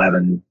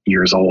 11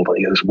 years old.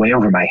 It was way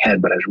over my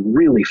head, but I was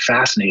really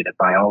fascinated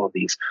by all of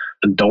these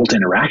adult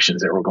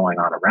interactions that were going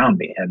on around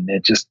me. And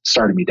it just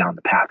started me down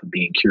the path of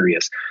being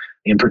curious,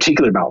 in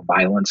particular about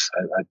violence.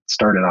 I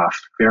started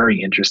off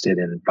very interested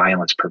in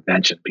violence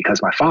prevention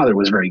because my father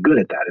was very good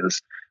at that. It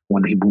was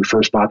when we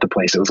first bought the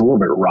place, it was a little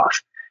bit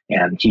rough,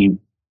 and he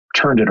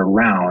turned it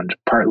around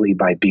partly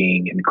by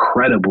being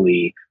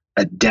incredibly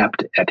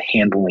adept at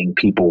handling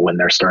people when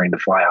they're starting to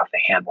fly off the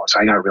handle. So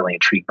I got really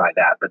intrigued by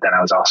that. But then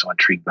I was also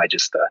intrigued by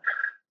just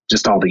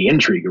all the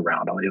intrigue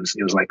around it.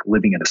 It was like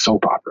living in a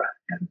soap opera.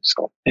 And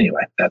so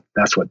anyway,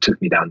 that's what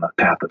took me down the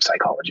path of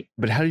psychology.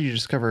 But how did you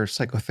discover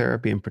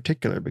psychotherapy in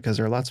particular? Because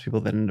there are lots of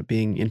people that end up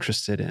being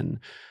interested in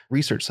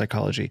research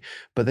psychology,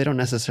 but they don't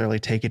necessarily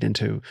take it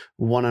into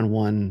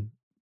one-on-one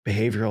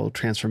behavioral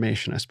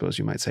transformation, I suppose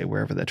you might say,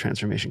 wherever that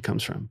transformation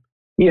comes from.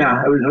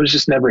 Yeah, I was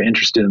just never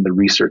interested in the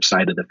research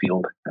side of the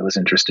field. I was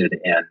interested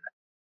in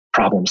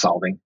problem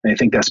solving. And I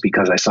think that's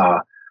because I saw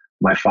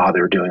my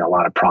father doing a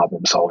lot of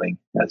problem solving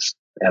as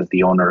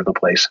the owner of the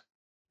place.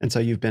 And so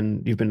you've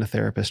been a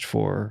therapist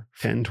for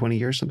 10, 20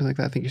 years, something like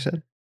that, I think you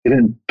said? I've been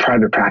in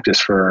private practice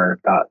for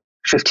about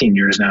 15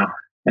 years now.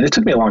 And it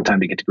took me a long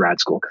time to get to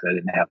grad school because I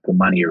didn't have the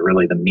money or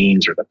really the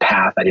means or the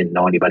path. I didn't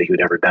know anybody who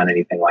had ever done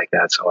anything like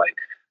that. So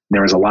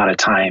there was a lot of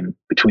time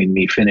between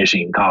me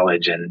finishing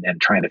college and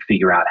trying to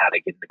figure out how to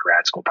get into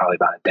grad school, probably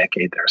about a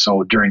decade there.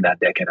 So during that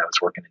decade, I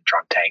was working in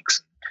drunk tanks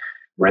and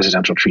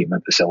residential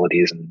treatment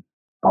facilities and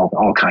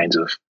all kinds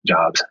of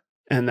jobs.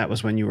 And that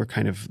was when you were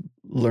kind of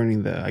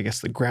learning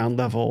the ground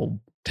level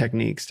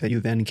techniques that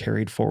you then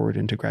carried forward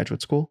into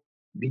graduate school?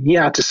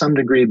 Yeah, to some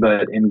degree.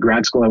 But in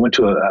grad school, I went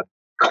to a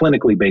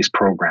clinically based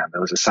program. It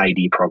was a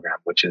PSY.D program,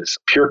 which is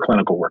pure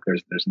clinical work.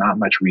 There's not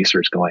much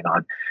research going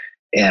on.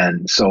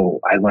 And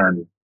so I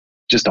learned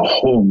just a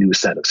whole new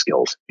set of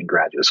skills in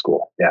graduate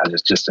school. Yeah,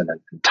 just an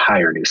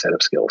entire new set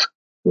of skills,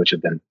 which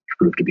have been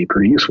proved to be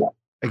pretty useful.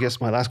 I guess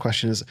my last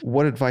question is,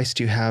 what advice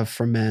do you have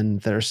for men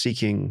that are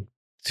seeking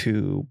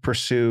to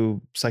pursue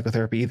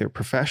psychotherapy either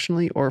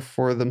professionally or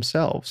for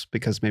themselves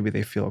because maybe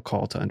they feel a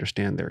call to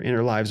understand their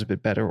inner lives a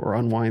bit better or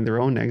unwind their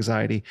own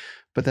anxiety,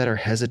 but that are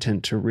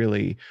hesitant to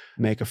really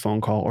make a phone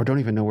call or don't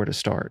even know where to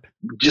start?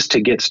 Just to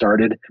get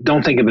started,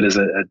 don't think of it as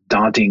a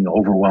daunting,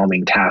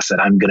 overwhelming task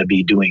that I'm going to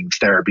be doing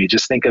therapy.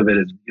 Just think of it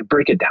as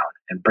break it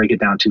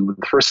down to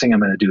the first thing I'm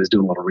going to do is do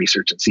a little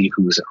research and see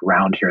who's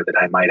around here that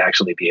I might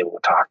actually be able to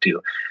talk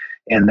to.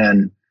 And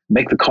then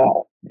make the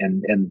call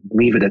and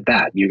leave it at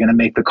that. You're going to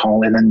make the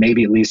call and then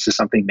maybe it leads to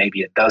something,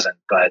 maybe it doesn't,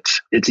 but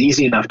it's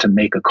easy enough to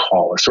make a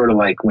call. It's sort of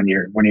like when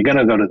you're going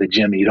to go to the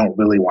gym, you don't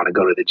really want to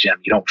go to the gym.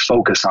 You don't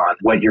focus on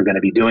what you're going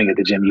to be doing at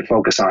the gym. You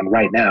focus on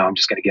right now, I'm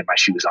just going to get my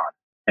shoes on.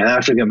 And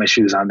after I get my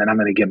shoes on, then I'm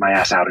going to get my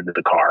ass out into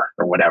the car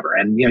or whatever.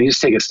 And, you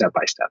just take it step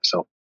by step.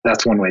 So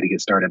that's one way to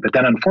get started. But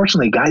then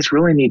unfortunately, guys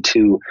really need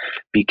to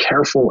be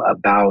careful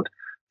about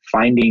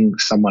finding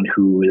someone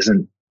who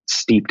isn't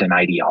steeped in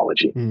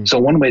ideology. So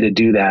one way to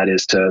do that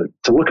is to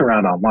look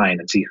around online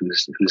and see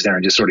who's there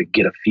and just sort of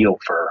get a feel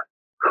for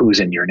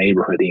who's in your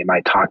neighborhood that you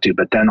might talk to.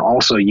 But then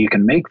also you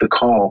can make the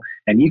call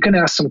and you can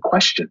ask some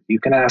questions. You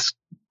can ask,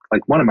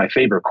 like one of my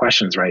favorite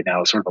questions right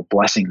now is sort of a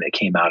blessing that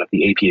came out of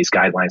the APA's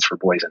guidelines for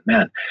boys and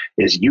men,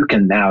 is you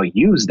can now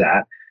use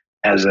that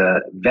as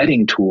a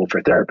vetting tool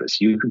for therapists.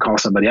 You can call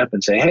somebody up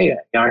and say, hey,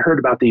 I heard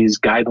about these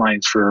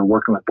guidelines for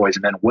working with boys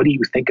and men. What do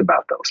you think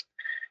about those?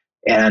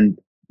 And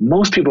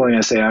most people are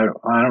going to say, I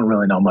don't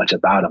really know much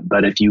about them.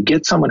 But if you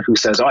get someone who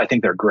says, oh, I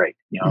think they're great,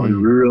 we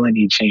really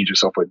need change or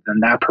so forth,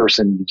 then that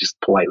person, you just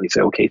politely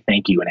say, okay,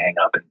 thank you, and hang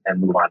up and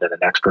move on to the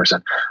next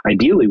person.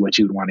 Ideally, what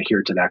you'd want to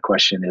hear to that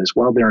question is,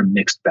 well, they're a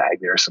mixed bag.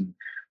 There are some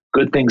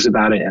good things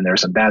about it and there are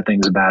some bad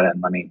things about it.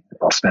 And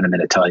I'll spend a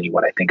minute telling you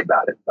what I think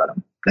about it. But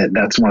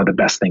that's one of the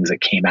best things that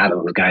came out of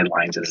those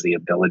guidelines is the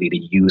ability to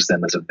use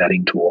them as a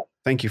vetting tool.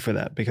 Thank you for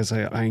that, because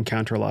I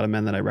encounter a lot of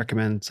men that I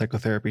recommend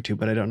psychotherapy to,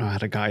 but I don't know how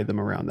to guide them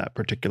around that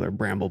particular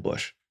bramble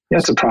bush.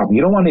 That's a problem.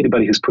 You don't want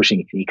anybody who's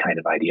pushing any kind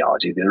of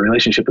ideology. The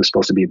relationship is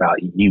supposed to be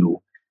about you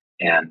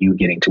and you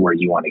getting to where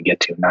you want to get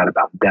to, not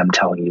about them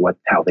telling you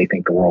how they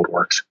think the world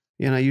works.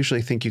 And I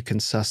usually think you can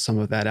suss some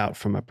of that out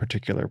from a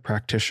particular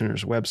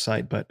practitioner's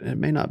website, but it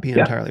may not be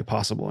entirely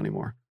possible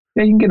anymore.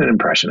 Yeah, you can get an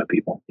impression of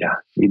people. Yeah,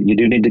 you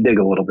do need to dig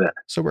a little bit.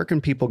 So where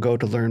can people go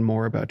to learn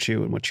more about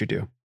you and what you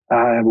do?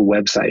 I have a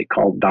website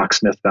called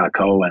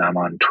docsmith.co, and I'm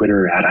on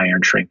Twitter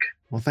 @IronShrink.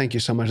 Well, thank you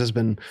so much. This has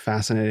been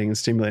fascinating and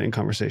stimulating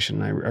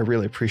conversation. I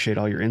really appreciate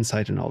all your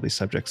insight in all these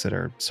subjects that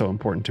are so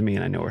important to me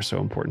and I know are so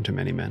important to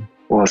many men.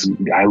 Well,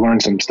 I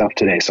learned some stuff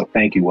today, so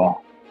thank you,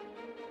 Will.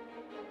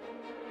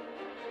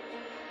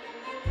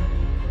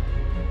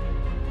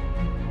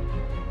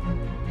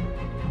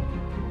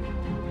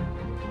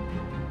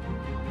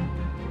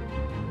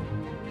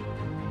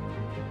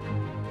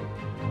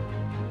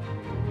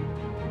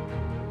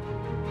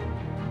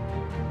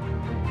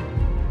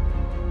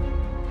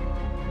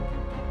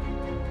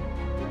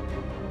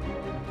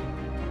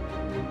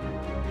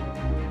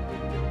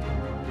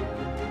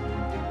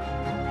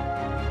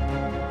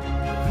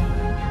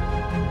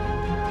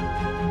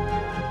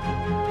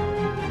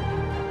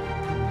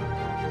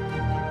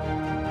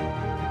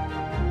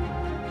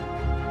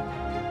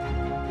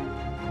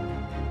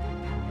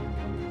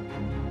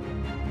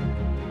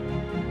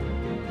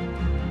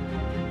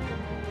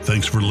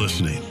 Thanks for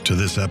listening to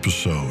this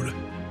episode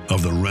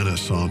of the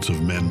Renaissance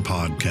of Men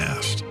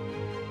podcast.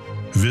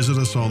 Visit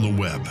us on the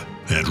web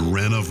at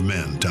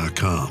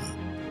renofmen.com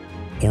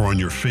or on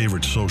your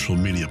favorite social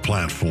media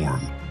platform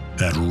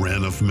at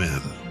Ren of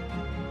Men.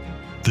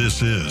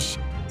 This is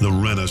the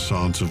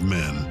Renaissance of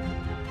Men.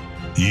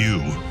 You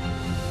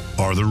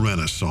are the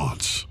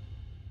Renaissance.